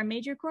there are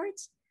major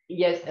chords?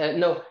 Yes,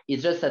 no,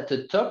 it's just at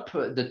the top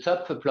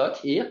plot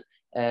here.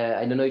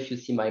 I don't know if you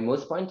see my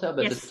mouse pointer,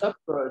 but yes.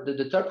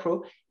 the top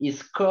row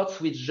is chords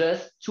with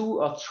just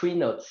 2 or 3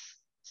 notes.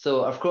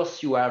 So of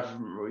course you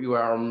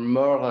are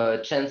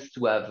more chance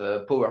to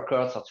have power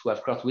chords or to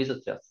have chords with a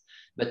third.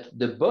 But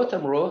the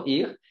bottom row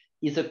here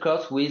is a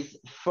chord with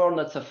 4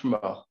 notes of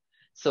more.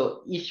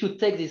 So if you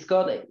take this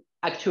chord,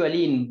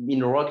 actually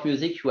in rock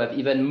music, you have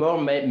even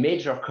more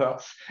major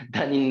chords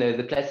than in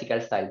the classical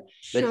style.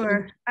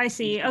 Sure, I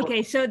see.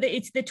 Okay, so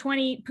it's the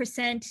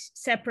 20%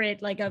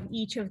 separate, like of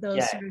each of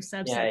those sort of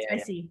subsets. I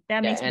see.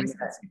 That makes more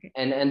sense. Okay.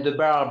 And the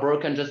bar are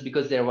broken just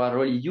because they were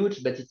really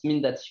huge, but it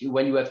means that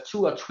when you have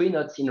 2 or 3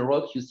 notes in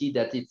rock, you see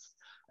that it's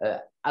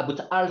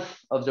about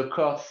half of the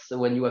chords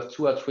when you have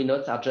 2 or 3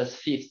 notes are just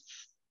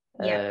fifths.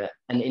 Yeah.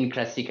 And in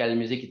classical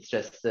music, it's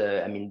just,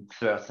 I mean,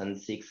 thirds and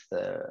sixths.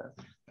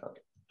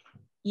 Okay.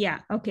 Yeah,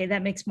 okay,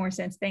 that makes more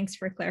sense. Thanks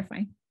for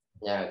clarifying.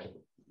 Yeah, okay.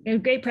 A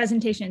great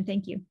presentation,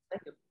 thank you.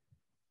 Thank you.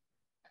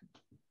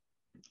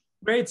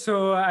 Great,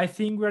 so I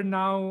think we're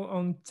now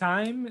on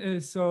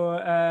time. So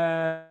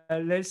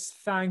let's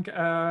thank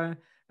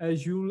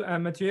Jules,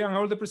 Mathieu, and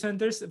all the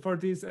presenters for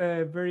this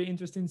very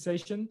interesting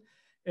session.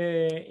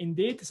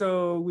 Indeed,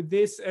 so with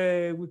this,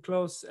 we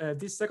close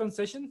this second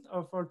session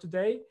for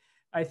today.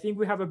 I think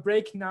we have a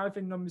break now, if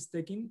I'm not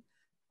mistaken.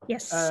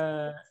 Yes.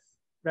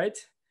 Right?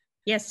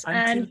 Yes,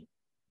 and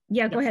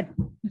yeah, go ahead,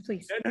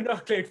 please. No,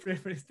 Claire,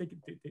 please take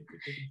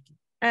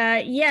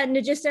it. Yeah,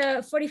 no, just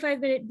a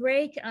 45-minute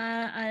break,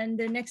 and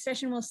the next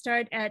session will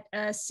start at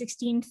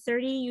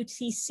 16:30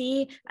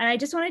 UTC. And I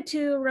just wanted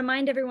to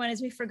remind everyone,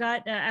 as we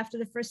forgot after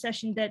the first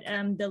session, that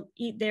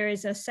there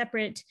is a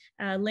separate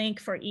link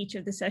for each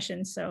of the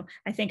sessions. So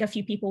I think a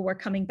few people were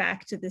coming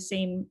back to the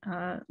same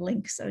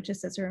link. So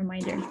just as a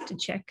reminder to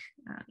check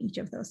each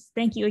of those.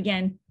 Thank you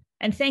again.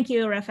 And thank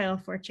you, Raphael,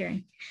 for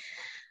chairing.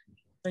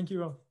 Thank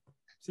you all.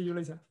 See you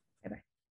later.